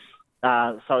 years,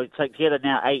 so together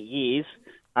now 8 years,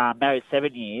 married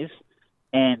 7 years,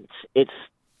 and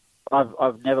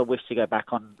I've never wished to go back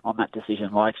on that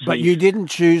decision. But you didn't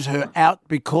choose her out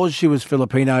because she was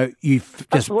Filipino.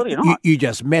 Absolutely not. You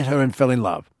just met her and fell in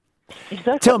love.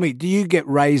 Exactly. Tell me, do you get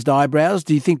raised eyebrows?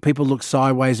 Do you think people look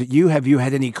sideways at you? Have you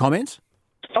had any comments?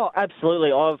 Oh,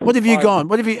 absolutely. What have you gone?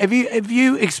 What have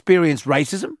you experienced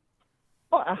racism?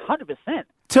 Oh, 100%.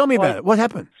 Tell me about it. What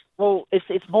happened? Well,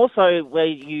 it's more so where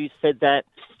you said that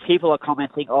people are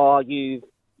commenting, oh, you've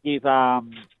paid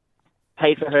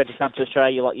for her to come to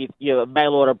Australia, like you're a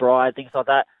mail order bride, things like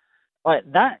that.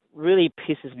 Like that really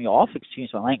pisses me off. Excuse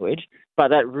my language, but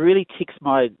that really ticks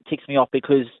me off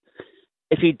because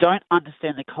if you don't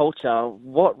understand the culture,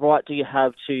 what right do you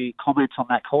have to comment on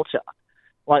that culture?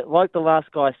 Like the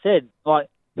last guy said, like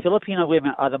Filipino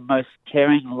women are the most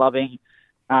caring, loving,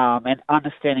 and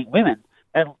understanding women.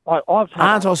 And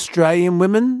aren't Australian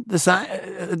women the same?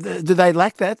 Do they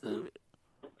lack that?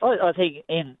 I think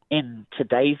in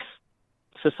today's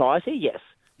society, yes.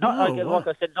 Like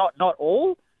I said, not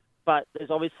all, but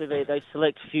there's obviously they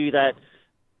select few that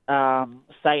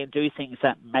say and do things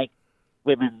that make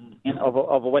women of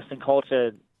a Western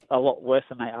culture a lot worse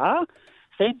than they are.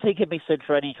 Same thing can be said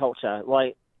for any culture,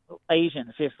 like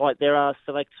Asians. If like there are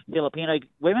select Filipino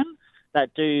women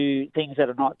that do things that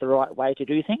are not the right way to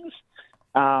do things.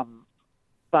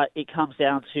 But it comes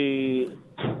down to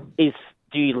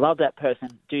do you love that person?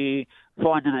 Do you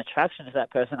find an attraction to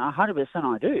that person? 100%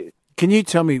 I do. Can you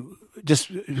tell me,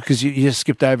 just because you just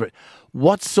skipped over it,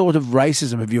 what sort of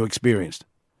racism have you experienced?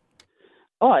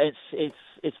 Oh,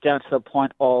 it's down to the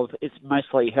point of it's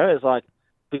mostly her. It's like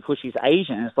because she's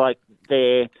Asian, it's like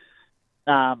they're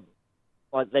dumb.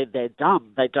 They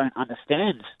don't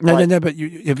understand. No. But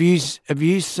have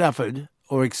you suffered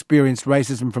or experienced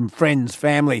racism from friends,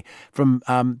 family, from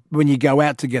when you go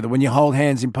out together, when you hold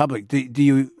hands in public? Do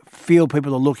you feel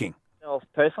people are looking? Well,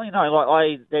 personally, no.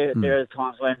 Like there are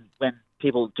times when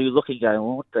people do look and go,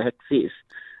 well, what the heck is this?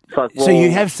 It's like, so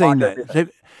you have seen that?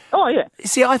 Oh, yeah.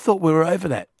 See, I thought we were over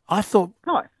that. I thought...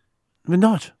 No. We're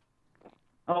not.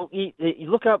 Oh, you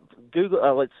look up Google.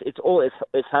 Oh,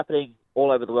 it's happening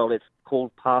all over the world. It's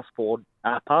called Passport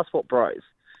Bros.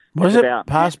 What is it?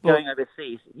 Passport? Going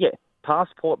overseas. Yeah.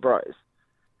 Passport Bros.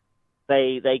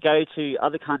 They go to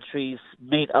other countries,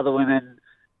 meet other women,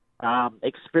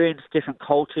 experience different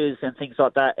cultures and things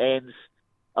like that. And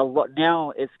a lot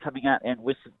now is coming out, and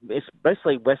it's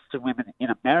mostly Western women in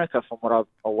America, from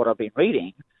what I've been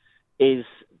reading, is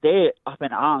they're up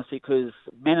in arms because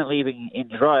men are leaving in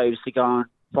droves to go and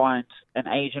find an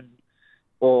Asian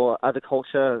or other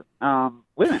culture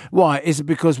women. Why? Is it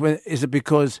because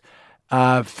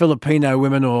Filipino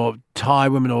women or Thai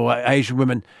women or Asian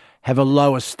women have a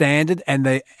lower standard,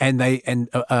 and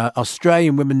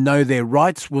Australian women know their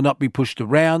rights, will not be pushed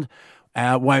around,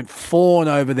 won't fawn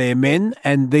over their men,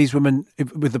 and these women,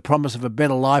 with the promise of a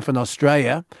better life in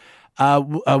Australia,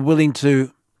 are willing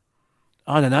to,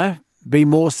 I don't know, be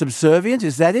more subservient?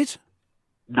 Is that it?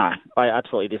 No, I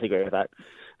absolutely disagree with that.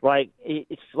 Like,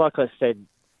 it's like I said,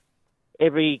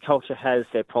 every culture has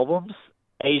their problems.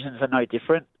 Asians are no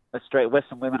different.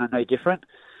 Western women are no different.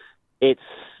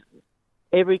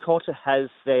 Every culture has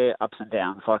their ups and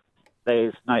downs. Like,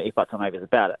 there's no ifs, buts, or maybes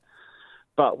about it.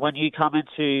 But when you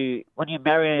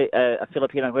marry a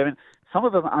Filipino woman, some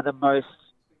of them are the most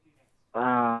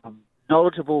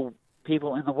knowledgeable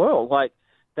people in the world. Like,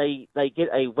 they get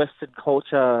a Western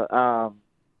culture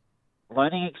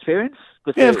learning experience.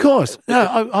 Yeah, of course.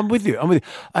 No, I'm with you.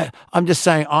 I'm just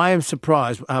saying I am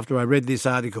surprised after I read this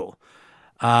article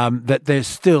that there's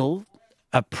still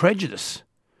a prejudice.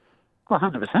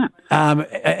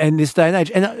 100%. In this day and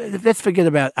age. And let's forget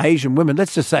about Asian women.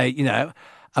 Let's just say,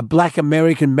 a black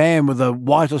American man with a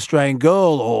white Australian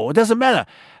girl, or it doesn't matter.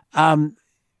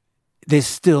 There's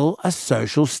still a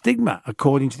social stigma,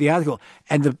 according to the article.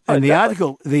 And the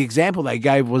article, the example they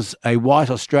gave was a white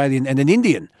Australian and an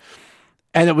Indian.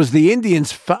 And it was the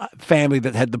Indian's family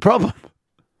that had the problem.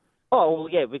 Oh, well,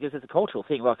 yeah, because it's a cultural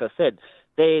thing. Like I said,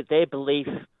 their belief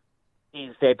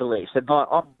is their beliefs. And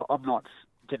I'm not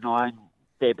denying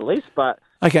their beliefs, but...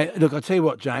 Okay, look, I'll tell you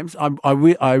what, James.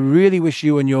 I really wish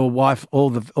you and your wife all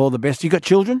the best. You got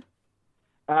children?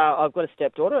 I've got a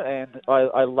stepdaughter, and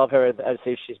I love her as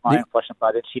if she's my own flesh and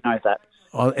blood, and she knows that.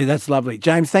 Oh, that's lovely.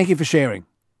 James, thank you for sharing.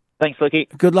 Thanks, Lucky.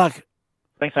 Good luck.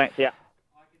 Thanks, yeah.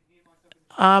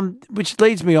 Which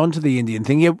leads me on to the Indian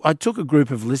thing. Yeah, I took a group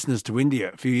of listeners to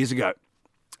India a few years ago,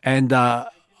 and I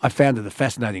found it a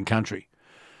fascinating country.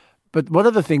 But one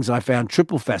of the things I found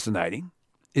triple fascinating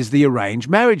is the arranged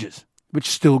marriages, which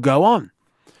still go on,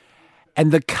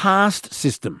 and the caste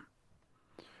system,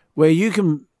 where you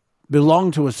can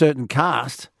belong to a certain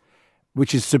caste,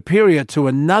 which is superior to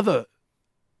another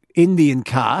Indian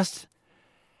caste,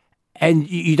 and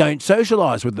you don't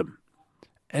socialise with them.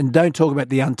 And don't talk about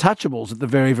the untouchables at the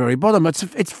very, very bottom.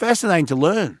 It's fascinating to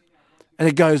learn. And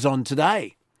it goes on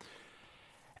today.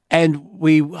 And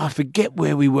I forget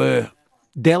where we were,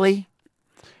 Delhi.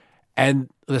 And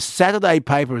the Saturday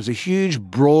paper is a huge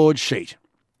broadsheet.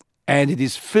 and it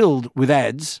is filled with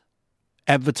ads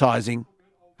advertising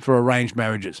for arranged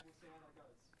marriages.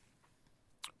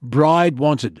 Bride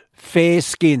wanted,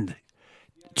 fair-skinned,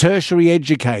 tertiary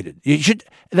educated.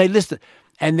 They list it.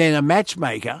 And then a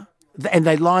matchmaker, and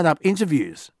they line up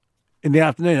interviews in the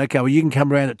afternoon. Okay, well, you can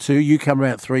come around at 2, you come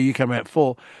around at 3, you come around at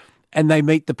 4, and they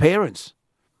meet the parents.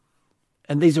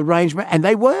 And these arranged and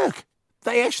they work.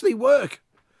 They actually work.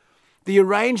 The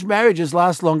arranged marriages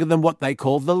last longer than what they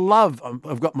call the love.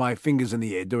 I've got my fingers in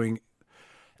the air doing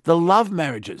the love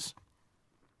marriages.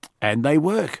 And they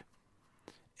work.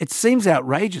 It seems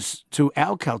outrageous to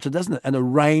our culture, doesn't it? An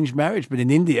arranged marriage. But in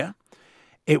India,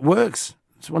 it works.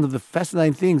 It's one of the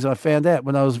fascinating things I found out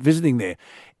when I was visiting there.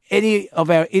 Any of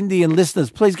our Indian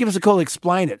listeners, please give us a call.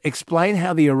 Explain it. Explain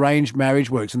how the arranged marriage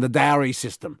works and the dowry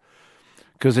system,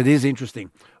 because it is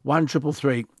interesting.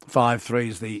 133353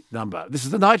 is the number. This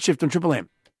is the Night Shift on Triple M.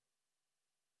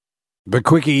 The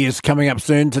Quickie is coming up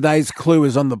soon. Today's clue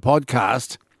is on the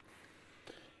podcast.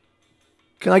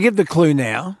 Can I give the clue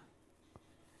now?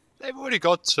 They've already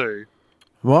got 2.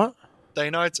 What? They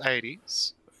know it's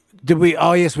 80s. Did we?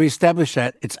 Oh, yes, we established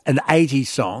that. It's an 80s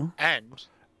song. And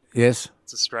yes,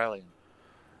 it's Australian.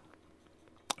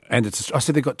 And I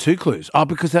said they got 2 clues. Oh,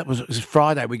 because it was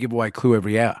Friday. We give away a clue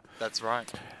every hour. That's right.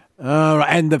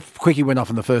 And the Quickie went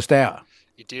off in the first hour.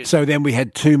 It did. So then we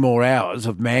had 2 more hours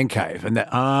of Man Cave. And that,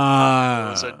 It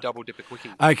was a double dipper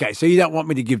Quickie. Okay, so you don't want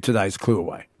me to give today's clue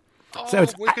away. Oh, so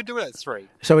we could do it at 3.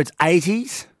 So it's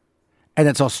 80s and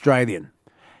it's Australian.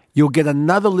 You'll get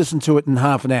another listen to it in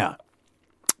half an hour.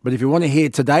 But if you want to hear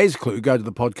today's clue, go to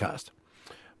the podcast.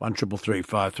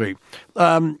 133353.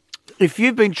 If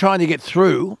you've been trying to get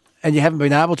through and you haven't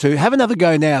been able to, have another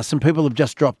go now. Some people have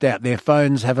just dropped out. Their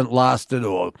phones haven't lasted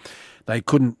or they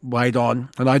couldn't wait on.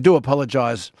 And I do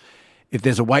apologise if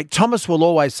there's a wait. Thomas will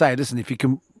always say, listen, if you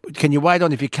can you wait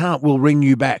on? If you can't, we'll ring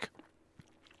you back.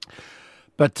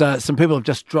 But some people have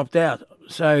just dropped out.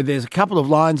 So there's a couple of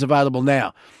lines available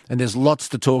now and there's lots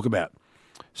to talk about.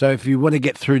 So if you want to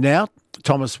get through now,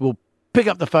 Thomas will pick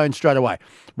up the phone straight away.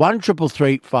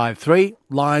 133353.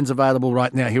 Lines available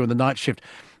right now here on the Night Shift.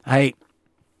 Hey,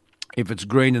 if it's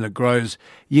green and it grows,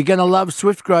 you're going to love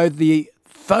Swift Grow. The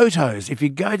photos, if you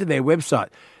go to their website,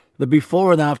 the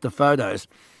before and after photos,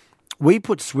 we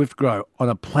put Swift Grow on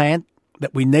a plant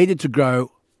that we needed to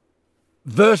grow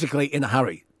vertically in a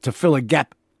hurry to fill a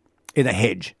gap in a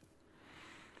hedge.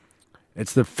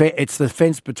 It's the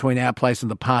fence between our place and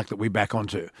the park that we back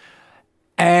onto.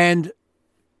 And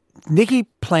Nikki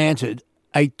planted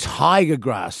a tiger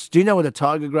grass. Do you know what a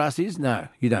tiger grass is? No,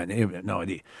 you don't. You have no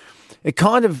idea. It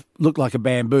kind of looked like a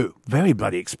bamboo. Very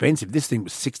bloody expensive. This thing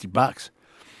was $60.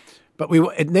 But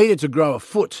it needed to grow a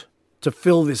foot to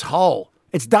fill this hole.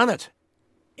 It's done it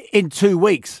in 2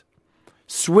 weeks.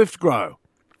 Swift Grow.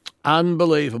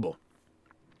 Unbelievable.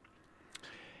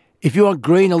 If you want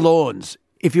greener lawns,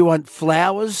 if you want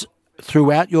flowers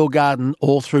throughout your garden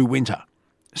all through winter,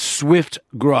 Swift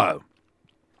Grow.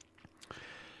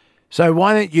 So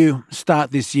why don't you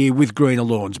start this year with greener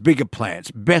lawns, bigger plants,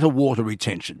 better water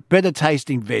retention, better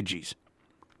tasting veggies.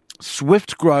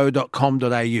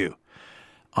 Swiftgrow.com.au.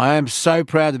 I am so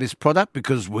proud of this product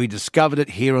because we discovered it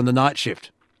here on the Night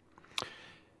Shift.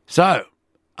 So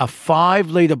a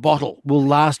 5-litre bottle will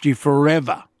last you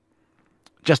forever.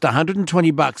 Just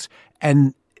 $120,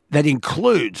 and that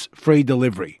includes free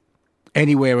delivery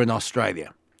anywhere in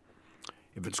Australia.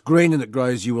 If it's green and it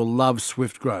grows, you will love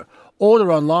Swift Grow.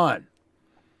 Order online,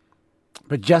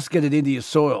 but just get it into your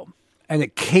soil, and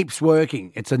it keeps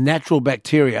working. It's a natural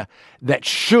bacteria that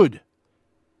should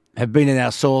have been in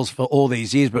our soils for all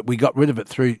these years, but we got rid of it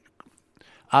through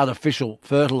artificial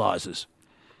fertilisers.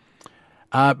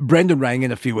 Brendan rang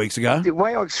in a few weeks ago. The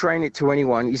way I explain it to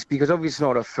anyone is because obviously it's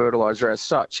not a fertiliser as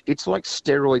such. It's like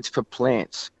steroids for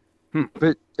plants.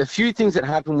 But a few things that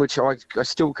happen which I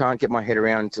still can't get my head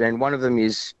around, and one of them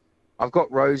is I've got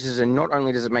roses, and not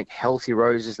only does it make healthy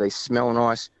roses, they smell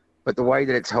nice, but the way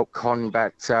that it's helped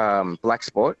combat black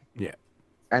spot. Yeah.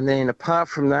 And then apart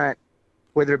from that,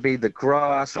 whether it be the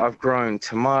grass, I've grown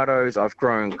tomatoes, I've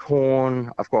grown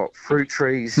corn, I've got fruit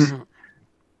trees.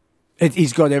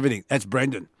 He's got everything. That's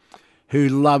Brendan, who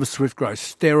loves Swift Grow.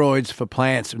 Steroids for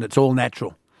plants, and it's all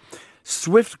natural.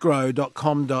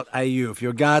 Swiftgrow.com.au. If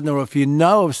you're a gardener or if you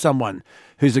know of someone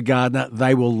who's a gardener,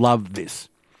 they will love this.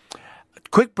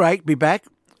 Quick break, be back.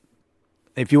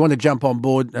 If you want to jump on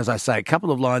board, as I say, a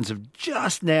couple of lines have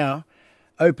just now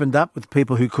opened up with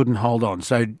people who couldn't hold on.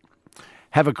 So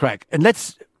have a crack. And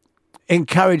let's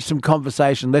encourage some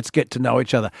conversation. Let's get to know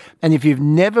each other. And if you've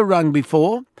never rung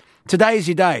before, today's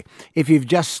your day. If you've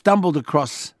just stumbled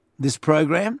across this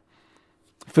program,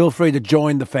 feel free to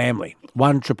join the family.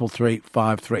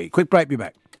 133353. Quick break, be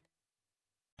back.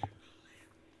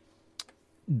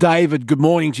 David, good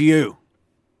morning to you.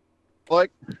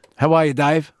 Blake. How are you,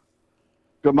 Dave?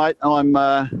 Good, mate.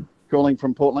 I'm calling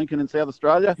from Port Lincoln in South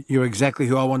Australia. You're exactly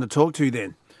who I want to talk to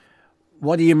then.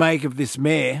 What do you make of this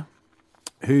mayor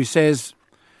who says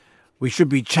we should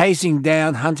be chasing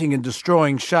down, hunting and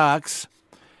destroying sharks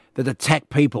that attack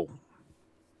people?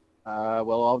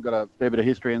 Well, I've got a fair bit of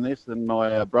history in this, and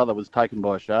my brother was taken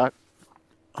by a shark.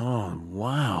 Oh,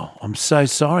 wow. I'm so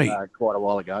sorry. Quite a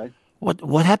while ago.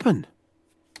 What happened?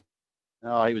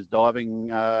 Oh, he was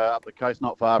diving up the coast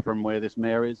not far from where this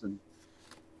mayor is, and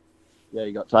yeah,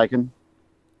 he got taken.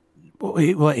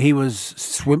 He was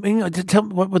swimming? Tell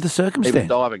me, what were the circumstances? He was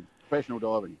diving, professional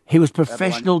diving. He was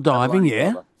professional diving,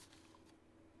 yeah? Diver.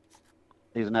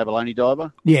 He's an abalone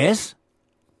diver. Yes.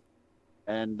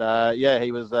 And,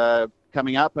 he was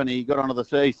coming up, and he got onto the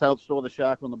sea, saw the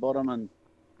shark on the bottom, and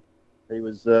he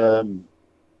was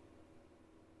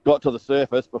got to the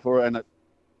surface before, and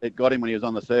it got him when he was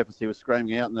on the surface. He was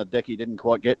screaming out, and the decky didn't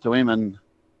quite get to him, and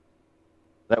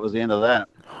that was the end of that.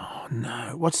 Oh,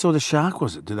 no. What sort of shark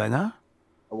was it? Do they know?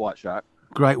 A white shark.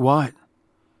 Great white?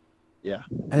 Yeah.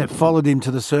 And it followed him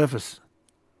to the surface?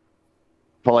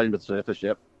 Followed him to the surface,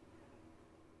 yep.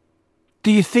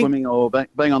 Do you think... Swimming or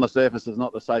being on the surface is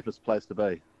not the safest place to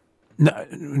be. No,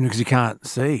 because you can't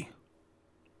see.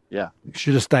 Yeah. You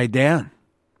should have stayed down.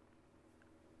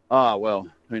 Oh, well,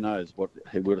 who knows what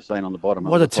he would have seen on the bottom.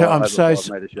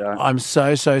 I'm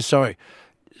so sorry.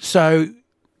 So,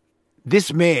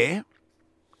 this mayor,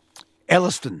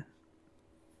 Elliston.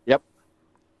 Yep.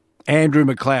 Andrew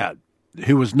McLeod,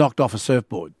 who was knocked off a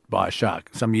surfboard by a shark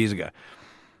some years ago.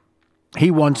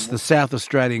 He wants the South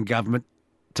Australian government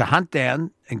to hunt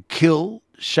down and kill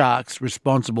sharks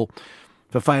responsible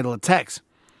for fatal attacks.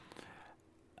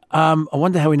 I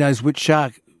wonder how he knows which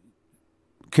shark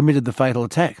committed the fatal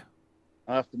attack.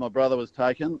 After my brother was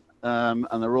taken, and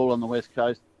they're all on the west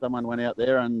coast, someone went out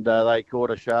there and they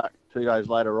caught a shark 2 days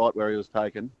later right where he was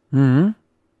taken. Mm-hmm.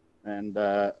 And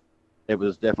it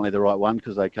was definitely the right one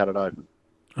because they cut it open.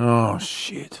 Oh,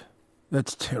 shit.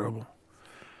 That's terrible.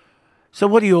 So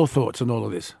what are your thoughts on all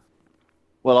of this?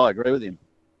 Well, I agree with him.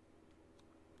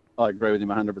 I agree with him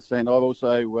 100%. I've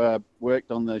also worked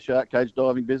on the shark cage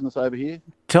diving business over here.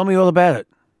 Tell me all about it.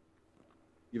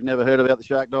 You've never heard about the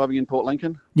shark diving in Port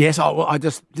Lincoln? Yes, I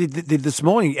just did this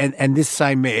morning, and this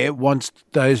same mayor wants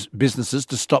those businesses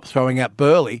to stop throwing out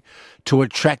burley to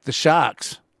attract the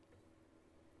sharks.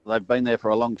 They've been there for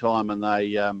a long time, and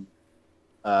they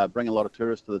bring a lot of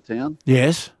tourists to the town.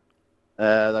 Yes.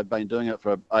 They've been doing it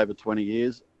for over 20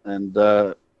 years, and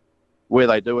where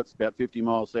they do it's about 50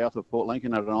 miles south of Port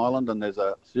Lincoln at an island, and there's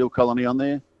a seal colony on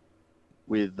there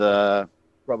with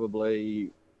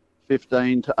probably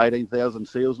 15 to 18,000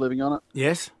 seals living on it.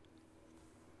 Yes.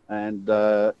 And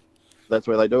that's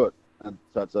where they do it. And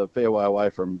so it's a fair way away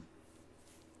from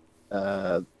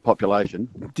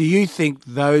population. Do you think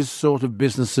those sort of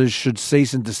businesses should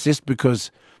cease and desist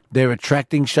because they're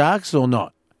attracting sharks or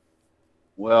not?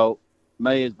 Well,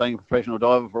 me as being a professional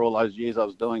diver for all those years I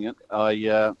was doing it,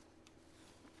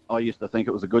 I used to think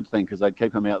it was a good thing because they'd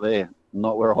keep them out there,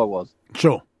 not where I was.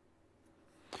 Sure.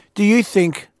 Do you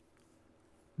think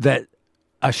that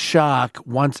a shark,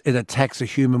 once it attacks a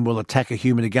human, will attack a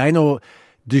human again? Or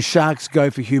do sharks go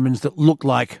for humans that look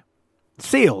like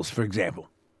seals, for example?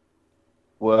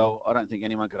 Well, I don't think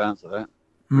anyone could answer that,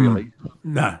 really.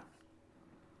 No.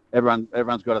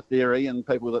 Everyone's got a theory, and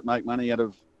people that make money out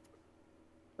of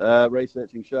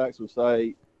researching sharks will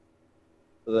say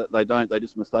that they don't. They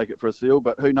just mistake it for a seal,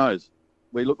 but who knows?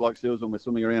 We look like seals when we're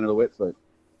swimming around in a wetsuit.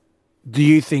 Do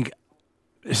you think...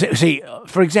 See,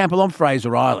 for example, on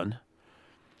Fraser Island,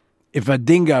 if a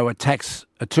dingo attacks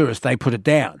a tourist, they put it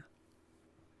down.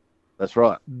 That's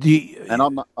right. And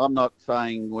I'm not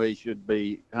saying we should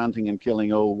be hunting and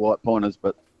killing all white pointers,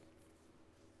 but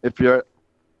if you're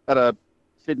at a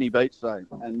Sydney beach, say,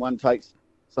 and one takes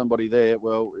somebody there,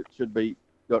 well, it should be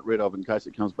got rid of in case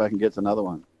it comes back and gets another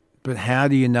one. But how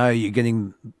do you know you're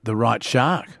getting the right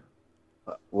shark?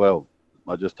 Well,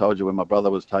 I just told you when my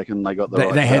brother was taken, they got the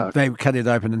right shark. They cut it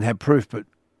open and had proof, but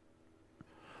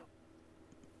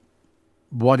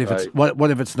what if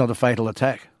it's not a fatal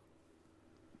attack?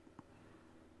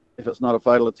 If it's not a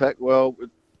fatal attack, well,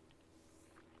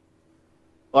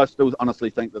 I still honestly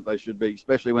think that they should be,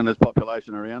 especially when there's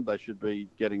population around, they should be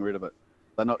getting rid of it.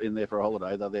 They're not in there for a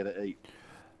holiday, they're there to eat.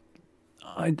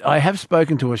 I have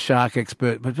spoken to a shark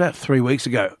expert about 3 weeks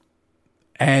ago,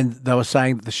 and they were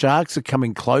saying that the sharks are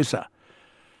coming closer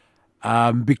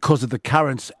because of the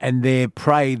currents, and their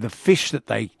prey, the fish that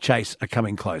they chase, are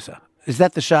coming closer. Is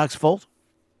that the shark's fault?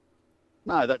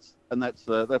 No, that's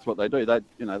what they do.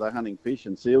 They're hunting fish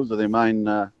and seals are their main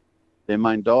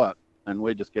diet, and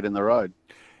we just get in the road.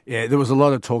 Yeah, there was a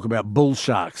lot of talk about bull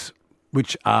sharks,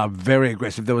 which are very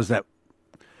aggressive. There was that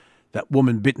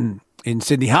woman bitten in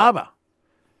Sydney Harbour.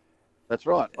 That's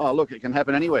right. Oh, look, it can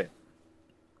happen anywhere.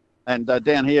 And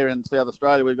down here in South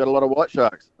Australia, we've got a lot of white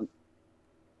sharks. And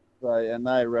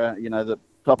they're the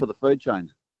top of the food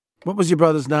chain. What was your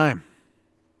brother's name?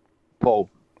 Paul.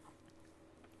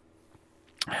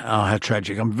 Oh, how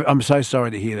tragic! I'm so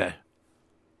sorry to hear that.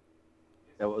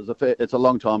 It's a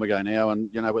long time ago now,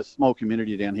 and we're a small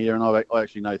community down here, and I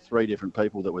actually know 3 different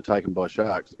people that were taken by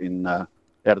sharks out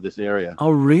of this area.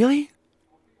 Oh, really?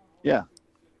 Yeah.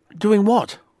 Doing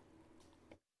what?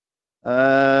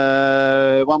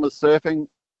 One was surfing,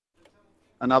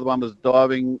 another one was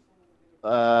diving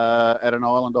at an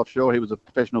island offshore. He was a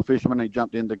professional fisherman. He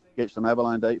jumped in to catch some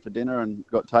abalone to eat for dinner and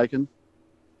got taken.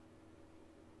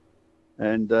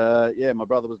 And my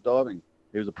brother was diving.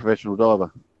 He was a professional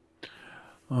diver.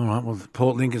 All right. Well,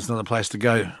 Port Lincoln's not a place to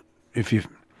go if you're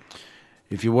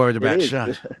worried about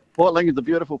sharks. Port Lincoln's a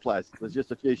beautiful place. There's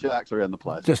just a few sharks around the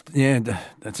place. Just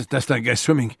don't go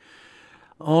swimming.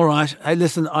 All right. Hey,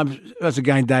 listen. Once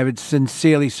again, David,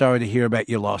 sincerely sorry to hear about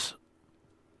your loss.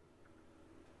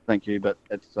 Thank you, but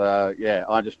it's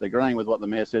I'm just agreeing with what the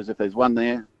mayor says. If there's one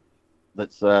there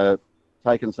that's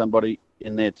taken somebody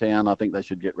in their town, I think they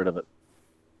should get rid of it.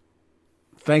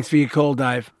 Thanks for your call,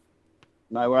 Dave.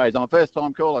 No worries. I'm a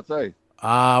first-time caller too.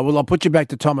 Well, I'll put you back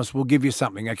to Thomas. We'll give you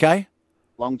something, okay?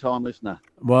 Long-time listener.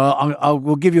 Well,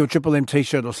 we'll give you a Triple M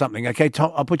T-shirt or something, okay?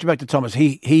 I'll put you back to Thomas.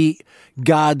 He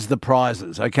guards the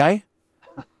prizes, okay?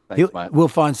 Thanks, mate. We'll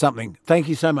find something. Thank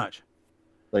you so much.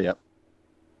 See ya.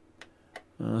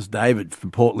 That's David from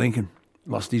Port Lincoln.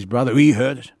 Lost his brother. He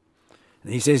heard it.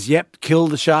 And he says, yep, kill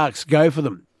the sharks. Go for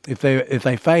them. If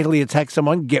they fatally attack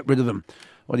someone, get rid of them.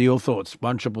 What are your thoughts?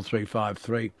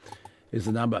 133353 is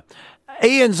the number.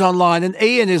 Ian's online, and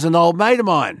Ian is an old mate of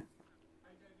mine.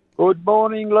 Good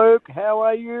morning, Luke. How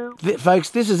are you?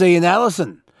 Folks, this is Ian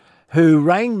Allison, who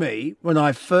rang me when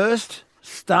I first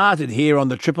started here on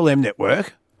the Triple M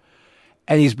network,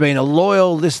 and he's been a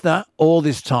loyal listener all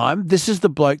this time. This is the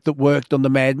bloke that worked on the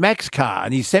Mad Max car,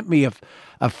 and he sent me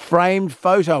a framed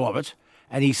photo of it,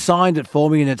 and he signed it for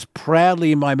me, and it's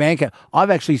proudly in my man cave. I've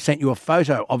actually sent you a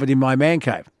photo of it in my man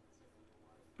cave.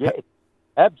 Yeah,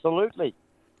 absolutely.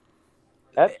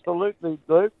 Absolutely,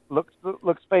 Luke.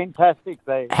 Looks fantastic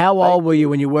there. How old were you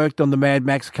when you worked on the Mad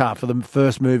Max car for the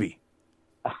first movie?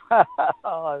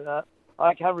 I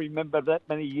can't remember that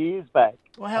many years back.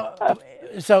 Well,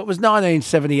 so it was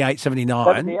 1978,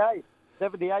 79.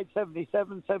 78,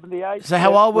 77, 78. So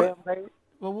how old were you?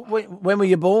 Well, when were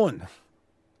you born?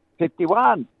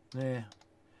 51. Yeah.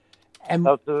 And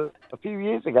that was a few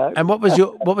years ago. And what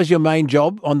was your main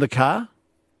job on the car?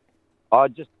 I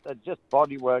just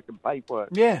body work and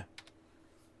paintwork. Yeah.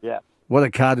 Yeah. What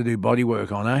a car to do body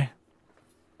work on, eh?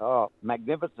 Oh,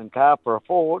 magnificent car for a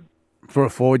Ford. For a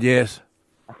Ford, yes.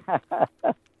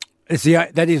 That is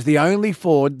the only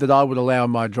Ford that I would allow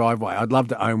in my driveway. I'd love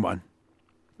to own one.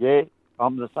 Yeah,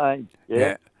 I'm the same.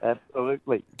 Yeah.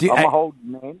 Absolutely. I'm a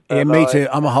Holden man. Yeah, me too.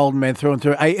 I'm a Holden man through and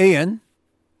through. Hey, Ian.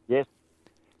 Yes.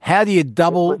 How do you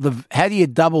double the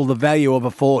value of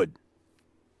a Ford?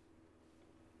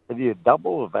 How do you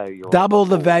double the value? Double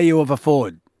the value of a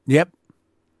Ford. Yep.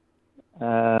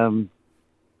 Yeah,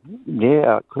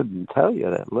 I couldn't tell you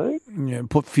that, Luke. Yeah,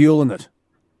 put fuel in it.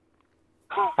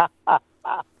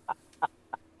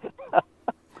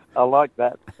 I like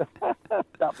that.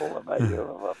 Double the value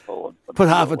of a Ford. Put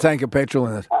half a tank of petrol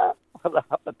in it. Put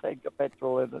half a tank of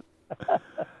petrol in it.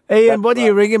 Ian, what are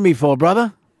you ringing me for,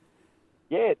 brother?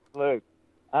 Yes, Luke.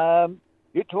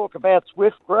 You talk about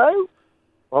swift grow.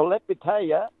 Well, let me tell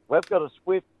you, we've got a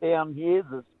swift down here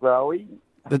that's growing.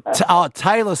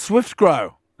 Taylor Swift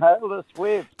Grow. Taylor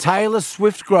Swift.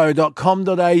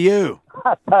 TaylorSwiftGrow.com.au.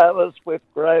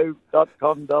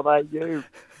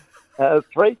 TaylorSwiftGrow.com.au.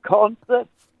 3 concerts,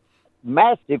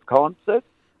 massive concerts,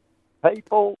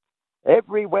 people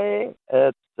everywhere.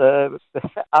 It's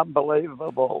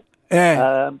unbelievable.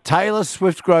 Yeah.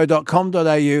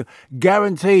 TaylorSwiftGrow.com.au,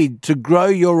 guaranteed to grow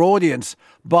your audience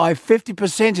by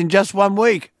 50% in just 1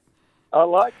 week. I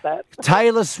like that.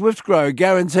 Taylor Swift Grow,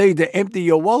 guaranteed to empty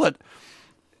your wallet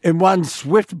in one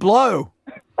swift blow.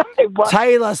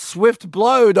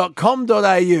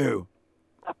 TaylorSwiftBlow.com.au.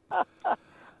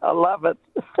 I love it.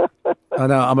 I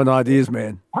know, I'm an ideas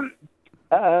man.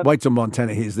 Wait till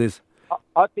Montana hears this.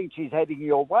 I think she's heading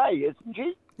your way, isn't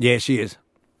she? Yeah, she is.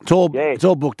 It's all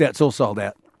booked out. It's all sold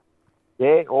out.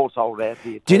 Yeah, all sold out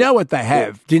here. Do you know what they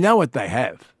have? Do you know what they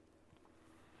have?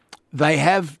 they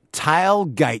have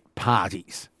tailgate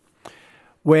parties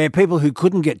where people who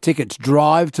couldn't get tickets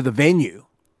drive to the venue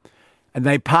and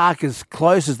they park as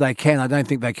close as they can. I don't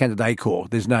think they can at Acor.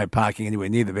 There's no parking anywhere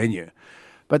near the venue.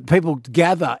 But people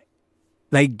gather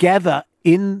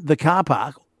in the car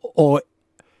park or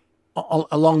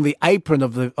along the apron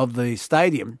of the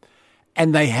stadium,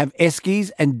 and they have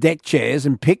eskies and deck chairs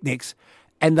and picnics,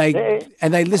 and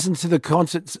they listen to the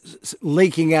concerts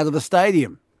leaking out of the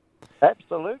stadium.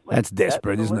 Absolutely. That's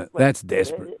desperate, isn't it? That's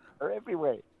desperate. They're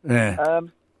everywhere. Yeah.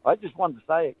 I just wanted to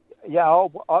say, I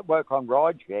work on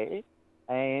rideshare,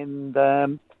 and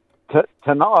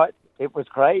tonight it was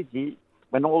crazy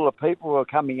when all the people were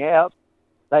coming out.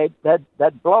 They'd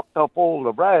blocked off all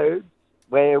the roads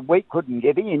where we couldn't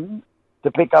get in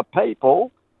to pick up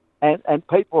people, and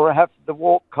people were having to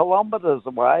walk kilometres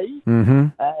away,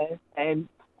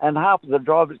 and half of the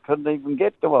drivers couldn't even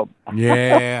get to them.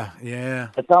 Yeah.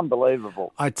 It's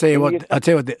unbelievable. I tell you what,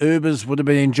 the Ubers would have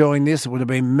been enjoying this. It would have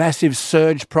been massive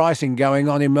surge pricing going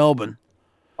on in Melbourne.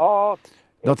 Oh,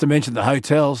 not to mention the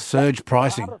hotels, surge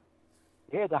pricing.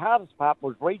 The hardest part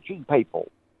was reaching people.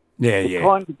 Yeah.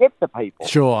 Trying to get to people.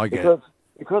 Sure, I get it.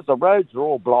 Because the roads are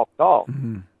all blocked off.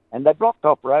 And they blocked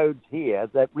off roads here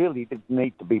that really didn't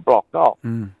need to be blocked off.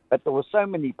 But there were so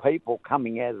many people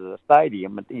coming out of the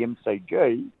stadium at the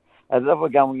MCG, and they were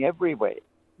going everywhere,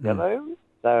 you know?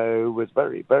 So it was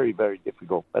very, very, very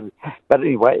difficult. But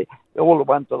anyway, all the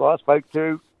ones that I spoke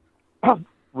to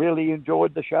really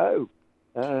enjoyed the show.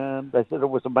 They said it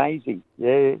was amazing.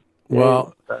 Yeah.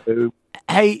 Well,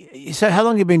 hey, so how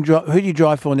long have you been who do you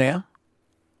drive for now?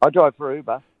 I drive for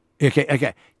Uber.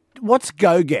 Okay. What's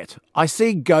Go-Get? I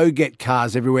see Go-Get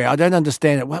cars everywhere. I don't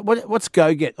understand it. What's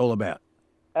Go-Get all about?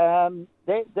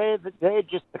 They're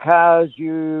just the cars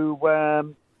you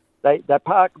they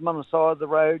park them on the side of the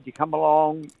road. You come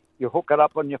along, you hook it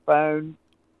up on your phone,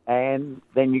 and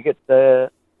then you get the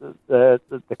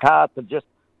car to just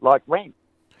like rent.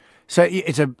 So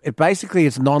basically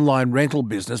it's an online rental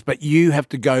business, but you have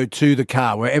to go to the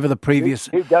car wherever the previous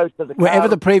who goes to the car, wherever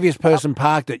the previous person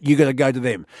parked it. You got to go to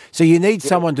them. So you need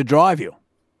someone to drive you.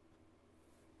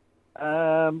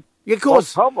 Yeah, of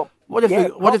course. Well, what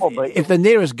if the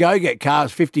nearest Go-Get car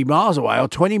is 50 miles away or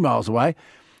 20 miles away?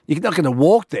 You're not going to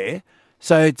walk there.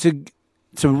 So to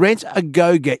rent a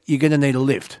Go-Get, you're going to need a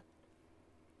lift.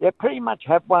 Yeah, pretty much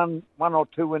have one or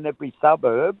two in every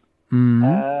suburb.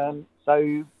 So,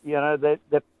 you know,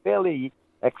 they're fairly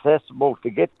accessible to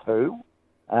get to.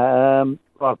 A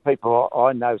lot of people,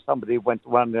 I know somebody went to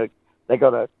one, they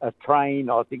got a train,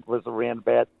 I think was around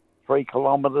about 4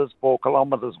 kilometres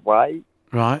away.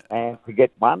 Right. And to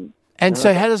get one. And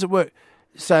so how does it work?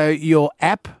 So your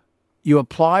app, you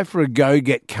apply for a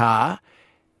Go-Get car,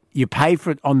 you pay for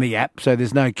it on the app, so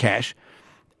there's no cash,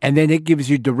 and then it gives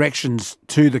you directions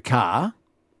to the car.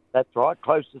 That's right,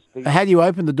 closest to you. How do you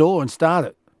open the door and start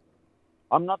it?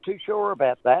 I'm not too sure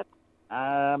about that.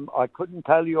 I couldn't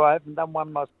tell you. I haven't done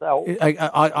one myself.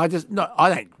 I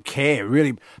don't care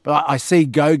really, but I see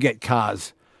Go-Get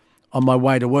cars on my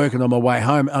way to work and on my way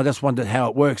home. I just wondered how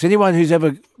it works. Anyone who's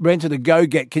ever rented a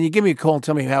Go-Get, can you give me a call and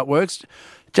tell me how it works?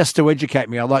 Just to educate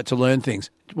me. I like to learn things.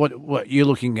 What you're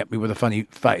looking at me with a funny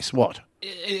face? What?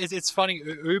 It's funny.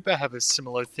 Uber have a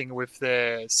similar thing with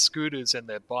their scooters and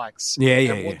their bikes.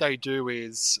 Yeah. What they do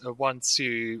is once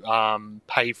you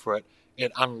pay for it,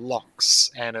 it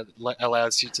unlocks and it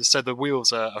allows you to. So the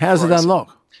wheels are. How's frozen. it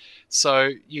unlock?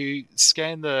 So you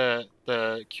scan the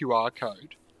QR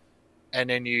code, and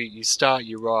then you start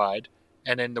your ride,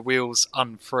 and then the wheels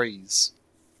unfreeze.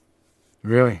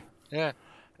 Really? Yeah.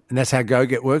 And that's how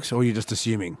Go-Get works, or you're just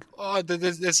assuming? Oh,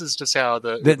 this is just how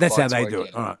that's how they do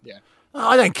it. All right. Yeah.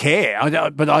 I don't care.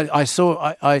 But I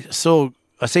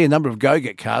see a number of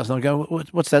Go-Get cars, and I go,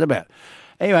 what's that about?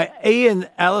 Anyway, Ian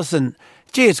Allison,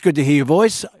 gee, it's good to hear your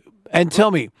voice. And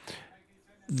tell me,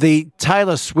 the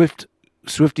Taylor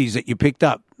Swifties that you picked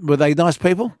up, were they nice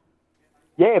people?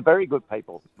 Yeah, very good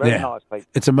people. Very nice people.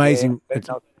 It's amazing. Yeah,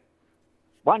 nice.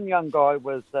 One young guy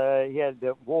he had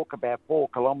to walk about 4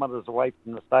 kilometres away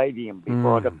from the stadium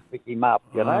before I got to pick him up,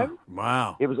 you know?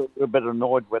 Wow. He was a little bit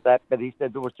annoyed with that, but he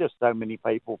said there was just so many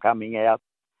people coming out.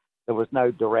 There was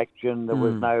no direction. There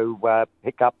was no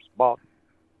pickup spot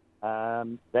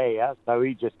there. So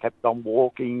he just kept on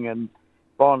walking, and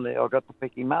finally I got to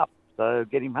pick him up, so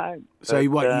get him home. So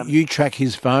you track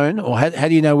his phone, or how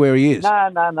do you know where he is? No.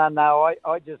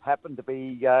 I just happened to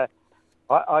be...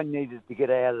 I needed to get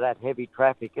out of that heavy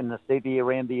traffic in the city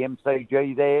around the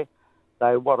MCG there.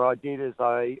 So what I did is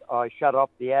I shut off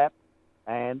the app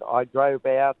and I drove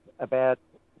out about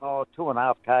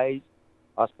 2.5 k's,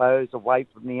 I suppose, away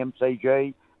from the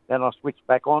MCG. Then I switched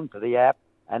back onto the app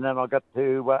and then I got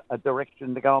to a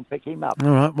direction to go and pick him up.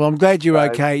 All right. Well, I'm glad you're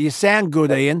So- okay. You sound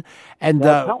good, Ian. And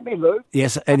Now, tell me, Luke.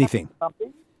 yes, anything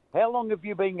Something. How long have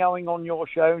you been going on your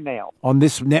show now? on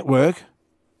this network.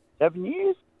 7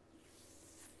 years?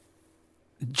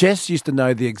 Jess used to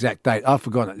know the exact date. I've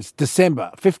forgotten it. It's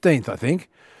December 15th, I think.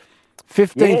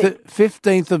 15th, Yeah.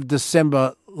 15th of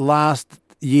December last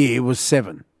year was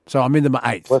 7. So I'm into my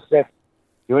 8th. What's that?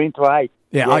 You're into 8.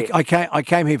 Yeah, I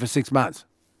came here for 6 months.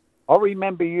 I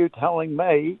remember you telling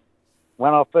me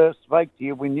when I first spoke to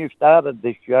you when you started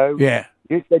this show. Yeah.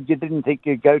 You said you didn't think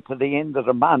you'd go to the end of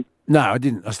the month. No, I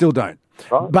didn't. I still don't.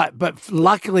 Right. But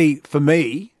luckily for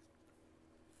me,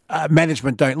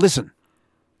 management don't listen.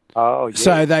 Oh, yeah.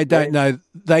 So they don't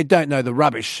know the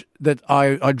rubbish that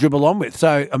I dribble on with.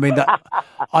 So I mean,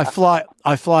 I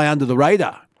fly under the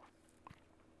radar.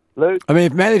 Luke, I mean,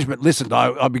 if management listened,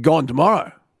 I'd be gone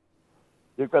tomorrow.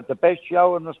 you've got the best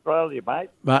show in Australia, mate.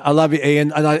 Mate, I love you,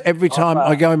 Ian. And every time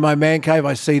I go in my man cave,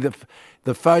 I see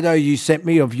the photo you sent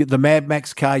me of the Mad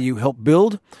Max car you helped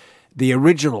build, the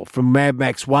original from Mad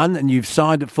Max 1, and you've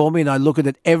signed it for me, and I look at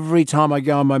it every time I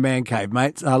go in my man cave,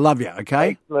 mate. I love you, okay?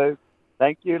 Thanks, Luke.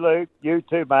 Thank you, Luke. You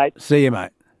too, mate. See you, mate.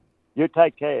 You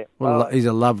take care. Well, Bye. he's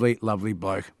a lovely, lovely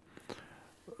bloke.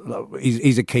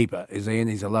 He's a keeper, is Ian?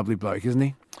 He's a lovely bloke, isn't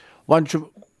he?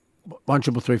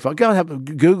 1-333-5. Go and have a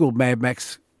Google Mad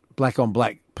Max Black on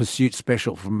Black Pursuit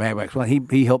Special from Mad Max 1.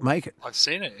 He helped make it. I've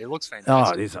seen it. It looks Oh,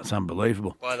 fantastic. it is. That's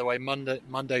unbelievable. By the way,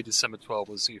 Monday, December 12th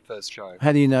was your first show.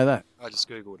 How do you know that? I just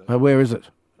Googled it. Where is it?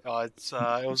 It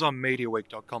was on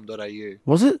mediaweek.com.au.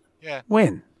 Was it? Yeah.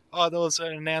 When? Oh, there was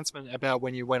an announcement about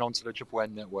when you went onto the Triple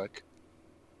N network.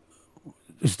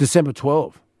 It's December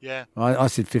 12th. Yeah. I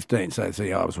said 15, so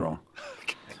see, I was wrong.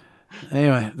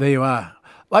 Anyway, there you are.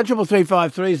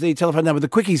 13353 is the telephone number. The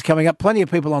Quickies coming up. Plenty of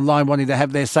people online wanting to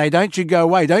have their say. Don't you go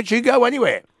away. Don't you go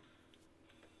anywhere.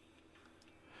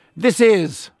 This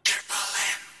is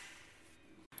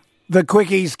the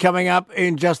Quickies coming up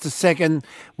in just a second.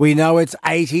 We know it's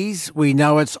 80s. We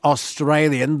know it's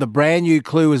Australian. The brand new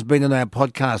clue has been on our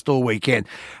podcast all weekend.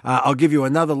 I'll give you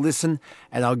another listen,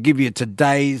 and I'll give you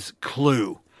today's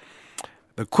clue.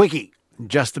 The Quickie in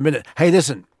just a minute. Hey,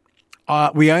 listen,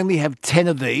 we only have 10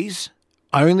 of these.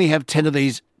 I only have 10 of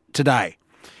these today.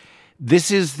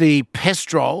 This is the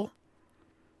Pestrol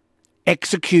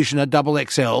Executioner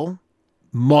XXL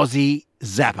Mozzie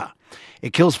Zapper.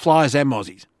 It kills flies and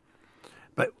mozzies.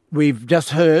 But we've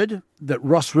just heard that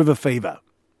Ross River fever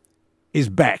is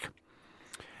back.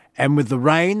 And with the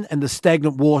rain and the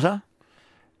stagnant water,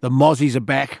 the mozzies are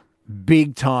back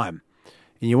big time.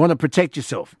 And you want to protect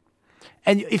yourself.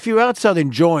 And if you're outside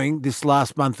enjoying this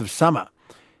last month of summer,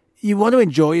 you want to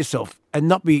enjoy yourself and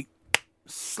not be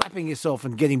slapping yourself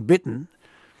and getting bitten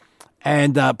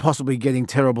and possibly getting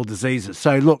terrible diseases.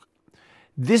 So look,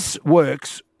 this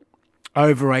works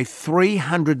over a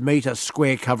 300-metre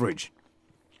square coverage.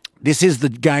 This is the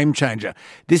game changer.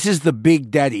 This is the big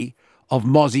daddy of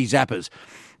Mozzie Zappers.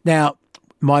 Now,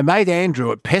 my mate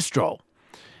Andrew at Pestrol,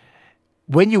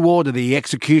 when you order the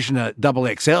Executioner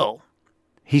XXL,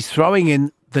 he's throwing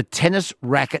in the tennis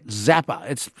racket zapper.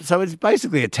 It's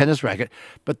basically a tennis racket,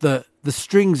 but the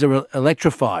strings are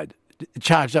electrified,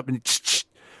 charged up, and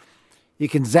you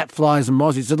can zap flies and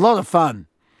mozzies. It's a lot of fun,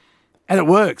 and it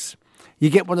works. You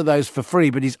get one of those for free,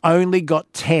 but he's only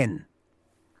got 10.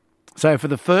 So for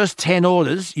the first 10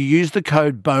 orders, you use the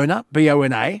code BONA,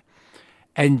 B-O-N-A,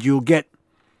 and you'll get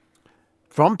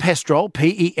from Pestrol,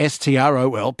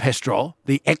 P-E-S-T-R-O-L, Pestrol,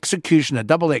 the Executioner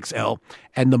XXL,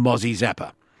 and the Mozzie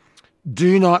Zapper.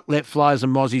 Do not let flies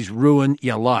and mozzies ruin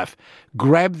your life.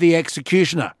 Grab the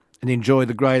Executioner and enjoy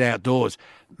the great outdoors.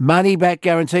 Money back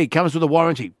guarantee comes with a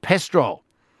warranty. Pestrol,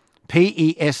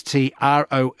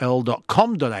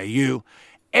 Pestrol.com.au.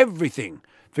 Everything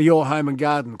for your home and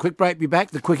garden. Quick break, be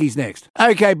back. The Quickies next.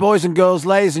 Okay, boys and girls,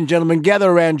 ladies and gentlemen, gather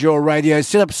around your radio.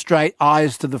 Sit up straight,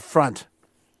 eyes to the front.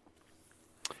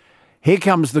 Here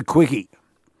comes the Quickie.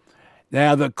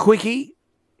 Now, the Quickie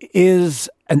is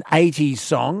an 80s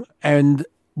song, and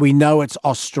we know it's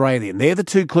Australian. They're the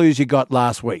two clues you got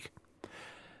last week.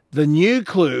 The new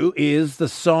clue is the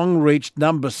song reached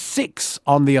number 6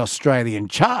 on the Australian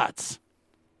charts.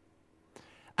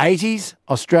 80s,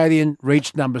 Australian,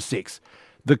 reached number 6.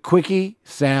 The Quickie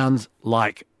sounds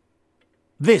like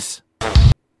this.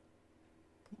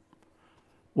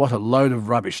 What a load of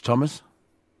rubbish, Thomas.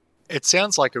 It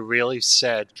sounds like a really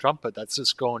sad trumpet that's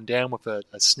just going down with a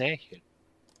snare hit.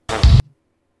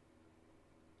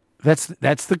 That's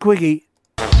the Quickie.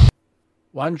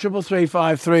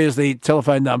 13353 is the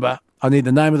telephone number. I need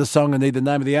the name of the song. I need the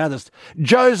name of the artist.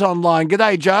 Joe's online.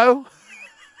 G'day, Joe.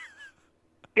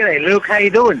 G'day, Luke. How you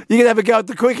doing? You can have a go at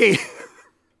the quickie.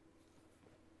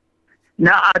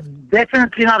 No, I'm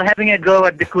definitely not having a go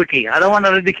at the quickie. I don't want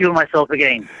to ridicule myself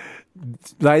again.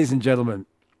 Ladies and gentlemen,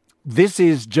 this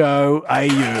is Joe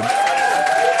Ayub.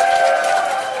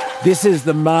 This is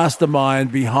the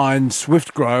mastermind behind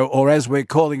Swift Grow, or as we're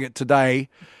calling it today,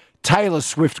 Taylor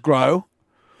Swift Grow,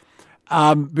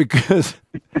 because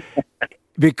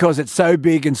it's so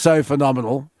big and so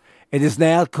phenomenal. It is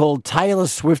now called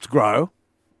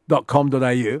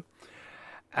taylorswiftgrow.com.au.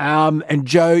 And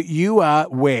Joe, you are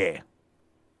where?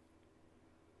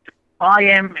 I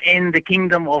am in the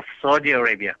Kingdom of Saudi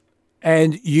Arabia.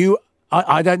 And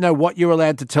I don't know what you're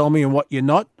allowed to tell me and what you're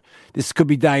not. This could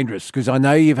be dangerous because I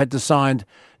know you've had to sign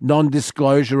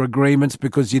non-disclosure agreements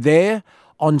because you're there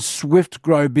on Swift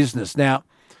Grow business. Now,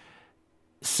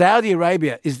 Saudi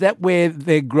Arabia, is that where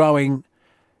they're growing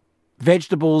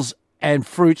vegetables and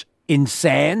fruit in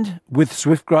sand with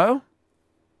Swift Grow?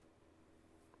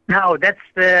 No, that's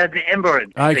the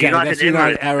Emirates. Okay, the United that's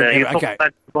United Emirates. Arab You Emirates. talk Okay.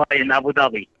 about Dubai in Abu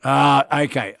Dhabi.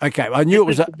 Okay. I knew it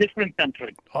was a different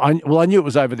country. I knew it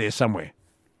was over there somewhere.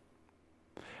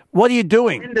 What are you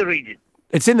doing? In the region.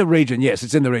 It's in the region, yes,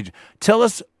 it's in the region. Tell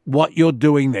us what you're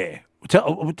doing there.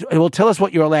 Tell us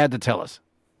what you're allowed to tell us.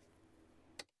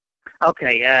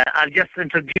 Okay, I'll just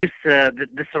introduce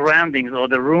the surroundings or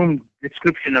the room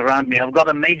description around me. I've got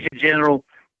a Major General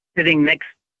sitting next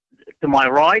to my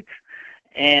right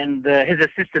and his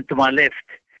assistant to my left.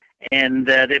 And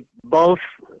they're both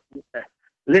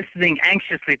listening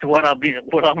anxiously to what I'm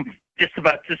just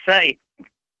about to say.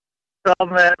 So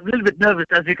I'm a little bit nervous,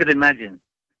 as you could imagine.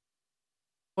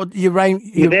 Well, you're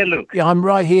there, Luke? Yeah, I'm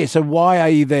right here. So why are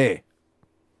you there?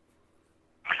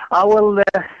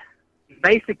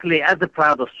 Basically, as a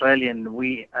proud Australian,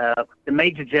 we, the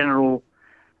Major General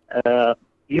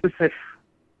Yusuf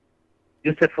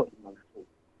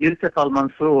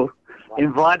Al-Mansour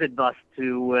invited us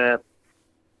to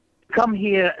come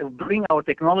here, bring our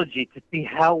technology to see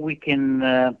how we can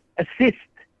assist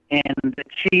and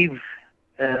achieve.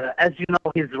 As you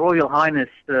know, His Royal Highness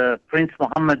Prince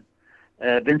Mohammed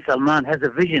bin Salman has a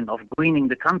vision of greening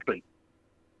the country.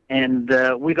 And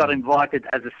we got invited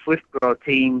as a Swift Grow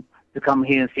team to come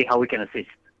here and see how we can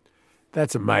assist.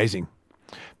 That's amazing.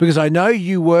 Because I know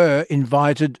you were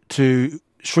invited to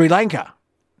Sri Lanka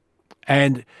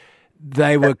and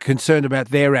they were concerned about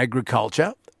their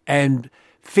agriculture and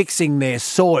fixing their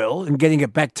soil and getting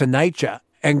it back to nature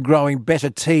and growing better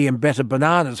tea and better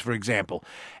bananas, for example.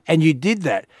 And you did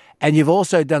that. And you've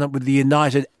also done it with the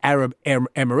United Arab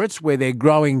Emirates, where they're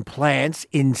growing plants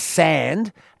in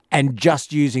sand and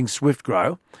just using Swift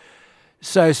Grow.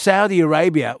 So Saudi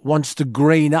Arabia wants to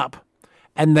green up,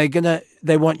 and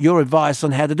they want your advice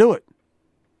on how to do it.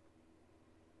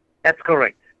 That's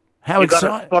correct. How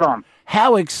exciting! Spot on.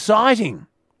 How exciting!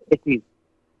 It is.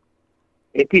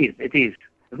 It is.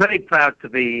 Very proud to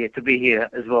be here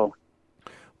as well.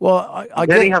 Well, I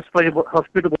very get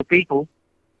hospitable people.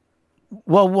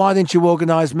 Well, why didn't you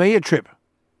organise me a trip?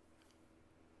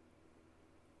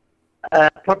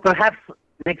 Perhaps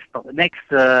next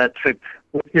trip,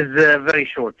 which is very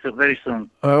short, so very soon.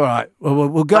 All right. Well,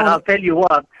 we'll go. But I'll tell you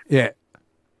what. Yeah.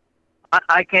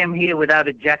 I came here without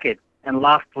a jacket, and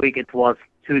last week it was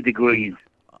 2 degrees.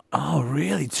 Oh,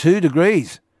 really? 2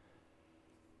 degrees?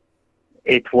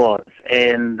 It was.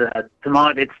 And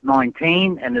tonight it's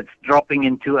 19, and it's dropping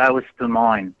in 2 hours to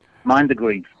 9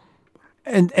 degrees.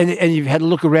 And you've had a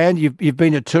look around. You've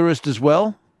been a tourist as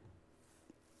well?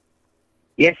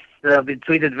 Yes, I've been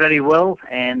treated very well.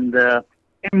 And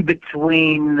in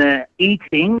between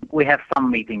eating, we have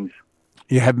some meetings.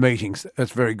 You have meetings.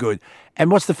 That's very good. And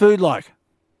what's the food like?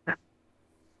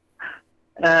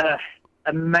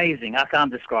 Amazing. I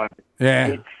can't describe it.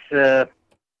 Yeah.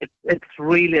 It's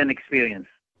really an experience.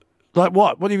 Like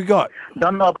what? What have you got?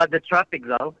 Don't know about the traffic,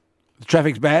 though. The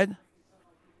traffic's bad?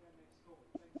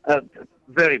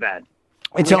 Very bad.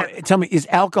 And tell me, is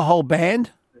alcohol banned?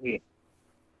 Yeah.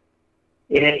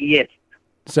 Yes.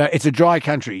 So it's a dry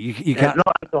country. You can't. No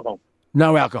alcohol.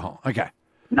 No alcohol. Okay.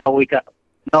 No, we can't.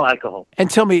 No alcohol. And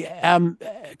tell me,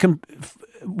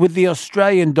 with the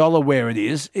Australian dollar where it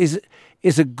is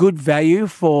a good value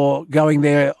for going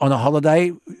there on a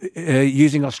holiday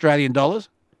using Australian dollars?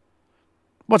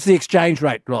 What's the exchange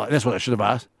rate? Right, that's what I should have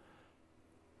asked.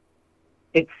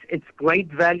 It's great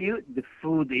value. The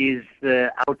food is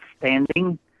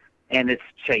outstanding, and it's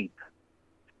cheap.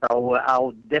 So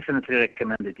I'll definitely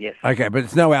recommend it, yes. Okay, but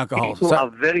it's no alcohol. People are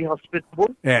very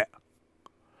hospitable. Yeah.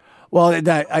 Well,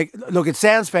 no, look, it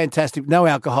sounds fantastic. No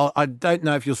alcohol. I don't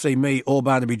know if you'll see me or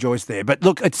Barnaby Joyce there. But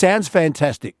look, it sounds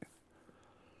fantastic.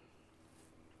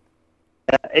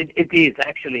 It is,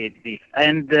 actually, it is.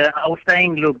 And I was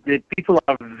saying, look, the people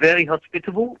are very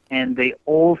hospitable and they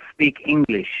all speak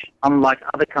English, unlike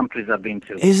other countries I've been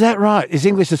to. Is that right? Is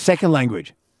English a second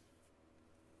language?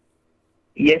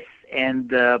 Yes,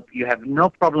 and you have no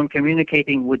problem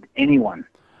communicating with anyone.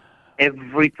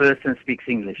 Every person speaks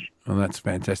English. Well, that's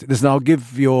fantastic. Listen, I'll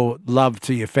give your love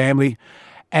to your family.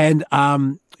 And,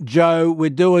 Joe, we're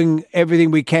doing everything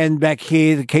we can back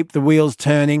here to keep the wheels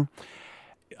turning.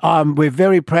 We're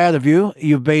very proud of you.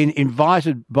 You've been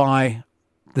invited by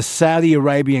the Saudi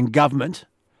Arabian government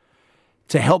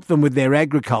to help them with their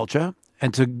agriculture,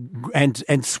 and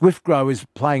SwiftGrow is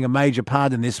playing a major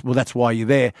part in this. Well, that's why you're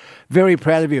there. Very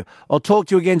proud of you. I'll talk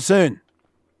to you again soon.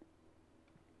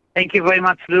 Thank you very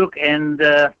much, Luke, and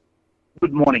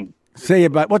good morning. See you,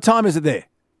 bud. What time is it there?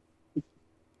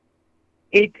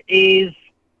 It is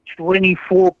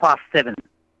 7:24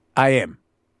 a.m.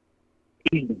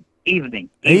 Evening.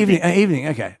 Evening.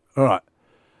 Okay. All right.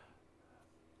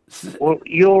 Well,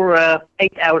 you're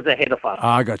 8 hours ahead of us.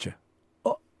 I got you.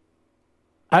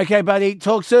 Okay, buddy.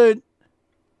 Talk soon.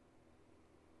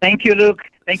 Thank you, Luke.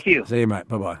 Thank you. See you, mate.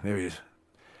 Bye-bye. There he is.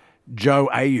 Joe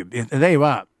Ayub. And there you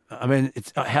are. I mean,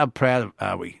 it's how proud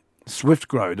are we?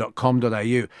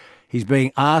 Swiftgrow.com.au. He's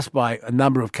being asked by a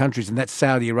number of countries, and that's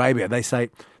Saudi Arabia. They say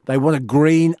they want to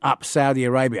green up Saudi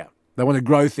Arabia. They want to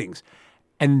grow things.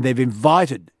 And they've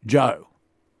invited Joe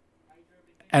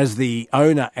as the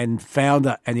owner and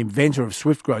founder and inventor of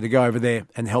SwiftGrow to go over there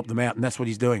and help them out, and that's what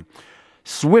he's doing.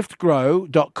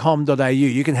 Swiftgrow.com.au.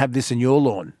 You can have this in your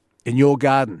lawn, in your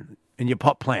garden, in your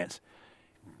pot plants.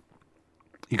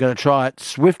 You've got to try it,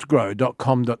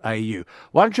 swiftgrow.com.au.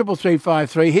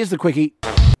 133353. Here's the quickie.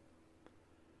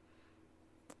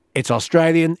 It's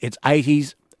Australian, it's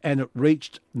 80s, and it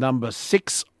reached number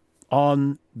 6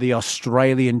 on the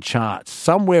Australian charts,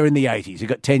 somewhere in the 80s. You've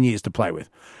got 10 years to play with.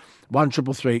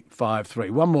 133353.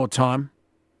 One more time.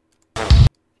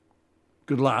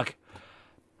 Good luck.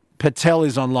 Patel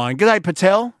is online. G'day,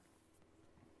 Patel.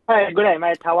 Hi, good day,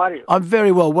 mate. How are you? I'm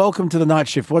very well. Welcome to the night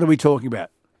shift. What are we talking about?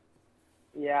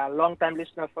 Yeah, long-time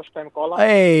listener, first-time caller.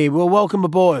 Hey, well, welcome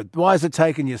aboard. Why has it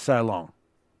taken you so long?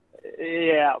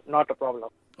 Yeah, not a problem.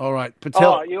 All right,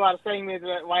 Patel. Oh, you are saying me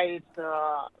why it's...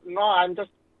 no,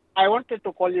 I wanted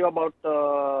to call you about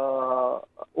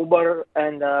Uber,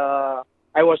 and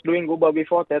I was doing Uber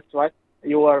before, that's why.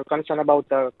 You were concerned about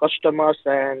the customers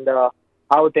and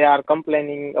how they are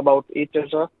complaining about each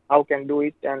other, how can do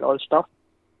it and all stuff.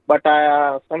 But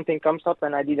something comes up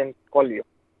and I didn't call you.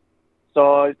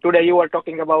 So today you were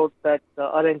talking about that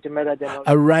arranged marriage. And all.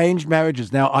 Arranged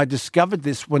marriages. Now, I discovered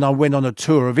this when I went on a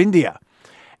tour of India,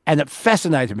 and it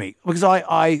fascinated me because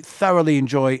I thoroughly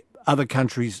enjoy other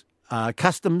countries'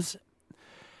 customs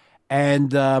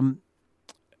and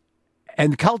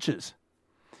cultures.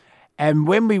 And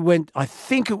when we went, I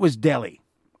think it was Delhi,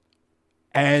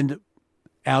 and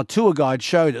our tour guide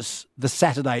showed us the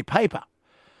Saturday paper.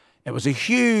 It was a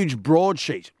huge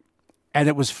broadsheet, and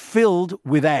it was filled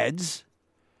with ads,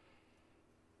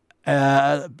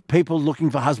 people looking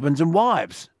for husbands and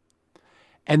wives.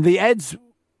 And the ads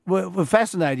were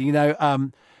fascinating. You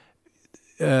know,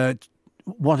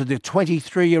 wanted a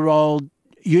 23-year-old,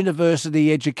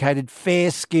 university-educated,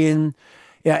 fair skin,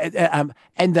 and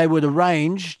they would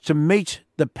arrange to meet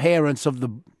the parents of the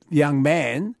young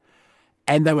man,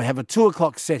 and they would have a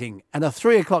 2:00 setting and a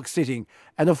 3:00 sitting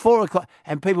and a 4:00,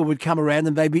 and people would come around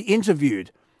and they'd be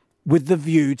interviewed with the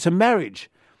view to marriage.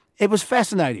 It was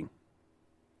fascinating.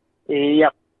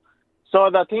 Yep. So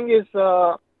the thing is,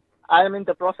 I am in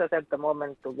the process at the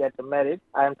moment to get married.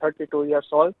 I am 32 years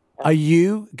old. Are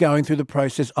you going through the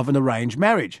process of an arranged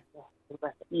marriage?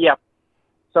 Yep.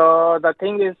 So the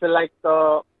thing is, like,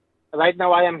 right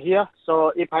now I am here.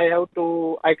 So if I have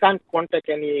to, I can't contact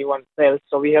anyone else.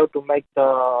 So we have to make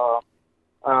the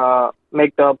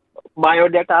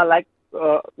biodata, like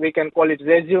we can call it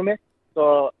resume.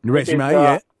 So resume, is,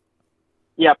 yeah.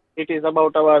 Yep, it is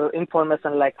about our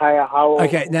information, like how.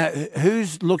 Okay, now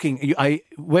who's looking?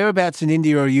 Whereabouts in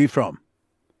India are you from?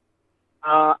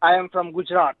 I am from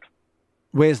Gujarat.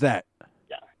 Where's that?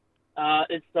 Yeah,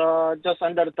 it's just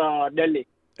under the Delhi.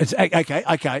 It's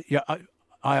okay. Yeah,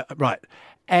 right.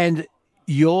 And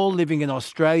you're living in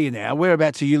Australia now.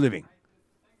 Whereabouts are you living?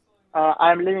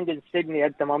 I'm living in Sydney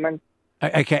at the moment.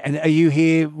 Okay, and are you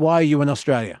here? Why are you in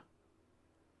Australia?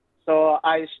 So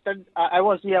I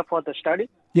was here for the study.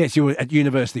 Yes, you were at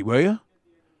university, were you?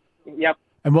 Yep.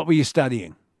 And what were you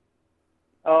studying?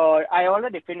 I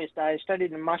already finished. I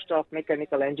studied Master of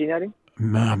Mechanical Engineering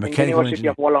in University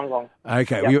of Wollongong.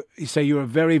 Okay, Yep. So you're a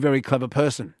very, very clever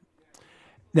person.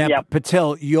 Now, Yep.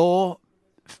 Patel, your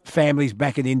families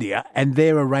back in India, and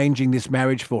they're arranging this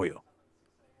marriage for you.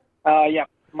 Yeah,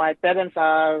 my parents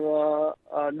are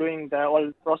doing the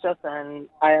whole process, and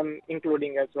I am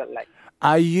including as well. Like,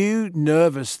 Are you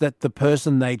nervous that the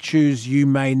person they choose you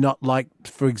may not like,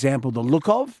 for example, the look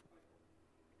of?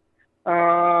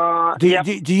 yeah.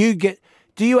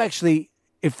 Do you actually,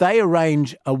 if they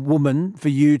arrange a woman for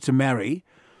you to marry,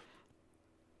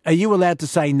 are you allowed to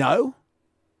say no?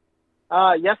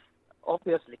 Yes,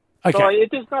 obviously. Okay. So it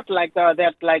is not like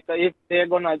that. Like if they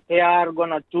are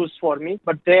gonna choose for me,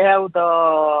 but they have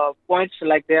the points.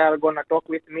 Like they are gonna talk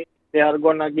with me. They are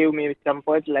gonna give me some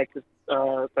points. Like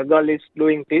the girl is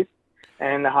doing this,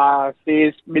 and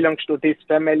she belongs to this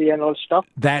family and all stuff.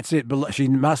 That's it. She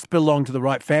must belong to the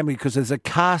right family because there's a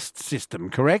caste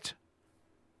system, correct?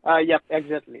 Yep,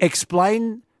 exactly.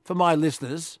 Explain for my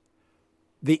listeners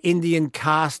the Indian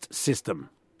caste system.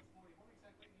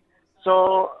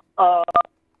 So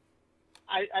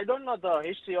I don't know the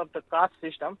history of the caste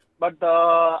system, but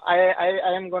I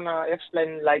am gonna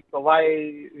explain like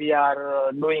why we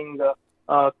are doing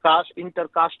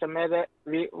intercaste marriage.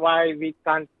 Why we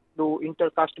can't do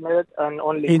intercaste marriage and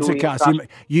only Intercaste. do caste.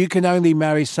 You can only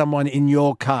marry someone in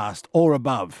your caste or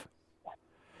above.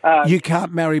 You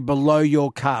can't marry below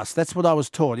your caste. That's what I was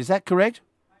taught. Is that correct?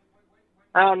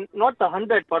 Not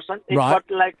 100%, Right. but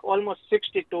like almost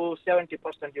 60 to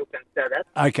 70%. You can say that.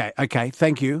 Okay.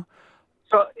 Thank you.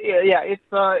 So yeah, it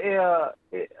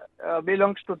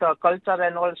belongs to the culture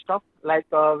and all stuff. Like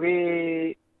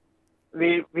we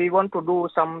want to do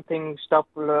something stuff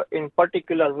in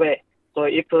particular way. So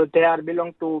if they are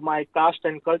belong to my caste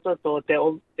and culture, so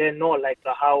they know like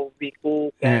how we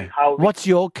cook and how. What's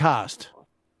your caste?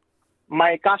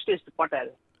 My caste is Patel.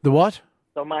 The what?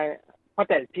 So my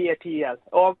Patel, Patel,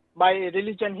 or by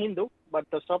religion Hindu, but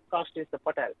the sub-caste is the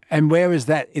Patel. And where is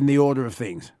that in the order of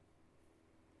things?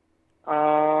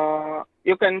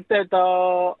 You can say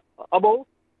the above.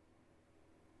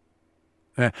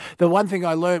 The one thing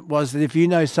I learnt was that if you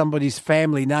know somebody's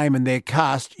family name and their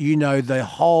caste, you know the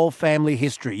whole family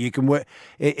history. You can work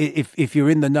if you're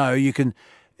in the know. You can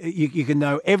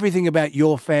know everything about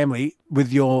your family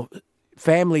with your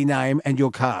family name and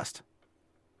your caste.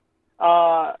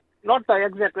 Not the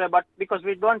exact way, but because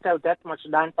we don't have that much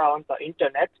data on the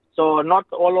internet, so not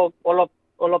all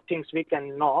of things we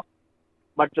can know,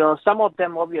 but some of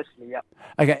them obviously, yeah.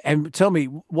 Okay, and tell me,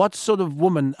 what sort of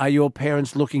woman are your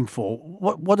parents looking for?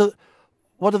 What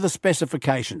are the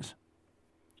specifications?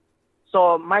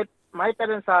 So my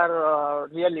parents are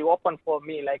really open for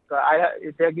me. Like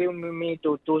if they give me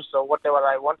to choose whatever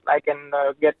I want, I can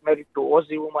get married to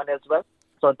Aussie woman as well.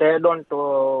 So they don't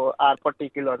are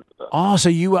particular. Oh, so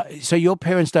your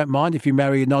parents don't mind if you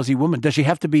marry an Aussie woman. Does she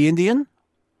have to be Indian?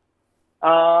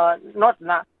 Not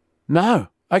nah. No.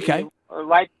 Okay.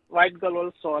 White girl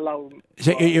also allow.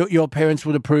 So your parents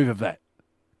would approve of that?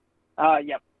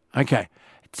 Yep. Okay.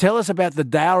 Tell us about the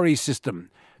dowry system,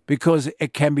 because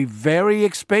it can be very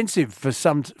expensive for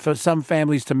some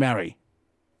families to marry.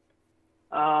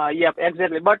 Yep,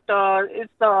 exactly. But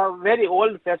it's very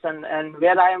old-fashioned, and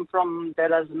where I am from,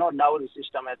 there is no dowry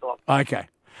system at all. Okay.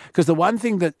 Because the one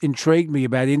thing that intrigued me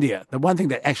about India, the one thing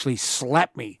that actually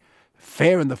slapped me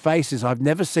fair in the face is I've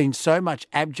never seen so much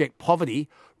abject poverty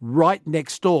right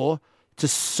next door to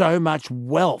so much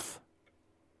wealth.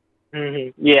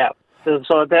 Mm-hmm. Yeah.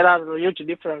 So there are huge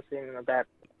difference in that.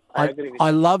 I agree with you.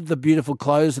 I love the beautiful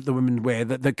clothes that the women wear,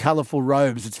 the colourful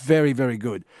robes. It's very, very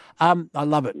good. I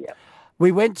love it. Yeah.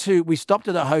 We stopped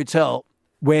at a hotel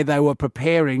where they were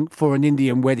preparing for an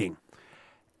Indian wedding.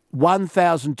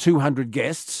 1,200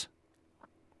 guests.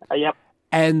 Yep.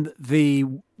 And the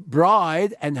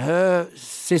bride and her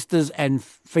sisters and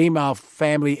female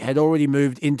family had already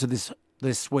moved into this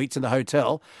suites in the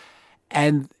hotel.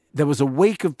 And there was a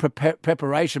week of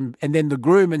preparation, and then the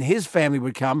groom and his family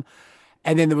would come,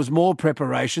 and then there was more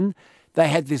preparation. They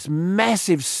had this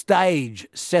massive stage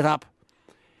set up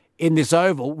in this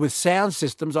oval with sound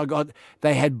systems.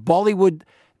 They had Bollywood,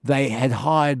 they had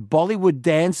hired Bollywood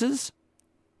dancers.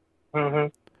 Mm-hmm.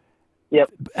 Yep.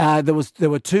 There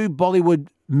were two Bollywood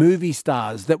movie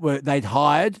stars they'd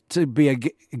hired to be a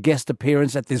guest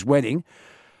appearance at this wedding,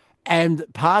 and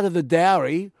part of the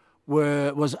dowry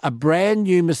was a brand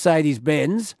new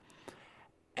Mercedes-Benz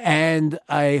and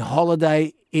a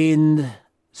holiday in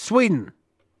Sweden.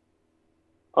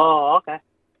 Oh, okay.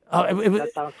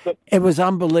 That sounds good. It was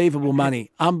unbelievable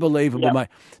money, money.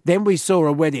 Then we saw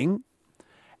a wedding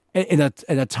in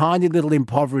a tiny little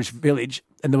impoverished village,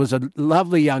 and there was a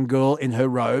lovely young girl in her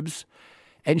robes,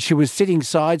 and she was sitting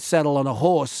side saddle on a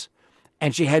horse,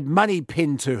 and she had money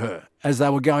pinned to her as they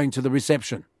were going to the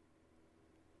reception.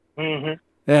 Mm-hmm.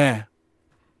 Yeah.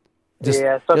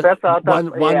 So that's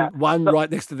one right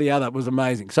next to the other. It was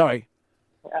amazing. Sorry.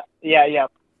 Yeah.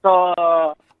 So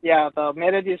the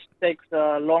marriages takes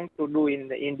long to do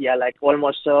in India, like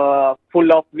almost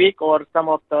full of week or some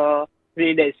of the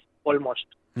 3 days almost.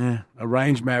 Yeah,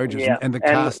 arranged marriages Yeah. and the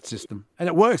caste system, and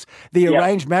it works. The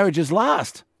arranged marriages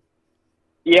last.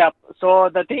 Yeah. So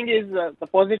the thing is, the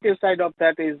positive side of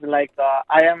that is like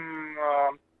I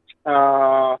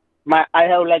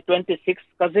have like 26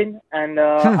 cousins, and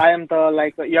I am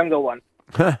the younger one.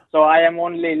 So I am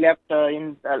only left I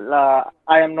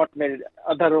am not married.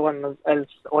 Other one else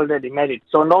already married.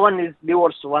 So no one is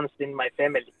divorced once in my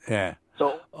family. Yeah.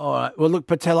 So all right. Well, look,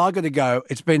 Patel, I got to go.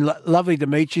 It's been lovely to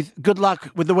meet you. Good luck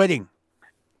with the wedding.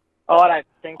 All right.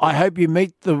 Thank you. I hope you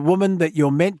meet the woman that you're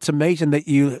meant to meet, and that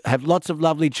you have lots of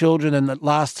lovely children, and it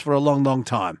lasts for a long, long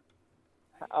time.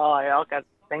 Oh, yeah. Okay.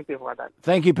 Thank you for that.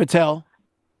 Thank you, Patel.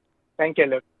 Thank you,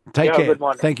 Luke. Take care. Good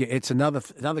morning. Thank you. It's another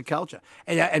culture,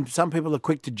 and some people are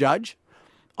quick to judge.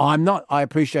 I'm not. I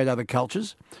appreciate other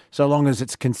cultures, so long as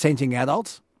it's consenting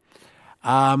adults.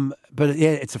 But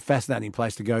yeah, it's a fascinating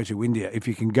place to go to, India. If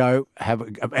you can go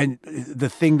and the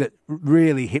thing that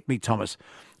really hit me, Thomas,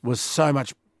 was so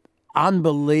much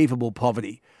unbelievable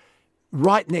poverty,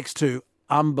 right next to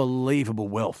unbelievable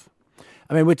wealth.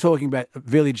 I mean, we're talking about a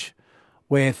village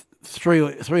where three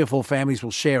or four families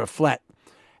will share a flat,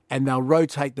 and they'll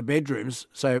rotate the bedrooms.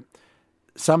 So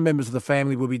some members of the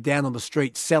family will be down on the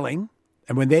street selling,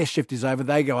 and when their shift is over,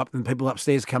 they go up, and people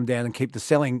upstairs come down and keep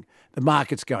the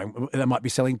markets going. They might be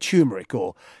selling turmeric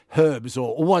or herbs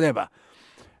or whatever.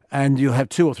 And you'll have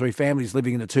 2 or 3 families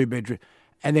living in a 2-bedroom.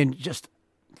 And then just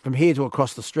from here to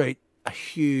across the street, a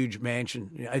huge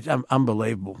mansion. It's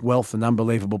unbelievable wealth and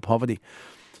unbelievable poverty.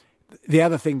 The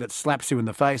other thing that slaps you in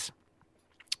the face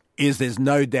is there's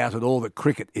no doubt at all that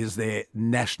cricket is their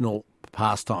national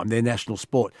pastime, their national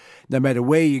sport. No matter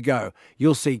where you go,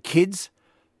 you'll see kids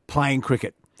playing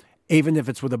cricket, even if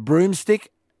it's with a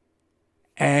broomstick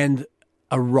and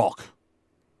a rock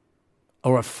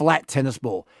or a flat tennis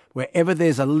ball. Wherever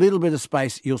there's a little bit of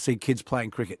space, you'll see kids playing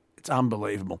cricket. It's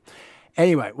unbelievable.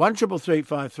 Anyway,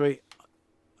 1-333-533.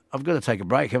 I've got to take a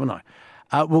break, haven't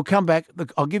I? We'll come back.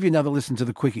 Look, I'll give you another listen to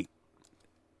the quickie.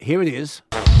 Here it is.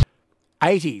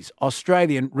 80s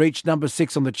Australian reached number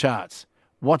 6 on the charts.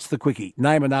 What's the quickie?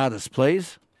 Name an artist,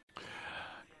 please.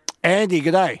 Andy,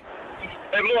 g'day.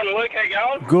 Good morning, Luke. How you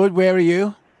going? Good. Where are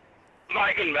you?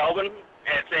 Mike in Melbourne.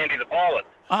 It's Andy the pilot.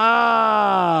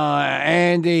 Ah,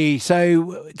 Andy.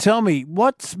 So tell me,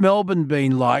 what's Melbourne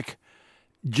been like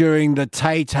during the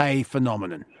Tay-Tay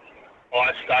phenomenon?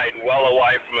 I stayed well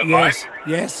away from it, Yes, mate.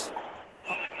 yes.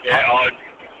 Yeah,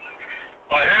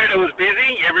 I heard it was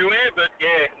busy everywhere, but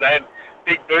yeah, they had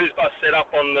big booze bus set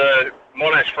up on the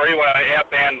Monash Freeway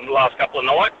outbound the last couple of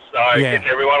nights, so getting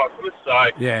everyone on foot. So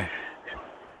yeah,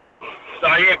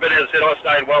 but as I said, I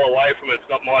stayed well away from it. It's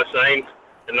not my scene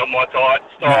and not my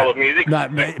style of music. No,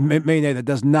 me neither. It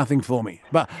does nothing for me.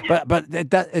 But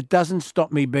it doesn't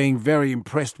stop me being very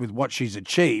impressed with what she's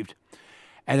achieved.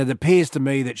 And it appears to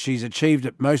me that she's achieved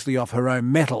it mostly off her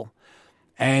own metal,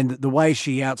 and the way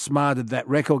she outsmarted that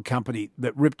record company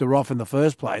that ripped her off in the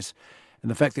first place, and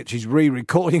the fact that she's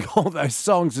re-recording all those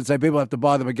songs, and so people have to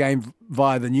buy them again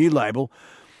via the new label.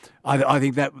 I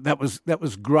think that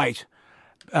was great.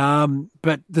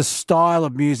 But the style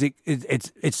of music,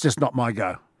 it's just not my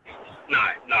go. No,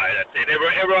 that's it.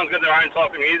 Everyone's got their own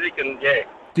type of music, and yeah.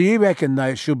 Do you reckon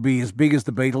they should be as big as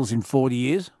the Beatles in 40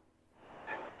 years?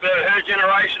 For her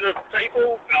generation of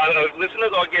people, of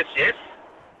listeners, I guess yes.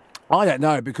 I don't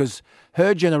know, because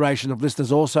her generation of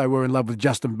listeners also were in love with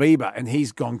Justin Bieber, and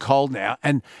he's gone cold now.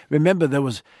 And remember, there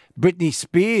was Britney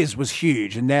Spears was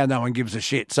huge, and now no one gives a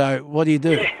shit. So what do you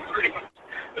do? Yeah, pretty much.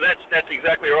 That's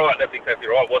exactly right. That's exactly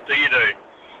right. What do? You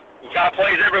can't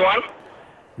please everyone.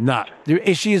 No.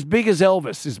 Is she as big as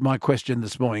Elvis, is my question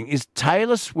this morning. Is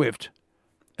Taylor Swift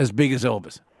as big as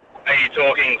Elvis? Are you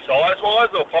talking size-wise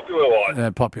or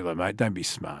popular-wise? Popular, mate. Don't be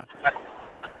smart.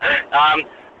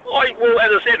 Well,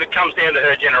 as I said, it comes down to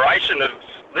her generation of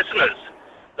listeners.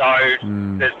 So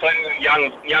there's plenty of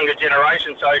younger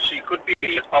generation, so she could be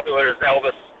as popular as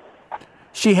Elvis.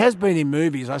 She has been in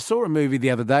movies. I saw a movie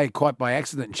the other day, quite by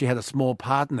accident, and she had a small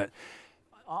part in it.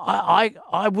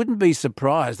 I wouldn't be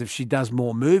surprised if she does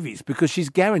more movies, because she's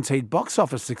guaranteed box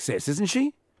office success, isn't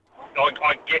she?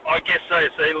 I guess so.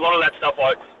 See, a lot of that stuff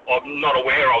I'm not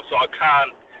aware of, so I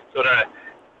can't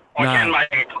I can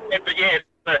make a comment, but yeah,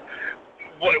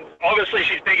 obviously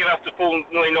she's big enough to pull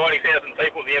nearly 90,000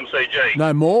 people at the MCG.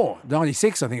 No more.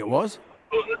 96, I think it was.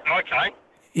 Okay.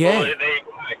 Yeah. Well,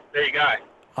 there you go.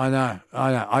 I know.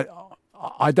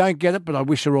 I don't get it, but I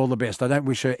wish her all the best. I don't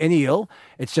wish her any ill.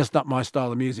 It's just not my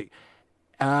style of music.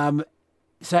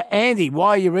 So, Andy, why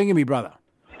are you ringing me, brother?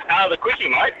 The quickie,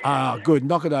 mate. Ah, good.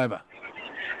 Knock it over.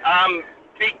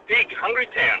 Big Hungry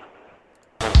Town.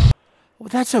 Well,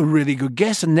 that's a really good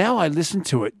guess, and now I listen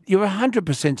to it. You're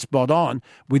 100% spot on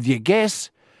with your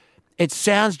guess. It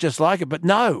sounds just like it, but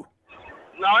no.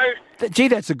 No. Gee,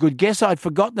 that's a good guess. I'd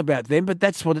forgotten about them, but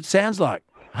that's what it sounds like.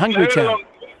 Hungry I heard Town. it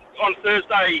on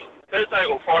Thursday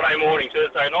or Friday morning,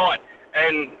 Thursday night,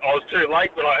 and I was too late,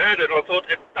 but I heard it, and I thought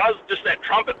it does just that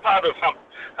trumpet part of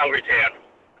Hungry Town.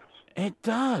 It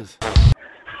does.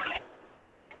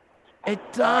 It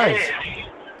does.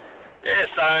 Yeah,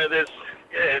 so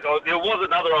there was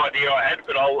another idea I had,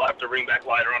 but I'll have to ring back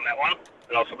later on that one,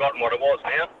 and I've forgotten what it was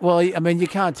now. Well, I mean, you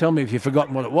can't tell me if you've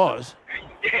forgotten what it was.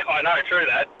 Yeah, I know, true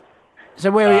that.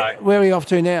 So where are you off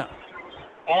to now?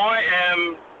 I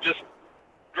am just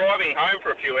driving home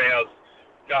for a few hours,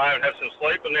 go home and have some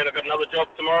sleep, and then I've got another job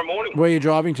tomorrow morning. Where are you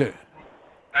driving to?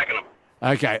 Pakenham.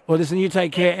 Okay. Well, listen, you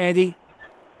take care, Andy.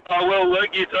 I will, Luke,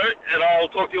 you too, and I'll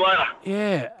talk to you later.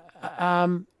 Yeah.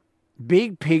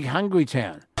 Big Pig Hungry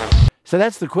Town. So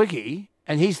that's the quickie,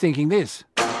 and he's thinking this.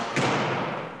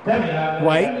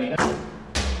 Wait.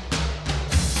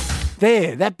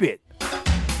 There, that bit.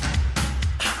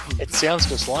 It sounds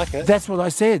just like it. That's what I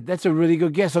said. That's a really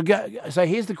good guess. So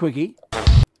here's the quickie.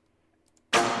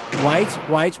 Wait.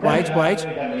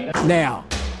 Now.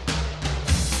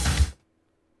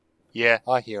 Yeah,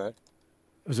 I hear it.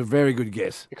 It was a very good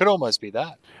guess. It could almost be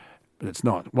that. But it's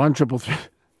not. 1-333.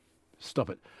 Stop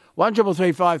it.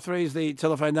 1-333-533 is the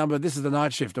telephone number. This is the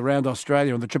night shift around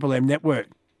Australia on the Triple M network.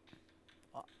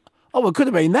 Oh, well, it could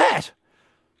have been that.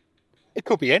 It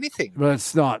could be anything. But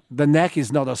it's not. The knack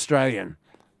is not Australian.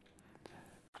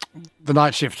 The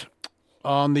night shift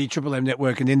on the Triple M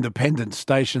network and independent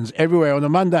stations everywhere on a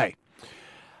Monday.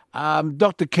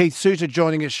 Dr. Keith Suter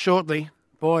joining us shortly.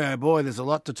 Boy, oh boy, there's a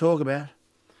lot to talk about.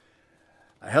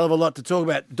 A hell of a lot to talk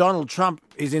about. Donald Trump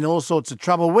is in all sorts of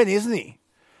trouble. When isn't he?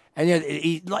 And yet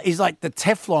he's like the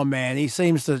Teflon man. He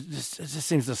seems to just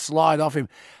seems to slide off him.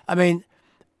 I mean,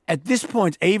 at this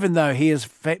point, even though he has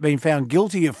been found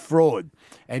guilty of fraud,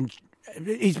 and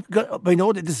he's been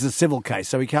ordered, this is a civil case,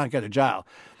 so he can't go to jail,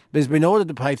 but he's been ordered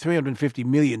to pay $350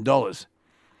 million.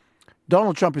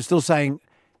 Donald Trump is still saying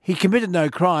he committed no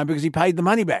crime because he paid the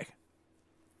money back.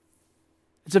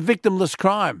 It's a victimless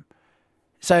crime.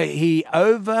 So he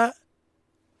not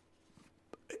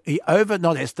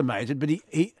estimated, but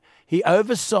he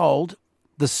oversold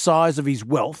the size of his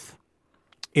wealth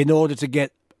in order to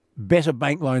get better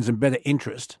bank loans and better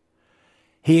interest.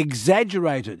 He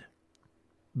exaggerated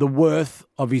the worth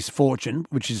of his fortune,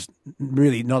 which is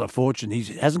really not a fortune. He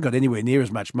hasn't got anywhere near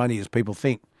as much money as people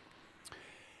think.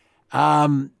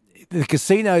 The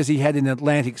casinos he had in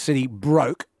Atlantic City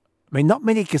broke. I mean, not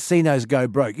many casinos go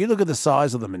broke. You look at the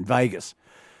size of them in Vegas.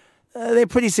 They're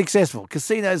pretty successful.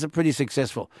 Casinos are pretty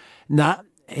successful. No,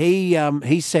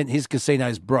 he sent his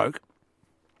casinos broke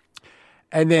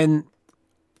and then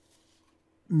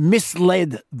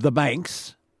misled the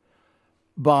banks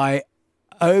by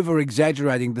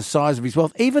over-exaggerating the size of his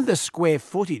wealth, even the square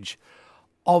footage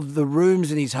of the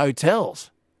rooms in his hotels.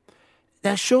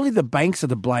 Now, surely the banks are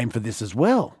to blame for this as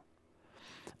well.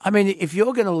 I mean, if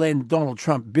you're going to lend Donald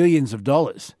Trump billions of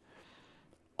dollars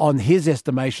on his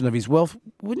estimation of his wealth,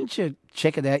 wouldn't you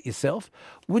check it out yourself?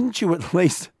 Wouldn't you at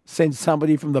least send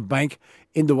somebody from the bank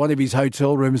into one of his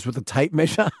hotel rooms with a tape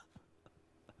measure?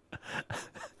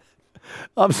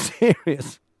 I'm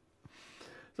serious.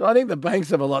 So I think the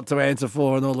banks have a lot to answer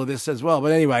for in all of this as well.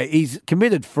 But anyway, he's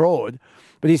committed fraud,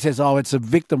 but he says, it's a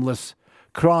victimless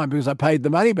crime because I paid the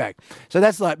money back. So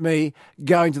that's like me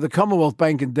going to the Commonwealth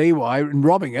Bank in Dee Why and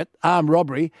robbing it, armed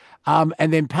robbery, and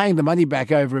then paying the money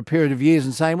back over a period of years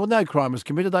and saying, well, no crime was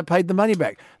committed, I paid the money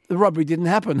back. The robbery didn't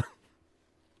happen.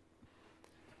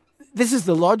 This is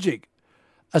the logic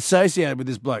associated with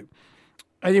this bloke.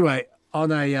 Anyway,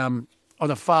 on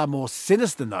a far more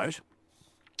sinister note,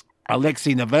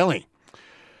 Alexei Navalny,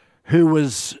 who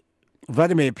was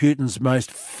Vladimir Putin's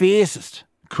most fiercest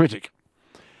critic,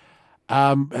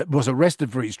 was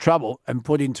arrested for his trouble and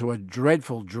put into a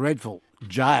dreadful, dreadful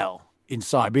jail in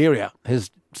Siberia,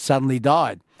 has suddenly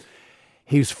died.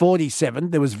 He was 47.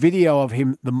 There was video of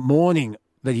him the morning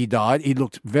that he died. He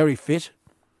looked very fit.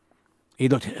 He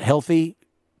looked healthy.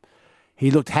 He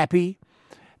looked happy.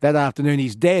 That afternoon,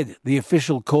 he's dead. The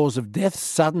official cause of death,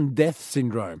 sudden death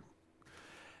syndrome.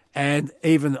 And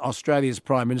even Australia's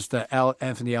Prime Minister,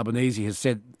 Anthony Albanese, has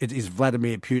said it is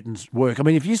Vladimir Putin's work. I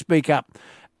mean, if you speak up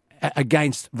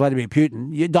against Vladimir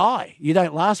Putin, you die. You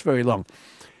don't last very long.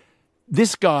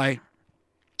 This guy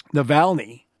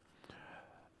Navalny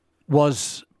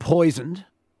was poisoned.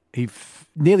 He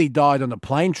nearly died on a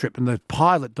plane trip, and the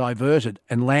pilot diverted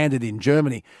and landed in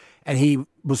Germany, and he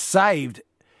was saved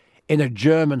in a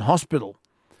German hospital,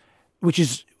 which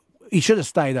is, he should have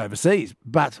stayed overseas,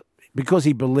 but because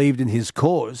he believed in his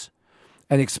cause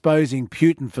and exposing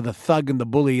Putin for the thug and the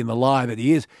bully and the liar that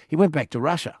he is, he went back to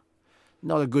Russia.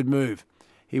 Not a good move.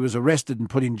 He was arrested and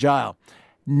put in jail.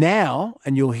 Now,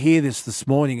 and you'll hear this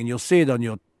morning, and you'll see it on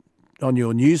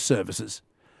your news services,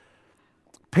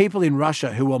 people in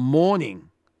Russia who are mourning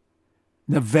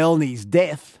Navalny's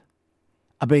death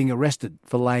are being arrested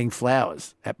for laying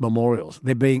flowers at memorials.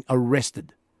 They're being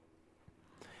arrested.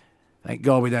 Thank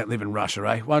God we don't live in Russia,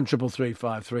 eh?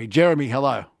 133353. Jeremy,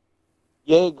 hello.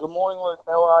 Yeah, good morning, Luke.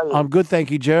 How are you? I'm good,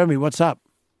 thank you, Jeremy. What's up?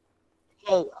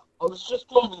 Okay, I was just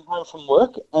driving home from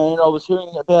work, and I was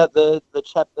hearing about the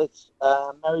chap that's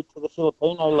married to the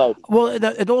Filipino lady. Well,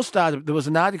 it all started, there was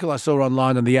an article I saw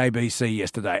online on the ABC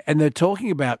yesterday, and they're talking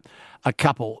about a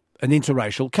couple, an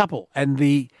interracial couple, and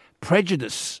the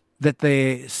prejudice that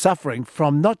they're suffering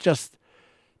from not just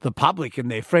the public and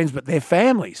their friends, but their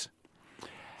families.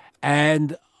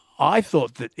 And I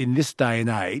thought that in this day and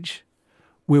age,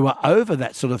 we were over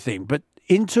that sort of thing. But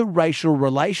interracial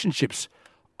relationships,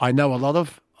 I know a lot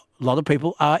of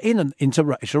people are in an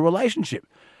interracial relationship.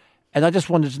 And I just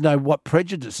wanted to know what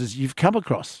prejudices you've come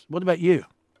across. What about you?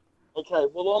 Okay,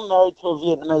 well, I'm married to a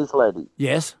Vietnamese lady.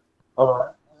 Yes. All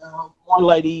right. My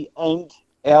lady and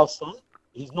our son,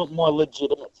 he's not my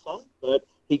legitimate son, but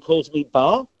he calls me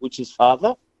Ba, which is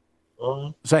father.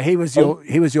 So he was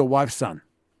your wife's son?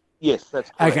 Yes, that's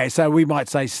correct. Okay, so we might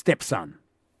say stepson.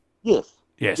 Yes.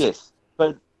 Yes. Yes.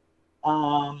 But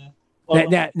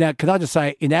now, can I just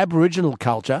say, in Aboriginal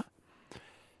culture,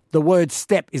 the word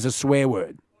step is a swear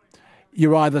word.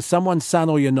 You're either someone's son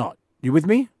or you're not. You with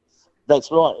me?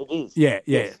 That's right, it is. Yeah.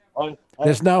 Yes.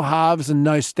 There's no halves and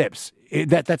no steps.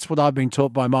 That's what I've been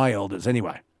taught by my elders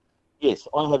anyway. Yes,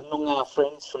 I have Noongar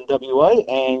friends from WA,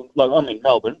 and I'm in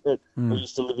Melbourne, but I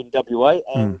used to live in WA,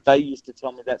 and they used to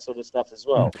tell me that sort of stuff as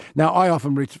well. Now, I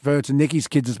often refer to Nikki's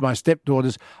kids as my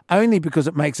stepdaughters, only because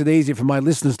it makes it easier for my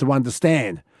listeners to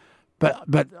understand. But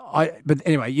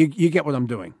anyway, you get what I'm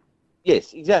doing.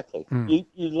 Yes, exactly. You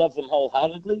love them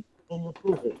wholeheartedly, and you're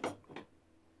perfect.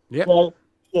 Yep. So,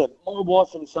 yeah, my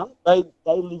wife and son, they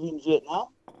live in Vietnam.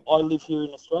 I live here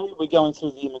in Australia. We're going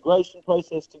through the immigration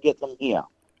process to get them here.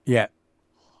 Yeah.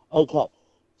 Okay.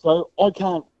 So I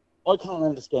can't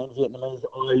understand Vietnamese.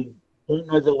 I don't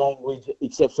know the language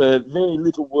except for very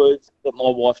little words that my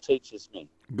wife teaches me.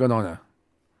 Good on her.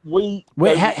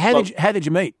 How did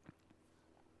you meet?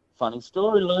 Funny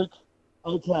story, Luke.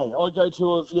 Okay, I go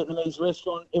to a Vietnamese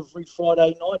restaurant every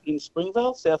Friday night in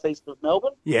Springvale, southeast of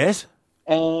Melbourne. Yes.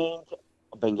 And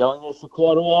I've been going there for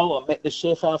quite a while. I met the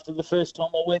chef after the first time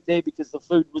I went there because the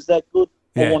food was that good.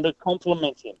 Yeah. I wanted to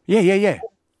compliment him. Yeah.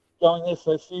 Going there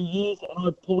for a few years, and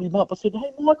I pulled him up. I said,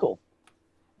 "Hey, Michael,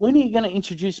 when are you going to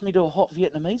introduce me to a hot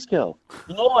Vietnamese girl?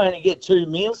 You know I only get 2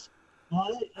 meals.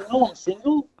 You know I'm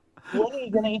single. When are you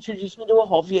going to introduce me to a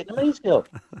hot Vietnamese girl?"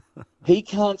 He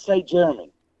can't say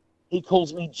Jeremy. He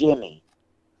calls me Jemmy.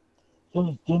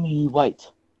 So, Jemmy, you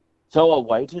wait. So I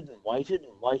waited and waited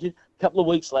and waited. A couple of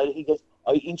weeks later, he goes,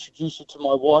 "I introduce you to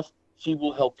my wife. She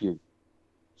will help you.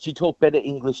 She talked better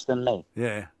English than me."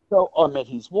 Yeah. So I met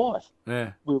his wife.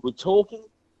 Yeah. We were talking.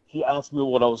 He asked me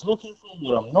what I was looking for,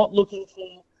 what I'm not looking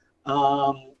for.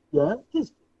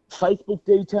 Just Facebook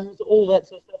details, all that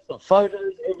sort of stuff, some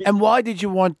photos, everything. And why did you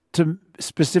want to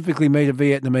specifically meet a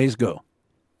Vietnamese girl?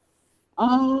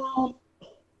 Well,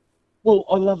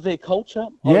 I love their culture.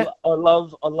 Yeah. I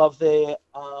love their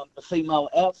the female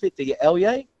outfit, the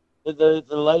alye that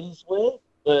the ladies wear,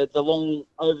 the long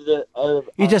over.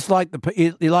 You just like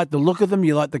you like the look of them,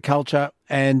 you like the culture,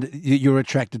 and you're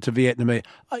attracted to Vietnamese.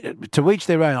 To each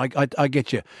their own. I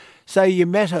get you. So you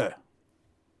met her.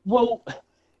 Well,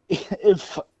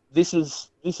 if this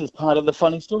is part of the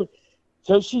funny story.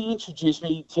 So she introduced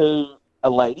me to a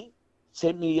lady,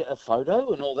 sent me a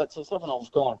photo and all that sort of stuff, and I was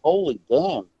going, "Holy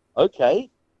damn, okay."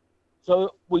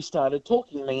 So we started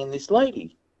talking, me and this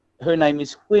lady. Her name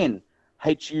is Huyen,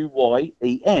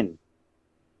 Huyen.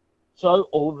 So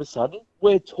all of a sudden,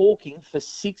 we're talking for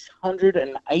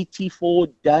 684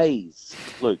 days,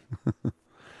 Luke.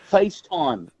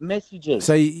 FaceTime, messages.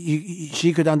 So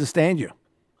she could understand you?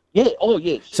 Yeah, oh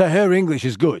yeah. So her English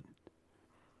is good?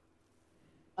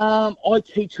 I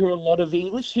teach her a lot of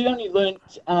English. She only learnt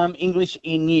English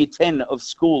in year 10 of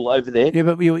school over there. Yeah,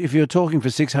 but if you're talking for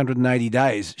 680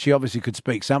 days, she obviously could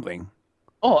speak something.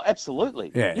 Oh,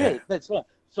 absolutely. Yeah. That's right.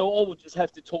 So I would just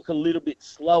have to talk a little bit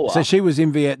slower. So she was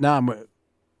in Vietnam.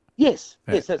 Yes,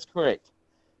 Yeah. yes, that's correct.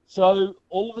 So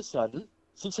all of a sudden,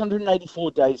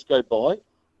 684 days go by.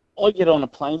 I get on a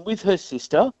plane with her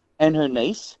sister and her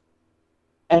niece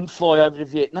and fly over to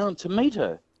Vietnam to meet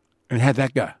her. And how'd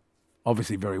that go?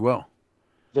 Obviously very well.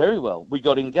 Very well. We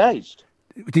got engaged.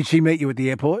 Did she meet you at the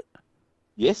airport?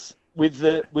 Yes, with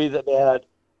about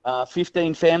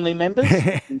 15 family members,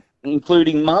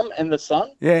 including Mum and the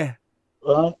son. Yeah.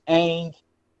 Right, and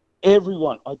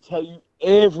everyone, I tell you,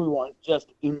 everyone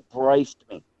just embraced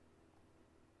me.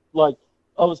 Like,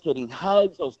 I was getting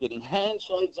hugs, I was getting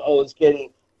handshakes, I was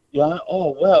getting,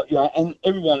 oh, wow, and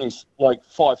everyone is like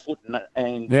 5 foot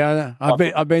and Yeah, I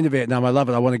know. I've been to Vietnam. I love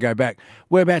it. I want to go back.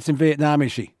 Whereabouts in Vietnam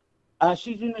is she?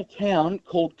 she's in a town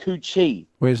called Cu Chi.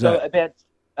 Where's so that?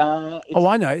 About,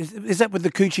 I know. Is that where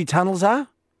the Cu Chi tunnels are?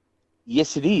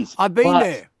 Yes, it is. I've been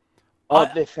there.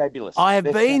 They're fabulous. I have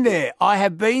They're been fabulous. there. I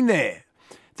have been there.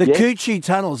 The Yes. Cu Chi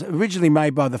tunnels, originally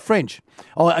made by the French,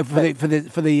 for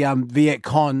the Viet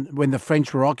Cong when the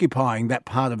French were occupying that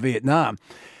part of Vietnam.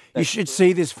 You should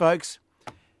see this, folks.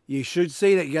 You should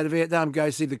see that. You go to Vietnam, go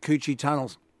see the Cu Chi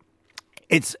tunnels.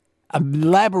 It's a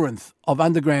labyrinth of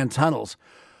underground tunnels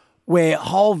where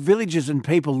whole villages and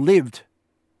people lived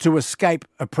to escape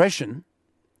oppression.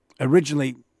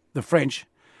 Originally, the French,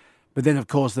 but then, of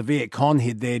course, the Viet Cong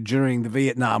hid there during the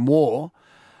Vietnam War.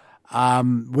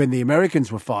 When the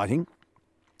Americans were fighting,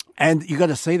 and you got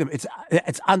to see them.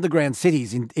 It's underground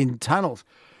cities in tunnels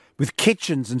with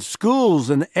kitchens and schools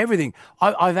and everything.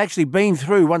 I've actually been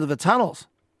through one of the tunnels.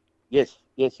 Yes.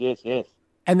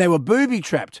 And they were booby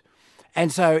trapped. And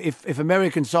so if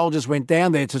American soldiers went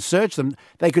down there to search them,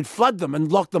 they could flood them and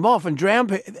lock them off and drown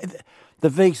people. The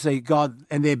VC, God,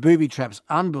 and their booby traps,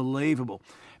 unbelievable.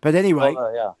 But anyway,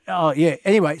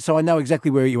 anyway, so I know exactly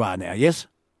where you are now, yes?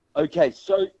 Okay,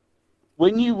 so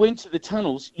when you went to the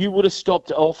tunnels, you would have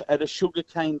stopped off at a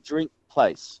sugarcane drink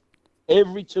place.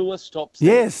 Every tour stops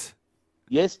there. Yes.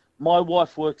 Yes, my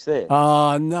wife works there.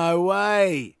 Oh, no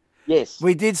way. Yes.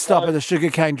 We did stop at a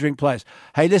sugarcane drink place.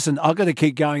 Hey, listen, I've got to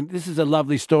keep going. This is a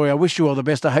lovely story. I wish you all the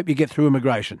best. I hope you get through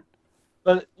immigration.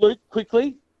 But Luke,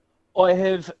 quickly, I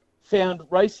have found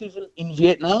racism in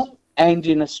Vietnam and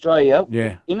in Australia.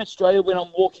 Yeah. In Australia, when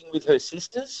I'm walking with her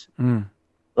sisters,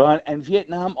 right, and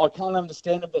Vietnam, I can't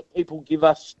understand it, but people give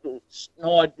us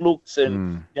snide looks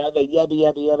and, they yabba,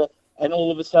 yabba, yabba, and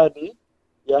all of a sudden,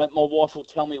 my wife will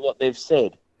tell me what they've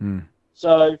said.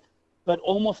 So, but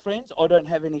all my friends, I don't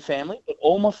have any family, but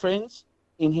all my friends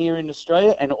here in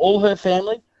Australia and all her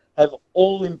family have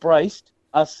all embraced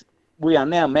us. We are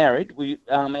now married.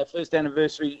 Our first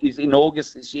anniversary is in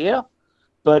August this year,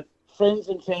 but friends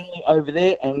and family over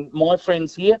there and my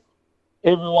friends here,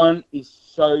 everyone is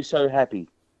so happy.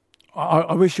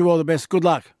 I wish you all the best. Good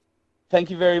luck. Thank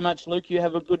you very much, Luke. You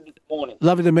have a good morning.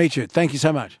 Lovely to meet you. Thank you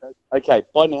so much. Okay,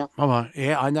 bye now. Bye-bye.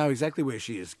 Yeah, I know exactly where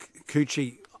she is. Cu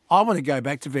Chi. I want to go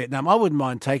back to Vietnam. I wouldn't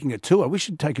mind taking a tour. We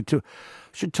should take a tour.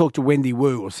 Should talk to Wendy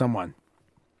Wu or someone.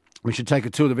 We should take a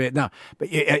tour to Vietnam. But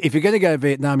if you're going to go to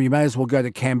Vietnam, you may as well go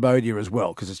to Cambodia as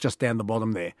well because it's just down the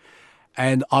bottom there.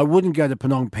 And I wouldn't go to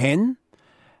Phnom Penh.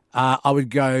 I would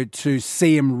go to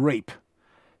Siem Reap.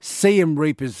 Siem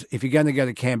Reap is, if you're going to go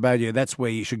to Cambodia, that's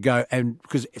where you should go. And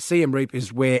because Siem Reap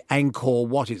is where Angkor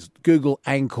Wat is. Google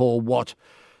Angkor Wat,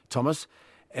 Thomas.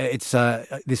 It's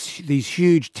these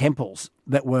huge temples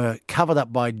that were covered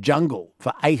up by jungle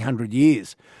for 800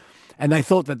 years. And they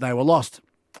thought that they were lost.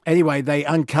 Anyway, they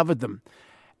uncovered them.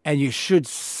 And you should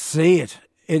see it.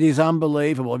 It is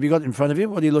unbelievable. Have you got it in front of you?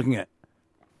 What are you looking at?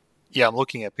 Yeah, I'm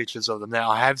looking at pictures of them now.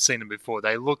 I have seen them before.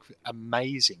 They look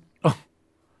amazing.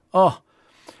 Oh.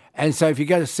 And so if you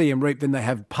go to Siem Reap, then they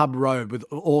have Pub Road with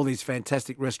all these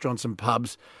fantastic restaurants and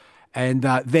pubs. And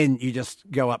then you just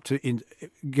go up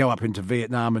into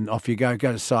Vietnam and off you go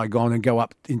to Saigon and go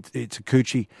up into Cu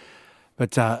Chi.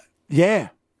 But,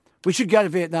 we should go to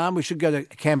Vietnam. We should go to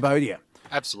Cambodia.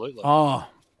 Absolutely. Oh,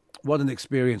 what an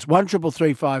experience.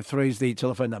 133353 is the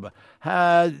telephone number.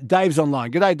 Dave's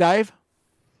online. G'day, Dave.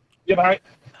 G'day.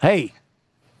 Hey.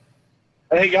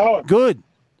 How you going? Good.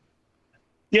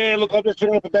 Yeah, look, I'm just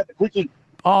turning up about the quickie.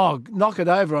 Oh, knock it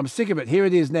over. I'm sick of it. Here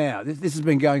it is now. This has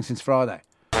been going since Friday.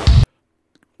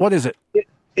 What is it?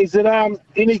 Is it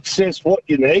in excess what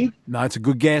you need? No, it's a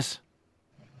good guess.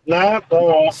 No,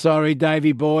 all right. Sorry,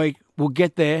 Davey boy. We'll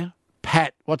get there.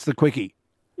 Pat, what's the quickie?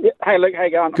 Yeah, hey, Luke, how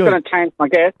you going? Good. I'm going to change my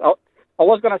guess. I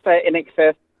was going to say in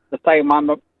excess, the same one,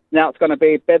 but now it's going to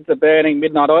be Beds Are Burning,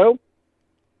 Midnight Oil.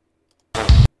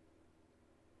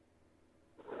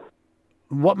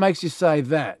 What makes you say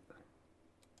that?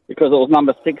 Because it was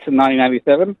number 6 in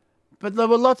 1987. But there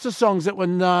were lots of songs that were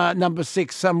number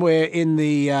 6 somewhere in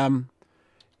the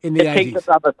in the It peaked 80s. at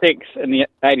number 6 in the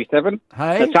 87.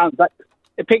 Hey?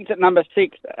 It peaked at number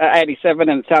 6 at 87,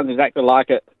 and it sounds exactly like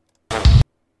it.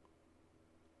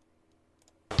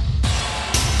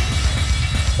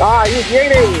 Ah, you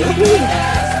beauty!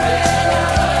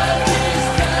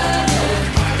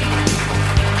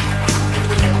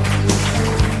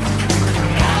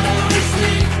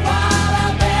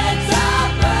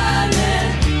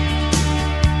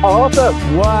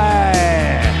 Awesome!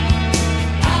 Wow!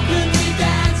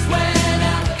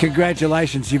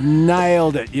 Congratulations, you've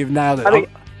nailed it. You've nailed it.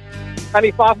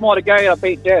 Only 5 more to go, I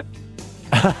beat Jeff.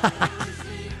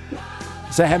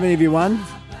 So how many have you won?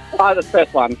 Oh, the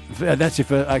first one. That's your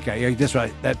first. Okay, yeah, that's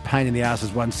right. That pain in the ass is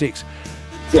 1-6.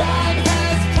 Yeah.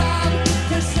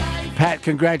 Pat,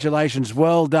 congratulations.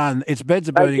 Well done. It's Beds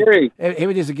Are Burning. Thank Here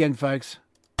it is again, folks.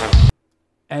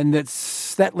 And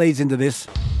that leads into this.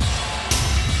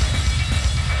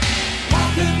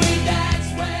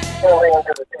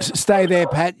 Stay there,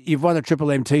 Pat. You've won a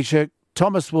Triple M T-shirt.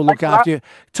 Thomas will look after you.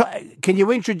 Can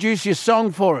you introduce your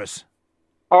song for us?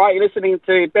 All right, you're listening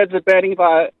to Beds Are Burning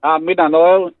by Midnight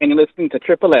Oil, and you're listening to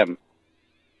Triple M.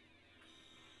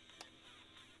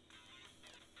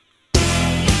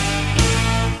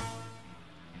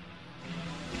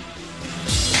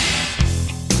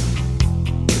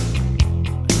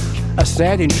 A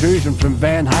sad intrusion from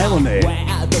Van Halen there.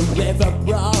 Where the river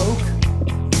broke,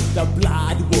 the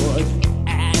bloodwood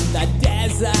and the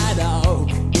desert oak,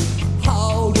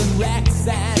 holding wrecks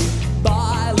and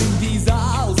boiling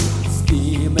diesels,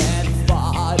 steaming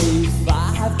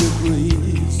 45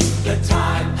 degrees. The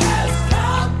time has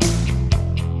come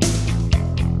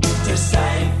to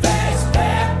save fares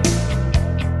fare,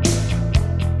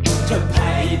 to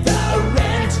pay the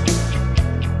rent,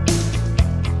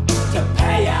 to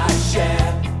pay our share.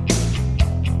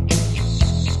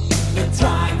 The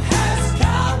time has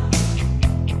come.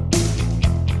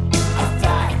 A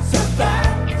fact's a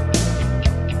fact.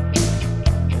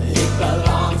 It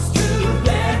belongs to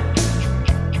them.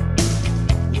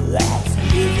 Let's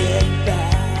give it back.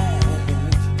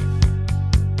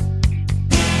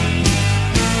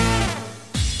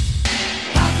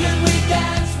 How can we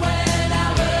dance when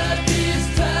our earth is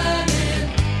turning?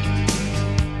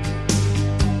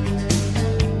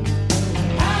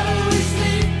 How do we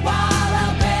sleep while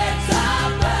our beds are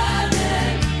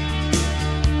burning?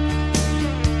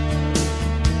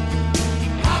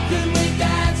 How can we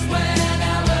dance when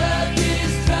our earth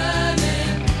is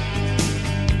turning?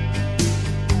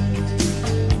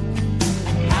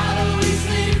 How do we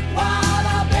sleep while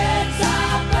our beds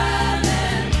are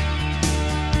burning?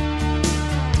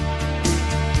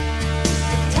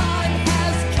 The time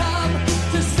has come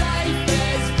to save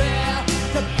fares fare,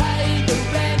 to pay the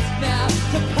rent now,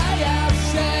 to pay our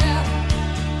share.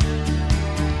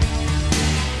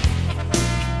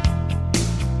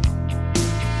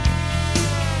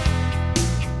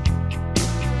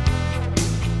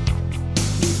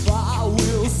 Far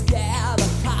we'll scare the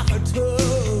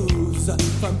cockatoos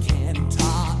from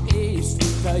Kentar East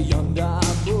to yonder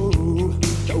Moo.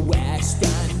 The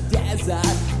western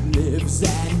desert lives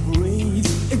and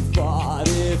breathes in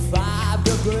 45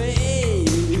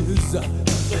 degrees.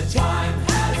 The time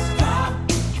has come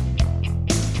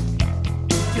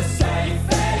to save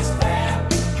fares fare,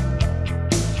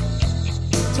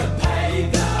 to pay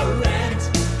the rent,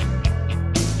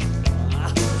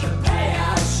 to pay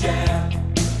our share.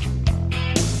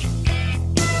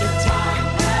 The time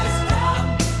has come.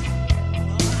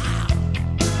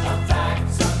 A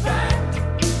fact's a fact.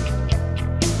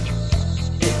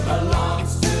 It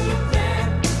belongs to them.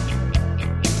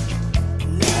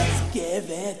 Let's give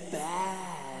it back.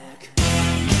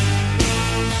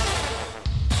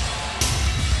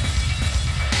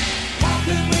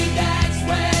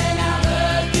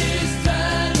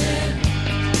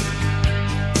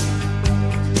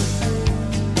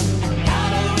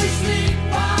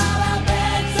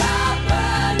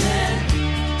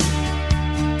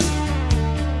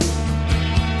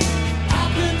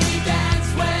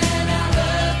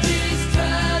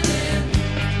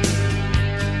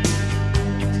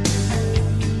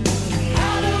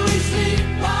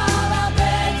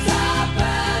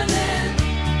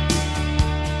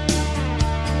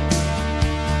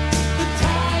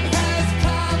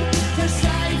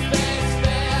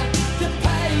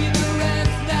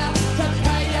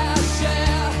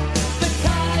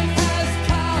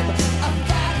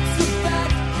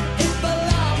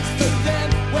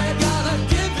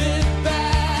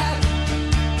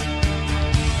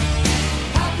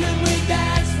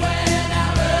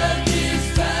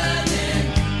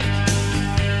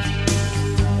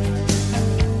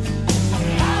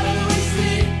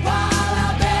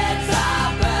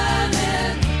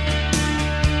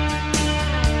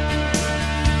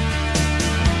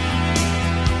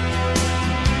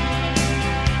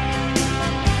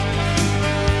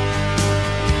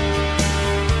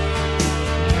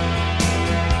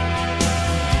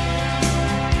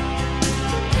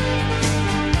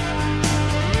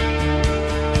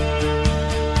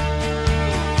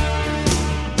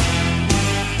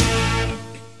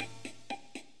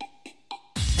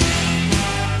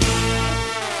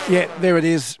 Yeah, there it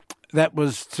is. That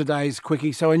was today's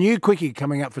Quickie. So a new Quickie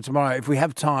coming up for tomorrow. If we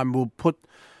have time, we'll put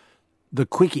the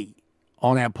Quickie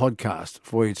on our podcast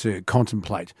for you to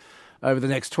contemplate over the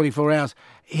next 24 hours.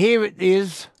 Here it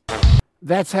is.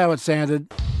 That's how it sounded.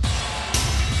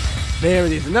 There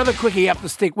it is. Another Quickie up the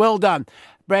stick. Well done.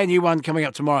 Brand new one coming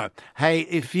up tomorrow. Hey,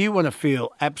 if you want to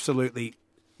feel absolutely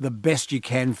the best you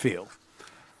can feel,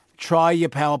 try your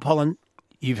Power Pollen.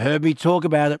 You've heard me talk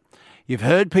about it. You've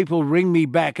heard people ring me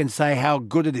back and say how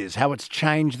good it is, how it's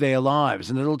changed their lives,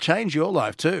 and it'll change your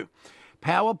life too.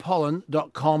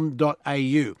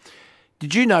 Powerpollen.com.au.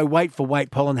 Did you know Weight for Weight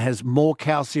pollen has more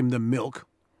calcium than milk?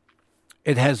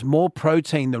 It has more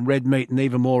protein than red meat and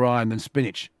even more iron than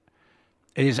spinach.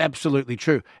 It is absolutely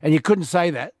true. And you couldn't say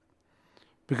that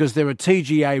because there are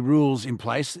TGA rules in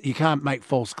place. You can't make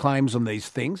false claims on these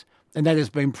things, and that has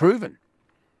been proven.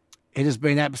 It has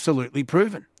been absolutely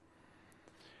proven.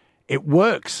 It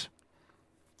works.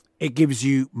 It gives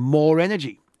you more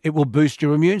energy. It will boost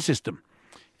your immune system.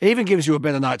 It even gives you a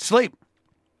better night's sleep.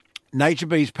 Nature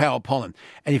Bees Power Pollen.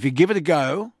 And if you give it a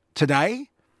go today,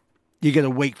 you get a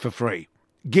week for free.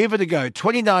 Give it a go.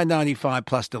 $29.95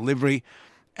 plus delivery,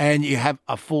 and you have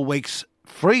a full week's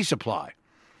free supply.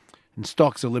 And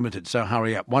stocks are limited, so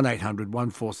hurry up.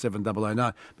 1-800-147-009.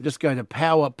 But just go to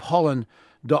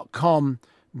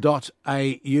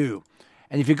powerpollen.com.au.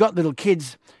 And if you've got little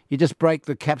kids, you just break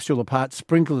the capsule apart,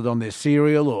 sprinkle it on their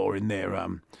cereal or in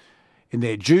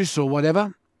their juice or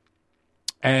whatever,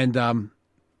 and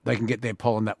they can get their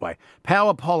pollen that way.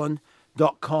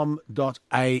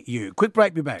 Powerpollen.com.au. Quick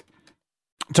break, be back.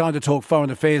 Time to talk foreign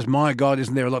affairs. My God,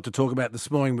 isn't there a lot to talk about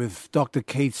this morning with Dr.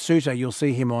 Keith Suter. You'll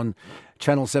see him on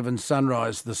Channel 7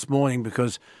 Sunrise this morning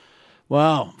because,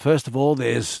 well, first of all,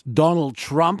 there's Donald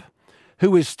Trump,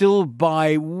 who is still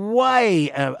by way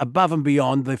above and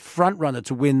beyond the front runner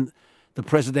to win the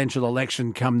presidential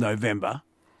election come November.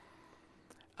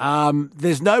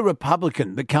 There's no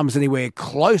Republican that comes anywhere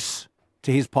close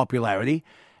to his popularity,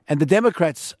 and the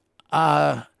Democrats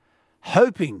are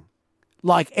hoping,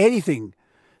 like anything,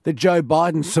 that Joe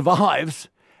Biden survives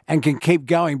and can keep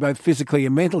going both physically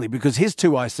and mentally, because his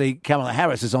 2IC, Kamala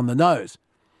Harris, is on the nose,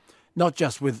 not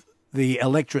just with the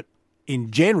electorate in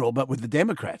general, but with the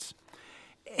Democrats.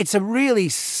 It's a really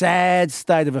sad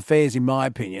state of affairs, in my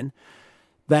opinion,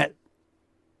 that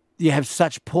you have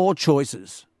such poor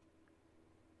choices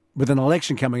with an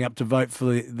election coming up to vote for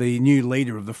the new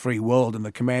leader of the free world and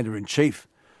the commander-in-chief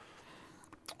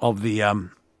of the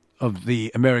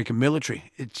American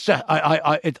military. It's just,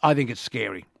 I think it's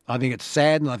scary. I think it's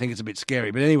sad, and I think it's a bit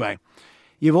scary. But anyway,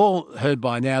 you've all heard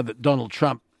by now that Donald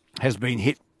Trump has been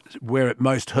hit where it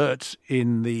most hurts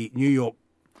in the New York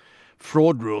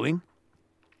fraud ruling.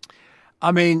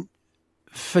 I mean,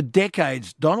 for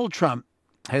decades, Donald Trump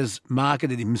has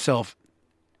marketed himself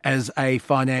as a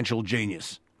financial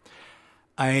genius,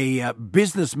 a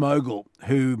business mogul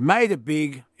who made it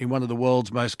big in one of the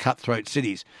world's most cutthroat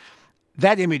cities.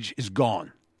 That image is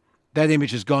gone. That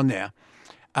image is gone now.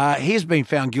 He has been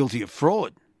found guilty of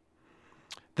fraud.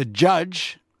 The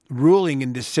judge ruling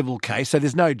in this civil case, so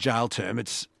there's no jail term,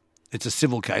 it's a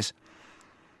civil case,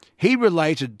 he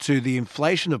related to the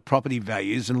inflation of property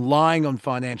values and lying on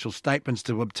financial statements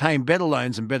to obtain better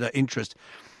loans and better interest.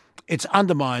 It's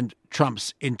undermined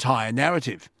Trump's entire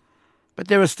narrative. But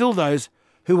there are still those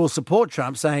who will support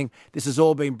Trump, saying this has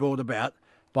all been brought about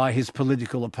by his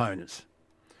political opponents.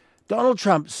 Donald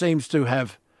Trump seems to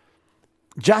have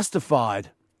justified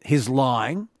his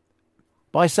lying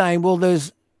by saying, well,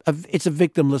 it's a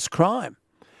victimless crime,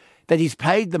 that he's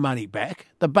paid the money back.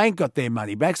 The bank got their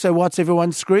money back, so what's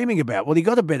everyone screaming about? Well, he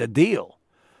got a better deal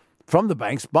from the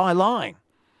banks by lying.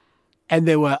 And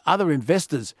there were other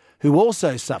investors who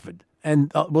also suffered, and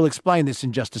we'll explain this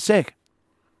in just a sec.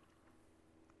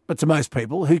 But to most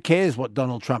people, who cares what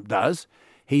Donald Trump does?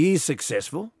 He is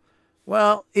successful.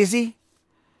 Well, is he?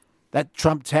 That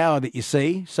Trump Tower that you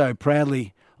see so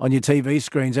proudly on your TV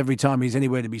screens every time he's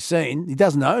anywhere to be seen, he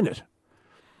doesn't own it.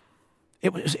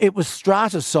 It was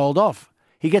strata sold off.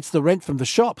 He gets the rent from the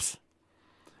shops.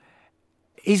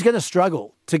 He's going to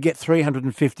struggle to get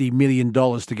 $350 million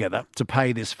together to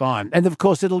pay this fine. And, of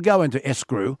course, it'll go into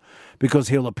escrow because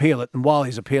he'll appeal it. And while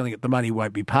he's appealing it, the money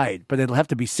won't be paid. But it'll have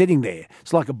to be sitting there.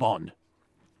 It's like a bond.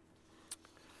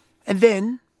 And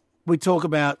then we talk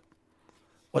about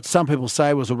what some people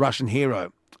say was a Russian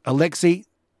hero, Alexei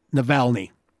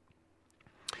Navalny.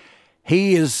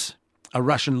 He is a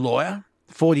Russian lawyer,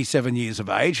 47 years of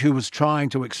age, who was trying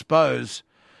to expose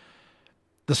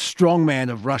the strongman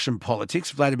of Russian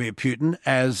politics, Vladimir Putin,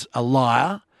 as a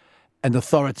liar, an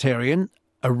authoritarian,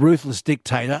 a ruthless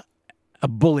dictator, a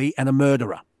bully and a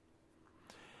murderer.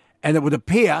 And it would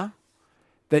appear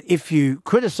that if you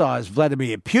criticise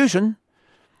Vladimir Putin,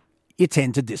 you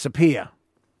tend to disappear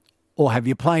or have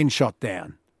your plane shot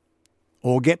down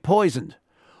or get poisoned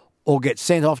or get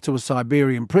sent off to a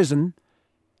Siberian prison,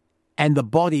 and the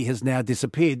body has now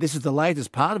disappeared. This is the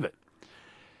latest part of it.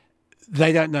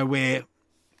 They don't know where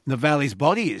Navalny's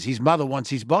body is. His mother wants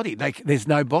his body. There's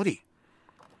no body.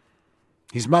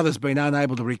 His mother's been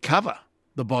unable to recover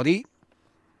the body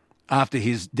after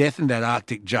his death in that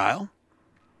Arctic jail.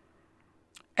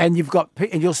 And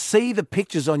you'll see the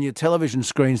pictures on your television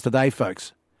screens today,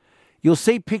 folks. You'll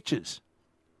see pictures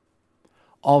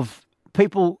of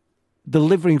people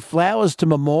delivering flowers to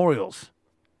memorials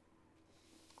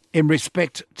in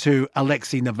respect to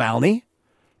Alexei Navalny,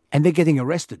 and they're getting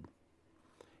arrested.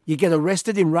 You get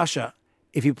arrested in Russia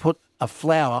if you put a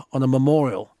flower on a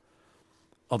memorial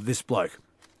of this bloke.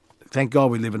 Thank God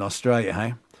we live in Australia,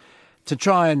 hey? To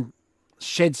try and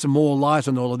shed some more light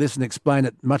on all of this and explain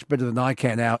it much better than I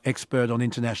can, our expert on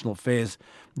international affairs,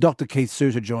 Dr. Keith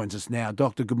Suter joins us now.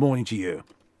 Doctor, good morning to you.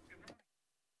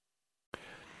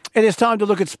 It is time to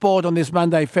look at sport on this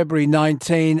Monday, February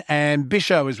 19, and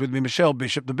Bisho is with me, Michelle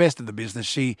Bishop, the best of the business.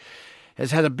 She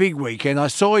has had a big weekend. I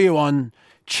saw you on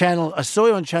Channel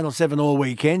 7 all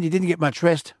weekend. You didn't get much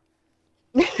rest.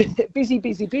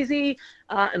 busy.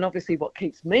 And obviously what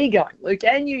keeps me going, Luke,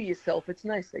 and you yourself, it's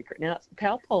no secret now, it's the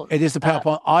power pollen. It is the power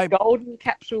pollen. Golden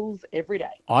capsules every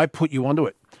day. I put you onto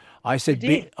it. I said,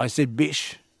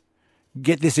 Bish,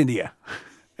 get this into you.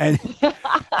 And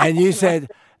you said,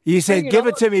 give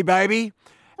it to me, baby.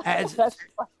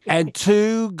 And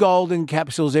 2 golden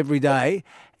capsules every day.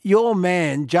 Your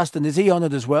man, Justin, is he on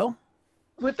it as well?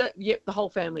 With the whole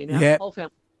family now. Yep. Whole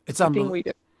family. It's unbelievable. We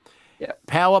do. Yeah.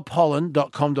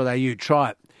 Powerpollen.com.au.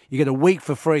 Try it. You get a week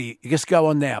for free. You just go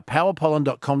on now,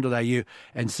 powerpollen.com.au,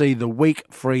 and see the week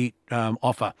free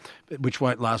offer, which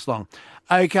won't last long.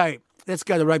 Okay, let's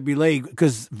go to rugby league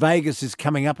because Vegas is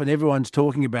coming up and everyone's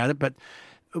talking about it. But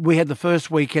we had the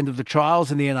first weekend of the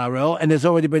trials in the NRL, and there's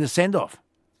already been a send-off.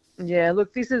 Yeah,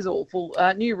 look, this is awful.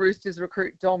 New Roosters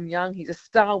recruit Dom Young. He's a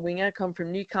star winger, come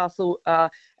from Newcastle,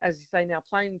 as you say, now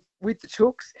playing with the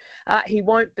Chooks. He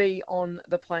won't be on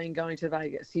the plane going to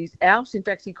Vegas. He's out. In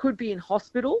fact, he could be in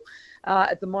hospital.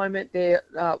 At the moment, they're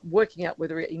working out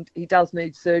whether he does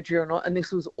need surgery or not. And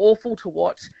this was awful to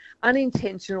watch.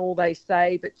 Unintentional, they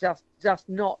say, but just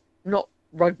not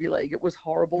rugby league. It was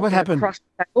horrible. What happened? Crushed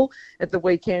tackle at the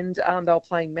weekend. They were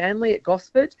playing Manly at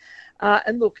Gosford.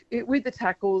 And look, with the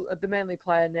tackle, the Manly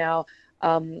player now,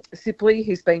 Sipley,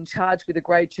 he's been charged with a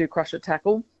grade 2 crusher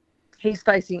tackle. He's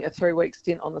facing a 3-week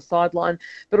stint on the sideline.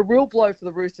 But a real blow for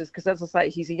the Roosters because, as I say,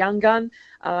 he's a young gun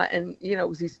and, it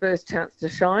was his first chance to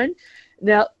shine.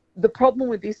 Now, the problem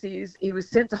with this is he was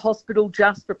sent to hospital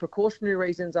just for precautionary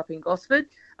reasons up in Gosford.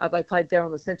 They played there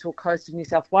on the central coast of New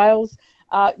South Wales.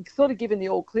 Sort of given the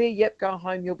all clear, yep, go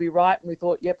home, you'll be right. And we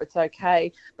thought, yep, it's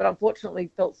okay. But unfortunately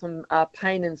felt some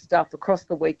pain and stuff across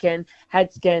the weekend,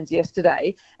 had scans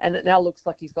yesterday, and it now looks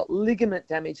like he's got ligament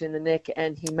damage in the neck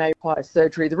and he may require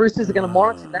surgery. The Roosters are going to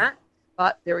monitor that,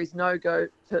 but there is no go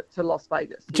to Las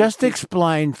Vegas. Just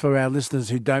explain for our listeners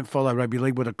who don't follow rugby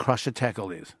league what a crusher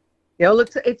tackle is. Yeah, well,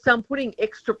 it's putting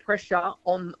extra pressure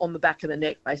on the back of the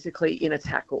neck, basically, in a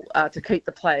tackle to keep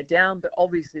the player down. But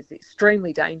obviously, it's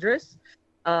extremely dangerous,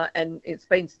 and it's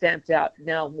been stamped out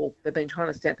now. Well, they've been trying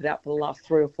to stamp it out for the last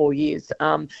 3 or 4 years.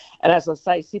 And as I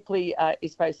say, Sipley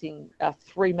is facing a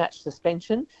 3-match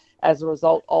suspension as a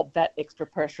result of that extra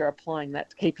pressure applying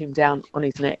that to keep him down on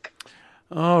his neck.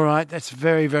 All right, that's a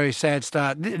very, very sad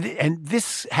start. And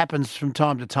this happens from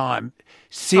time to time.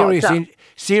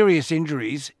 Serious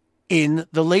injuries in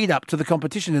the lead up to the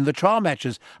competition, in the trial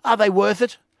matches. Are they worth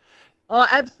it? Oh,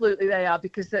 absolutely they are,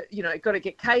 because, you've got to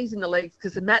get Ks in the legs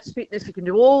because the match fitness, you can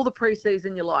do all the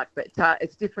pre-season you like, but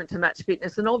it's different to match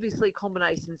fitness. And obviously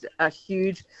combinations are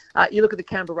huge. You look at the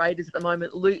Canberra Raiders at the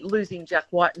moment, losing Jack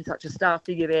White and such a star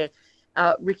figure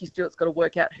there. Ricky Stewart's got to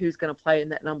work out who's going to play in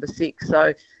that number 6.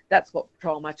 So that's what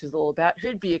trial match is all about.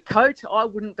 Who'd be a coach? I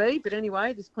wouldn't be. But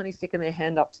anyway, there's plenty sticking their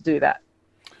hand up to do that.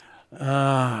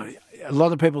 A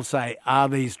lot of people say, are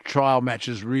these trial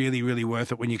matches really, really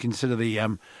worth it when you consider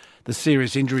the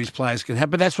serious injuries players can have?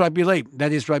 But that's rugby league.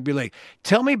 That is rugby league.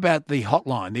 Tell me about the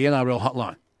hotline, the NRL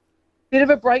hotline. Bit of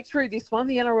a breakthrough, this one.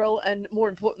 The NRL and, more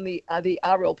importantly, the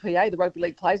RLPA, the Rugby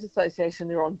League Players Association,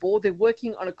 they're on board. They're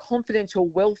working on a confidential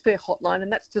welfare hotline,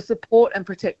 and that's to support and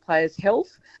protect players'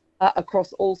 health.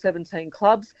 across all 17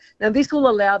 clubs. Now, this will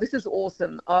allow, this is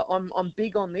awesome. I'm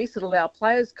big on this. It'll allow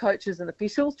players, coaches and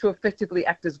officials to effectively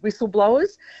act as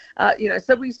whistleblowers.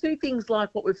 So we see things like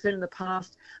what we've seen in the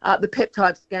past, the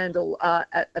peptide scandal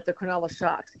at the Cronulla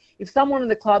Sharks. If someone in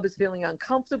the club is feeling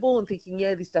uncomfortable and thinking,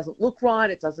 yeah, this doesn't look right,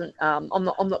 it doesn't, I'm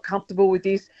not comfortable with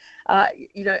this,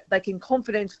 they can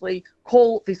confidentially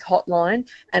call this hotline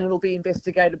and it'll be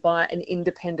investigated by an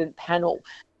independent panel.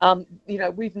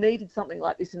 We've needed something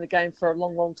like this in the game for a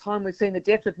long, long time. We've seen the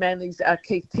death of Manly's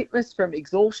Keith Titmus from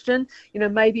exhaustion.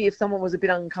 Maybe if someone was a bit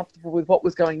uncomfortable with what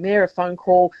was going there, a phone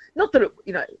call, not that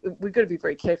we've got to be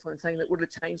very careful in saying that would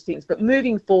have changed things, but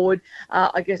moving forward,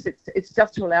 I guess it's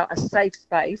just to allow a safe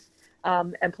space.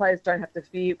 And players don't have to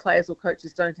fear, players or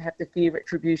coaches don't have to fear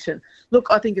retribution. Look,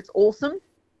 I think it's awesome.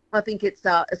 I think it's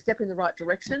a step in the right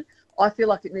direction. I feel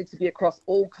like it needs to be across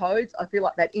all codes. I feel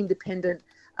like that independent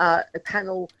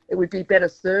panel, it would be better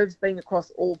served being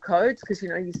across all codes because,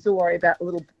 you still worry about a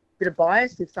little bit of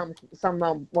bias if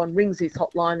someone rings his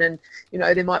hotline and,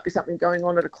 there might be something going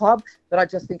on at a club. But I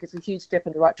just think it's a huge step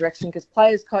in the right direction because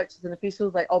players, coaches and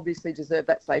officials, they obviously deserve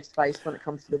that safe space when it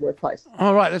comes to the workplace.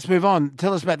 All right, let's move on.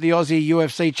 Tell us about the Aussie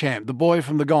UFC champ, the boy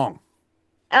from the Gong.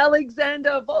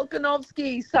 Alexander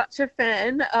Volkanovski, such a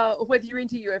fan, whether you're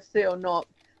into UFC or not.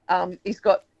 He's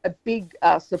got a big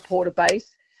supporter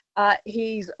base.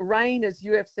 His reign as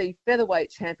UFC featherweight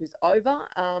champ is over.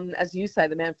 As you say,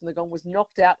 the man from the Gong was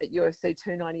knocked out at UFC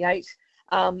 298.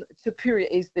 Topuria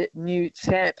is the new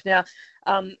champ. Now,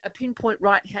 a pinpoint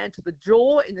right hand to the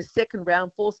jaw in the second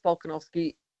round forced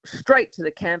Volkanovski straight to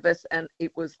the canvas and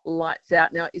it was lights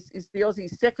out. Now, it's the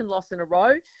Aussie's second loss in a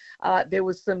row. There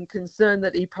was some concern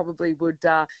that he probably would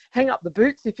hang up the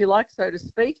boots, if you like, so to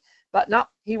speak. But no,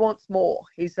 he wants more.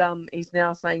 He's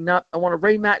now saying, no, I want a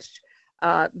rematch.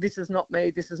 This is not me.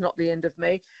 This is not the end of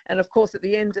me. And of course, at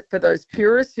the end, for those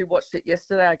purists who watched it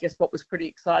yesterday, I guess what was pretty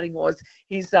exciting was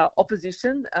his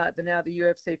opposition, the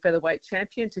UFC featherweight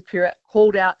champion, Topuria,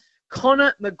 called out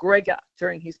Conor McGregor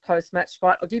during his post-match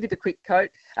fight. I'll give you the quick quote.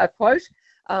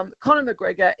 Conor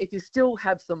McGregor, if you still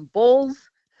have some balls,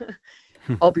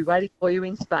 I'll be waiting for you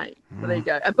in Spain. So there you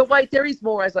go. But wait, there is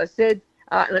more, as I said,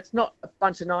 and it's not a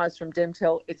bunch of knives from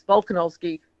Demtel. It's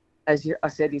Volkanovski. As I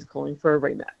said, he's calling for a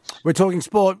rematch. We're talking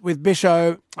sport with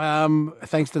Bisho,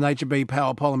 thanks to Nature Bee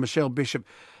Power Pole and Michelle Bishop.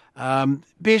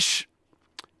 Bish,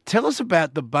 tell us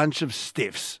about the bunch of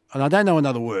stiffs. And I don't know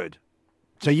another word.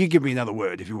 So you give me another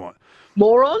word if you want.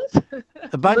 Morons?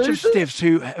 A bunch of stiffs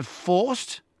who have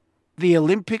forced the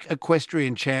Olympic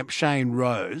equestrian champ Shane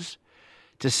Rose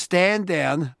to stand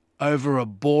down over a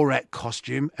Borat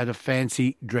costume at a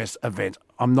fancy dress event.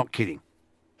 I'm not kidding.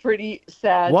 Pretty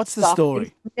sad. What's the stuff.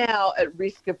 story? He's now at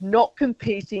risk of not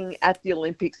competing at the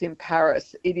Olympics in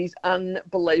Paris. It is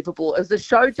unbelievable. It was a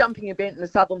show jumping event in the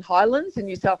Southern Highlands in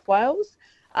New South Wales.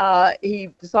 He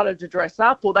decided to dress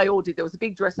up, or they all did. There was a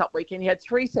big dress-up weekend. He had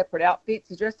 3 separate outfits.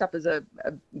 He dressed up as a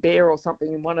bear or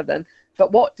something in one of them.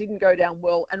 But what didn't go down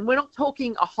well, and we're not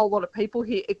talking a whole lot of people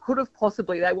here. It could have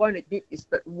possibly, they won't admit this,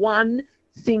 but one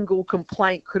single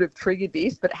complaint could have triggered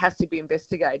this, but it has to be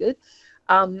investigated.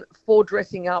 For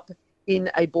dressing up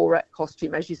in a Borat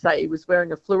costume. As you say, he was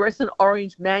wearing a fluorescent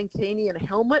orange mankini and a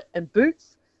helmet and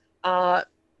boots.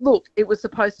 Look, it was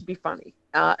supposed to be funny.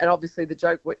 And obviously the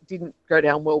joke didn't go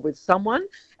down well with someone.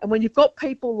 And when you've got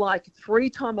people like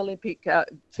 3-time Olympic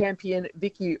champion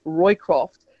Vicky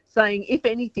Roycroft saying, if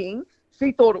anything,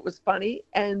 she thought it was funny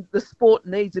and the sport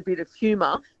needs a bit of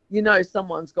humour,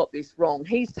 someone's got this wrong.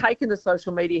 He's taken to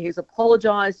social media. He's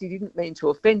apologised. He didn't mean to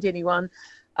offend anyone.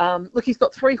 Look, he's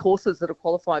got 3 horses that are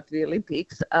qualified for the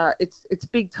Olympics. It's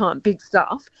big time, big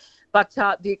stuff. But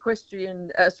the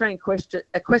Australian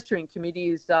Equestrian Committee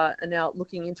is are now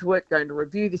looking into it, going to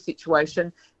review the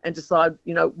situation and decide,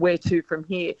 where to from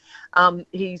here.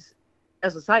 He's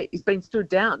been stood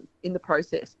down in the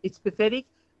process. It's pathetic.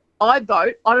 I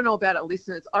vote. I don't know about our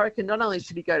listeners. I reckon not only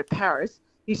should he go to Paris,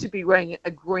 he should be wearing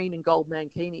a green and gold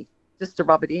mankini just to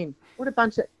rub it in. What a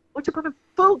bunch of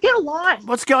fool! Get a life.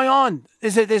 What's going on?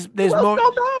 There's more.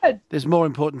 So bad. There's more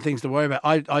important things to worry about.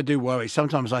 I do worry.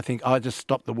 Sometimes I think I just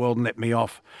stop the world and let me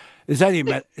off. It's only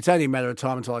a matter of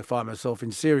time until I find myself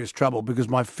in serious trouble because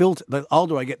my filter. The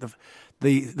older I get,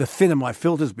 the thinner my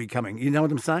filter's becoming. You know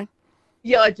what I'm saying?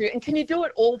 Yeah, I do. And can you do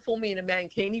it all for me in a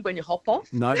mankini when you hop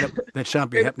off? No, that shan't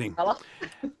be happening.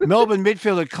 Melbourne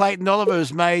midfielder Clayton Oliver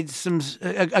has made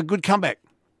a good comeback.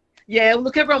 Yeah,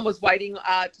 look, everyone was waiting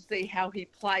to see how he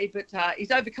played, but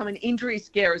he's overcome an injury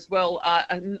scare as well,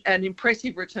 an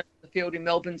impressive return to the field in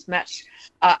Melbourne's match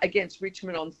against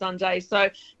Richmond on Sunday. So,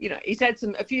 he's had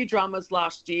a few dramas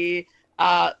last year.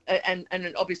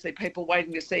 and obviously people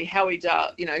waiting to see how he'd,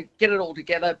 get it all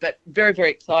together. But very,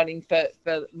 very exciting for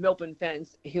Melbourne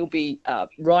fans. He'll be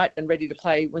right and ready to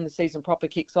play when the season proper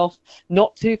kicks off.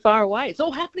 Not too far away. It's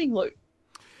all happening, Luke.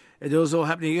 It is all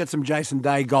happening. You got some Jason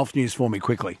Day golf news for me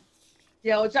quickly.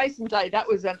 Yeah, well, Jason Day, that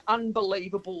was an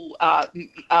unbelievable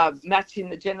match in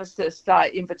the Genesis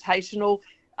Invitational.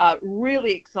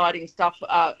 Really exciting stuff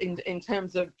in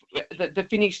terms of the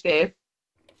finish there.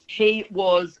 He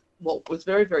was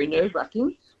very, very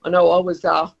nerve-wracking. I know I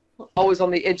was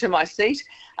on the edge of my seat.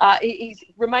 He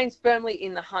remains firmly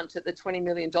in the hunt at the $20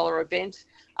 million event.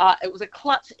 It was a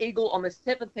clutch eagle on the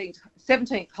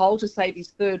 17th hole to save his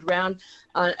third round.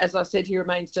 As I said, he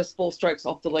remains just 4 strokes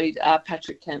off the lead.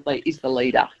 Patrick Cantley is the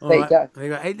leader. There you go.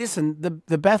 Hey, listen,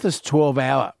 the Bathurst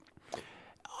 12-hour,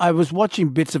 I was watching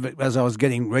bits of it as I was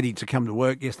getting ready to come to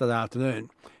work yesterday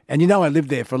afternoon. And I lived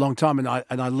there for a long time, and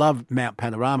I love Mount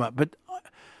Panorama, but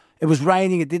it was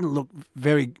raining. It didn't look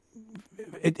very...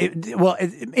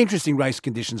 interesting race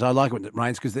conditions. I like it when it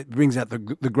rains because it brings out the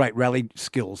great rally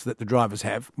skills that the drivers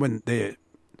have when they're,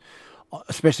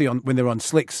 especially when they're on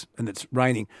slicks and it's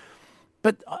raining.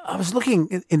 But I was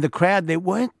looking in the crowd.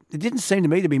 It didn't seem to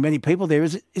me to be many people there.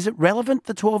 Is it relevant,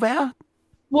 the 12-hour?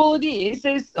 Well, it is.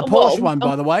 There's a Porsche one,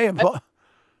 by the way.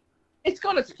 It's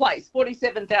got its place.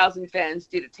 47,000 fans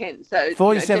did attend. So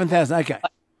 47,000. Okay.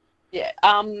 Yeah.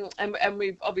 And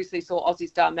we've obviously saw Aussie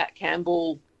star Matt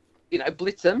Campbell,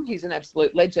 blitz him. He's an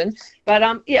absolute legend. But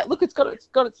look, it's got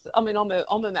its. I mean, I'm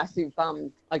a massive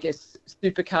I guess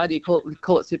supercar. Do you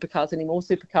call it supercars anymore?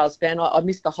 Supercars fan. I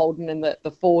miss the Holden and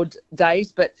the Ford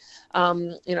days, but I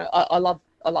love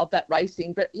that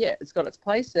racing. But yeah, it's got its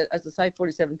place. As I say,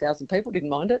 47,000 people didn't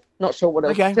mind it. Not sure what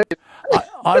else. Okay.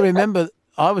 I remember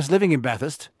I was living in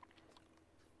Bathurst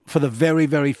for the very,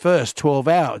 very first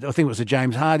 12-hour. I think it was a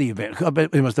James Hardy event.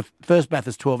 It was the first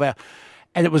Bathurst 12-hour.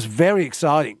 And it was very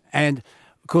exciting. And,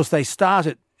 of course, they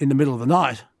started in the middle of the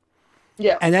night.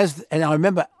 Yeah. And I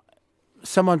remember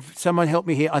someone helped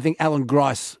me here. I think Alan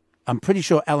Grice. I'm pretty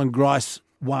sure Alan Grice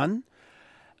won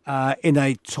in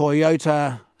a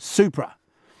Toyota Supra,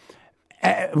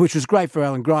 which was great for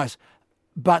Alan Grice.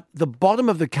 But the bottom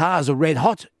of the cars are red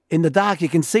hot in the dark. You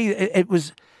can see it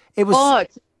was. Oh,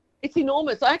 it's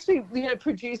enormous. I actually,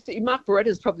 produced it. Mark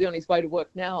Beretta's probably on his way to work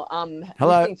now.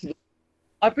 Hello.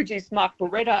 I produced Mark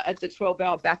Beretta at the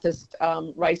 12-hour Bathurst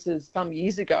races some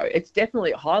years ago. It's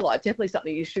definitely a highlight, definitely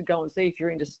something you should go and see if you're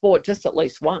into sport just at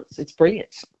least once. It's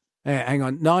brilliant. Yeah, hang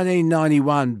on.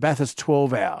 1991 Bathurst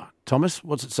 12-hour. Thomas,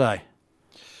 what's it say?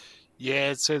 Yeah,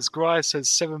 it says Grice has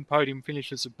 7 podium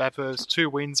finishes at Bathurst, 2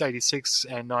 wins, 86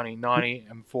 and 1990,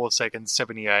 and 4 seconds,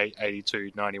 78,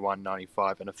 82, 91,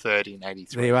 95, and a third in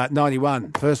 83. There you are,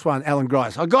 91. First one, Alan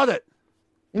Grice. I got it.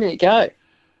 There you go.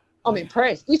 I'm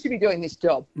impressed. You should be doing this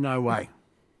job. No way.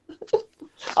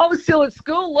 I was still at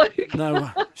school, Luke.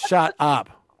 No, shut up.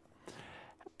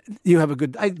 You have a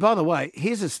good... Hey, by the way,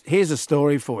 here's a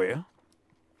story for you.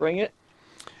 Bring it.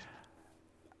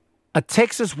 A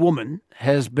Texas woman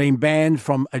has been banned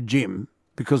from a gym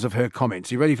because of her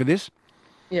comments. You ready for this?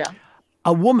 Yeah.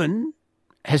 A woman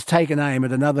has taken aim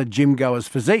at another gym goer's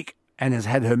physique and has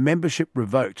had her membership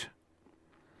revoked.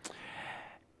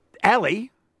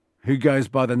 Ali, who goes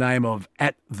by the name of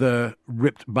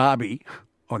 @the_ripped_Barbie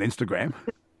on Instagram,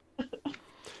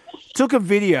 took a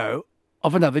video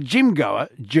of another gym goer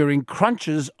during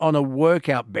crunches on a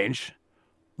workout bench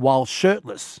while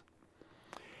shirtless.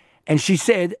 And she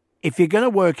said, "If you're going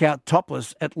to work out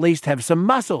topless, at least have some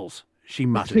muscles," she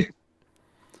muttered.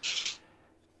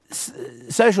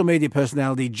 Social media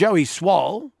personality Joey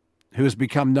Swole, who has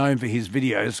become known for his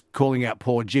videos calling out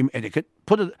poor gym etiquette,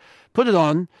 put it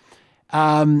on.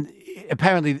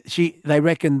 Apparently, they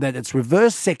reckon that it's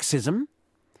reverse sexism,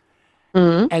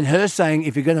 and her saying,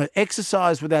 if you're going to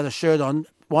exercise without a shirt on,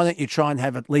 why don't you try and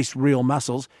have at least real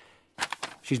muscles?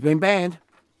 She's been banned.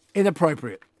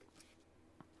 Inappropriate.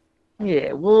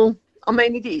 Yeah, well, I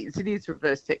mean, it is. It is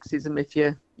reverse sexism if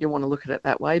you want to look at it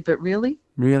that way, but really?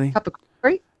 Really? Cup of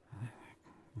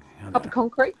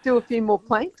concrete, do a few more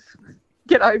planks,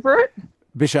 get over it.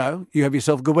 Bisho, you have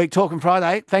yourself a good week. Talking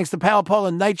Friday. Thanks to Power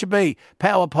Pollen, Nature Bee,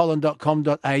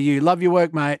 powerpollen.com.au. Love your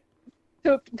work, mate.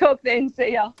 Talk then.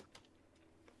 See ya.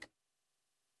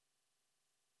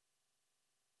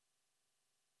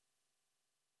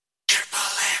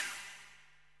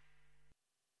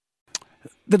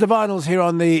 The Divinals here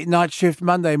on the night shift,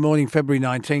 Monday morning, February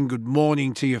 19. Good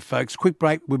morning to you, folks. Quick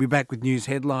break. We'll be back with news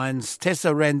headlines. Tessa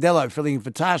Randello filling in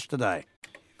for Tash today.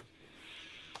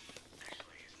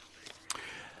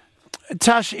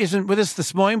 Tush isn't with us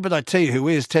this morning, but I tell you who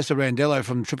is, Tessa Randello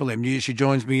from Triple M News. She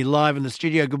joins me live in the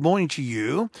studio. Good morning to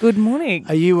you. Good morning.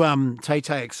 Are you,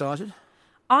 Tay-Tay, excited?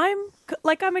 I'm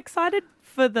excited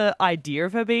for the idea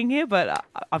of her being here, but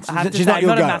I have to She's say, not I'm your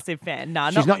not a go. massive fan.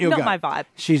 No, She's not your go. my vibe.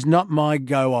 She's not my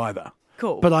go either.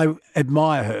 Cool. But I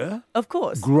admire her. Of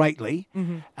course. Greatly.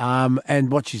 Mhm.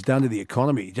 And what she's done to the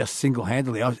economy, just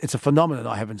single-handedly. It's a phenomenon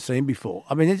I haven't seen before.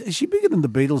 I mean, is she bigger than the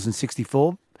Beatles in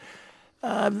 1964?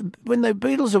 When the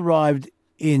Beatles arrived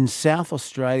in South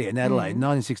Australia, in Adelaide, in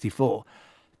 1964,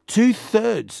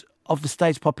 2/3 of the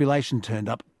state's population turned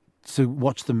up to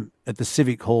watch them at the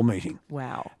Civic Hall meeting.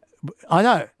 Wow. I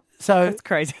know. So that's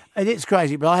crazy. It is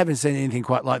crazy, but I haven't seen anything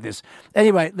quite like this.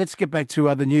 Anyway, let's get back to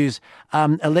other news.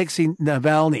 Alexei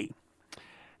Navalny,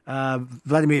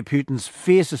 Vladimir Putin's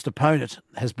fiercest opponent,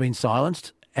 has been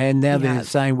silenced, and now they're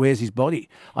saying, where's his body?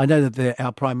 I know that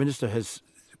our Prime Minister has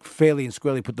fairly and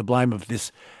squarely put the blame of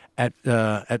this at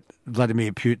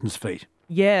Vladimir Putin's feet.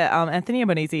 Yeah, Anthony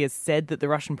Albanese has said that the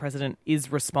Russian president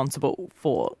is responsible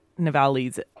for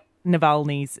Navalny's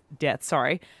death.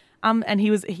 Sorry. And he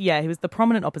was the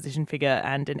prominent opposition figure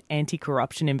and an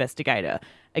anti-corruption investigator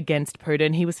against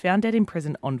Putin. He was found dead in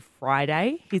prison on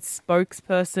Friday. His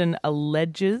spokesperson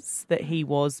alleges that he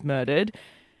was murdered.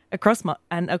 Across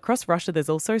Russia, there's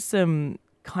also some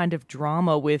kind of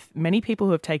drama with many people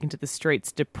who have taken to the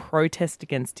streets to protest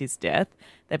against his death.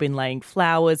 They've been laying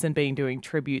flowers and doing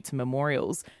tributes and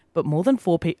memorials, but more than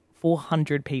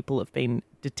 400 people have been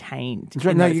detained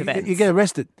in those events. You get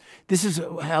arrested. This is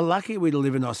how lucky we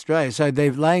live in Australia. So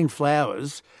they're laying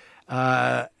flowers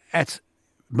at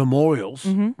memorials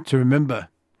to remember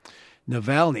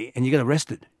Navalny, and you get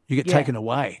arrested. You get taken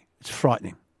away. It's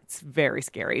frightening. It's very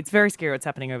scary. It's very scary what's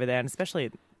happening over there, and especially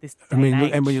at this day and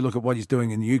age. And when you look at what he's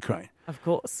doing in Ukraine. Of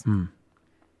course. And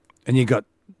you got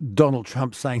Donald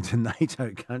Trump saying to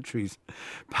NATO countries,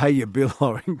 pay your bill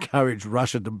or encourage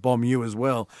Russia to bomb you as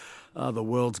well. The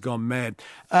world's gone mad.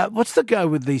 What's the go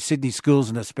with the Sydney schools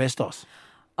and asbestos?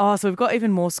 Oh, so we've got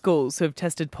even more schools who have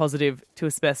tested positive to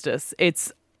asbestos.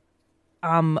 It's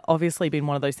obviously been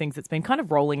one of those things that's been kind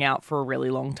of rolling out for a really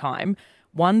long time.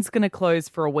 One's going to close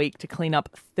for a week to clean up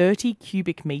 30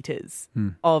 cubic metres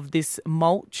of this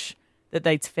mulch that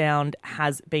they'd found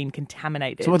has been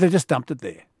contaminated. So they've just dumped it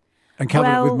there and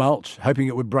covered it with mulch, hoping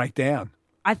it would break down.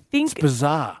 I think it's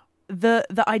bizarre. The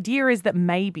idea is that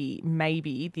maybe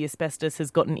the asbestos has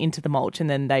gotten into the mulch and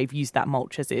then they've used that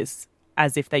mulch as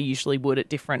if they usually would at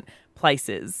different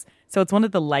places. So it's one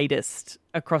of the latest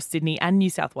across Sydney and New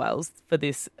South Wales for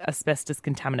this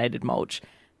asbestos-contaminated mulch.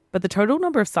 But the total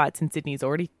number of sites in Sydney is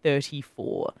already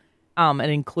 34. It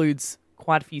includes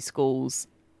quite a few schools,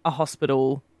 a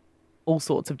hospital, all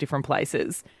sorts of different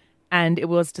places. And it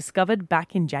was discovered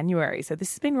back in January. So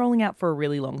this has been rolling out for a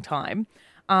really long time.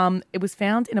 It was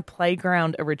found in a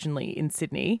playground originally in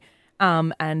Sydney,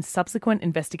 and subsequent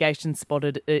investigations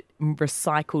spotted it in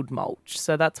recycled mulch.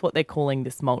 So that's what they're calling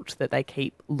this mulch that they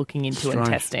keep looking into and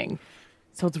testing.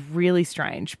 So it's really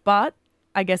strange. But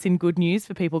I guess in good news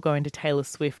for people going to Taylor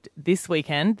Swift this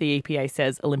weekend, the EPA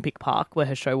says Olympic Park, where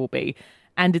her show will be,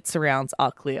 and its surrounds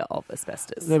are clear of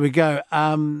asbestos. There we go.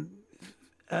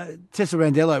 Tessa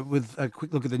Randello with a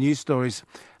quick look at the news stories.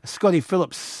 Scotty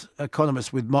Phillips,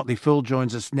 economist with Motley Fool,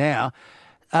 joins us now.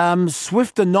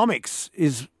 Swiftonomics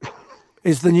is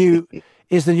the new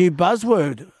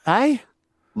buzzword, eh?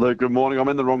 Luke, good morning. I'm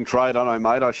in the wrong trade, I know,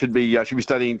 mate. I should be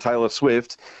studying Taylor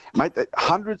Swift, mate.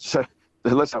 Hundreds. So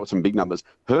let's start with some big numbers.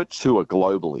 Her tour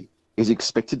globally is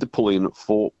expected to pull in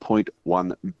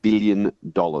 $4.1 billion.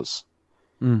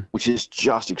 Which is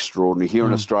just extraordinary. Here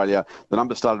in Australia, the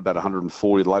number started about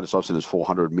 140. The latest I've seen is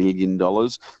 $400 million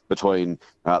between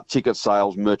ticket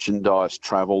sales, merchandise,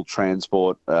 travel,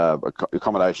 transport,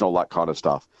 accommodation, all that kind of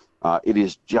stuff. It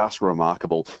is just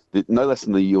remarkable. No less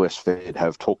than the US Fed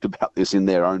have talked about this in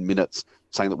their own minutes,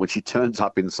 saying that when she turns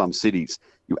up in some cities,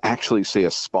 you actually see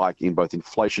a spike in both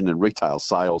inflation and retail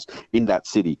sales in that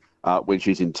city. When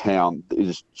she's in town, it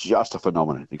is just a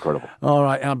phenomenon. Incredible. All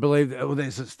right. I believe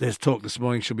there's talk this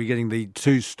morning she'll be getting the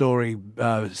 2-story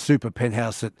super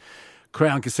penthouse at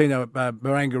Crown Casino at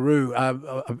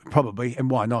Barangaroo, probably, and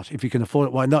why not? If you can afford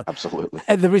it, why not? Absolutely.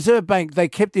 And the Reserve Bank, they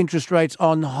kept interest rates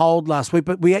on hold last week,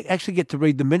 but we actually get to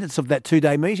read the minutes of that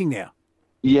 2-day meeting now.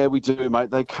 Yeah, we do,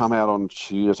 mate. They come out on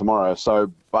tomorrow.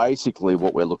 So basically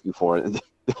what we're looking for, and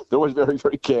they're always very,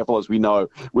 very careful, as we know,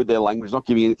 with their language, not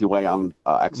giving anything away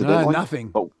accidentally. No, nothing.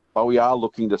 But we are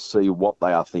looking to see what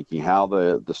they are thinking, how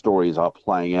the stories are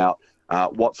playing out,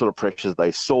 what sort of pressures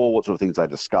they saw, what sort of things they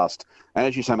discussed. And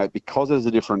as you say, mate, because it was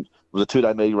a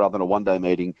 2-day meeting rather than a 1-day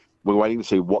meeting, we're waiting to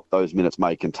see what those minutes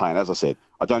may contain. As I said,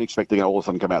 I don't expect they're going to all of a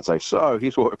sudden come out and say, so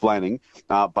here's what we're planning.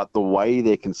 But the way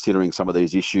they're considering some of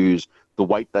these issues, the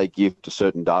weight they give to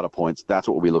certain data points, that's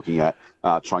what we'll be looking at,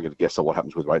 trying to get a guess on what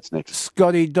happens with rates next.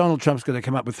 Scotty, Donald Trump's going to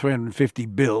come up with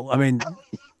 $350 billion. I mean,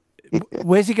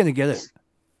 where's he going to get it?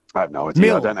 I have no idea.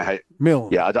 Mill. I don't know how. Mill.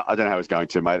 Yeah, I don't know how he's going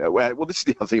to, mate. Well, this is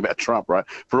the other thing about Trump, right?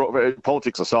 For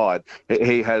politics aside,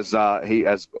 he has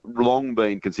long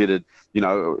been considered.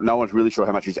 No one's really sure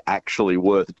how much he's actually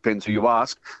worth. It depends who you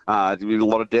ask. There's a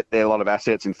lot of debt there, a lot of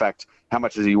assets. In fact, how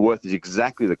much is he worth is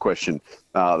exactly the question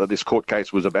that this court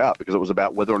case was about, because it was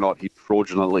about whether or not he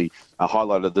fraudulently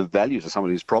highlighted the values of some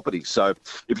of his properties. So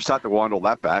if you start to wind all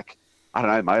that back, I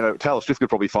don't know, mate. Taylor Swift could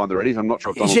probably find the readies. I'm not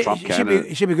sure if Donald Trump can.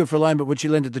 It should be good for a loan, but would she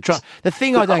lend it to Trump? The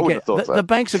thing I don't get, the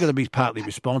banks are going to be partly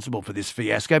responsible for this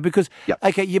fiasco because,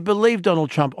 okay, you believe Donald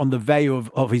Trump on the value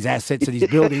of his assets and his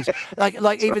buildings,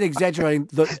 like even exaggerating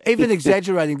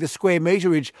the square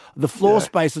meterage, the floor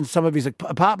space in some of his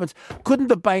apartments. Couldn't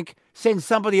the bank send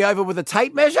somebody over with a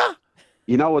tape measure?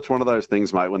 It's one of those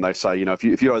things, mate, when they say,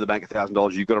 if you owe the bank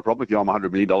 $1,000, you've got a problem. If you owe them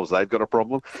 $100 million, they've got a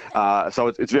problem. So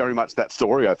it's very much that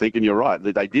story, I think, and you're right.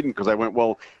 They didn't because they went,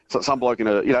 well, some bloke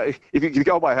if you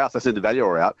go buy a house, they send the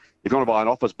valuer out. If you want to buy an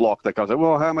office block, they go,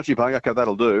 well, how much are you paying? Okay,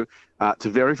 that'll do. It's a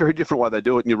very, very different way they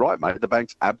do it, and you're right, mate. The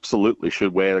banks absolutely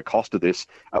should wear the cost of this.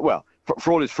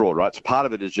 Fraud is fraud, right? So part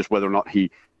of it is just whether or not he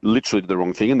literally did the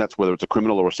wrong thing, and that's whether it's a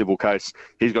criminal or a civil case.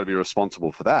 He's got to be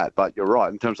responsible for that. But you're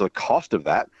right, in terms of the cost of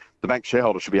that, the bank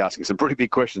shareholders should be asking some pretty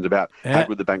big questions about how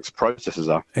good the bank's processes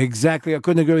are. Exactly. I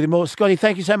couldn't agree with you more. Scotty,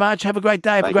 thank you so much. Have a great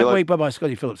day. Have a great week. Bye-bye.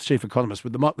 Scotty Phillips, Chief Economist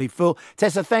with the Motley Fool.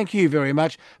 Tessa, thank you very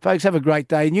much. Folks, have a great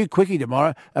day. New quickie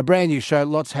tomorrow. A brand new show.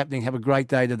 Lots happening. Have a great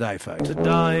day today, folks.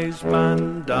 Today's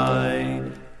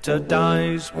Monday.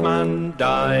 Today's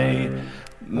Monday.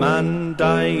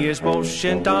 Monday is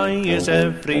washing day. Is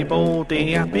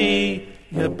everybody happy?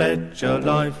 You bet your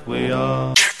life we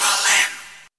are.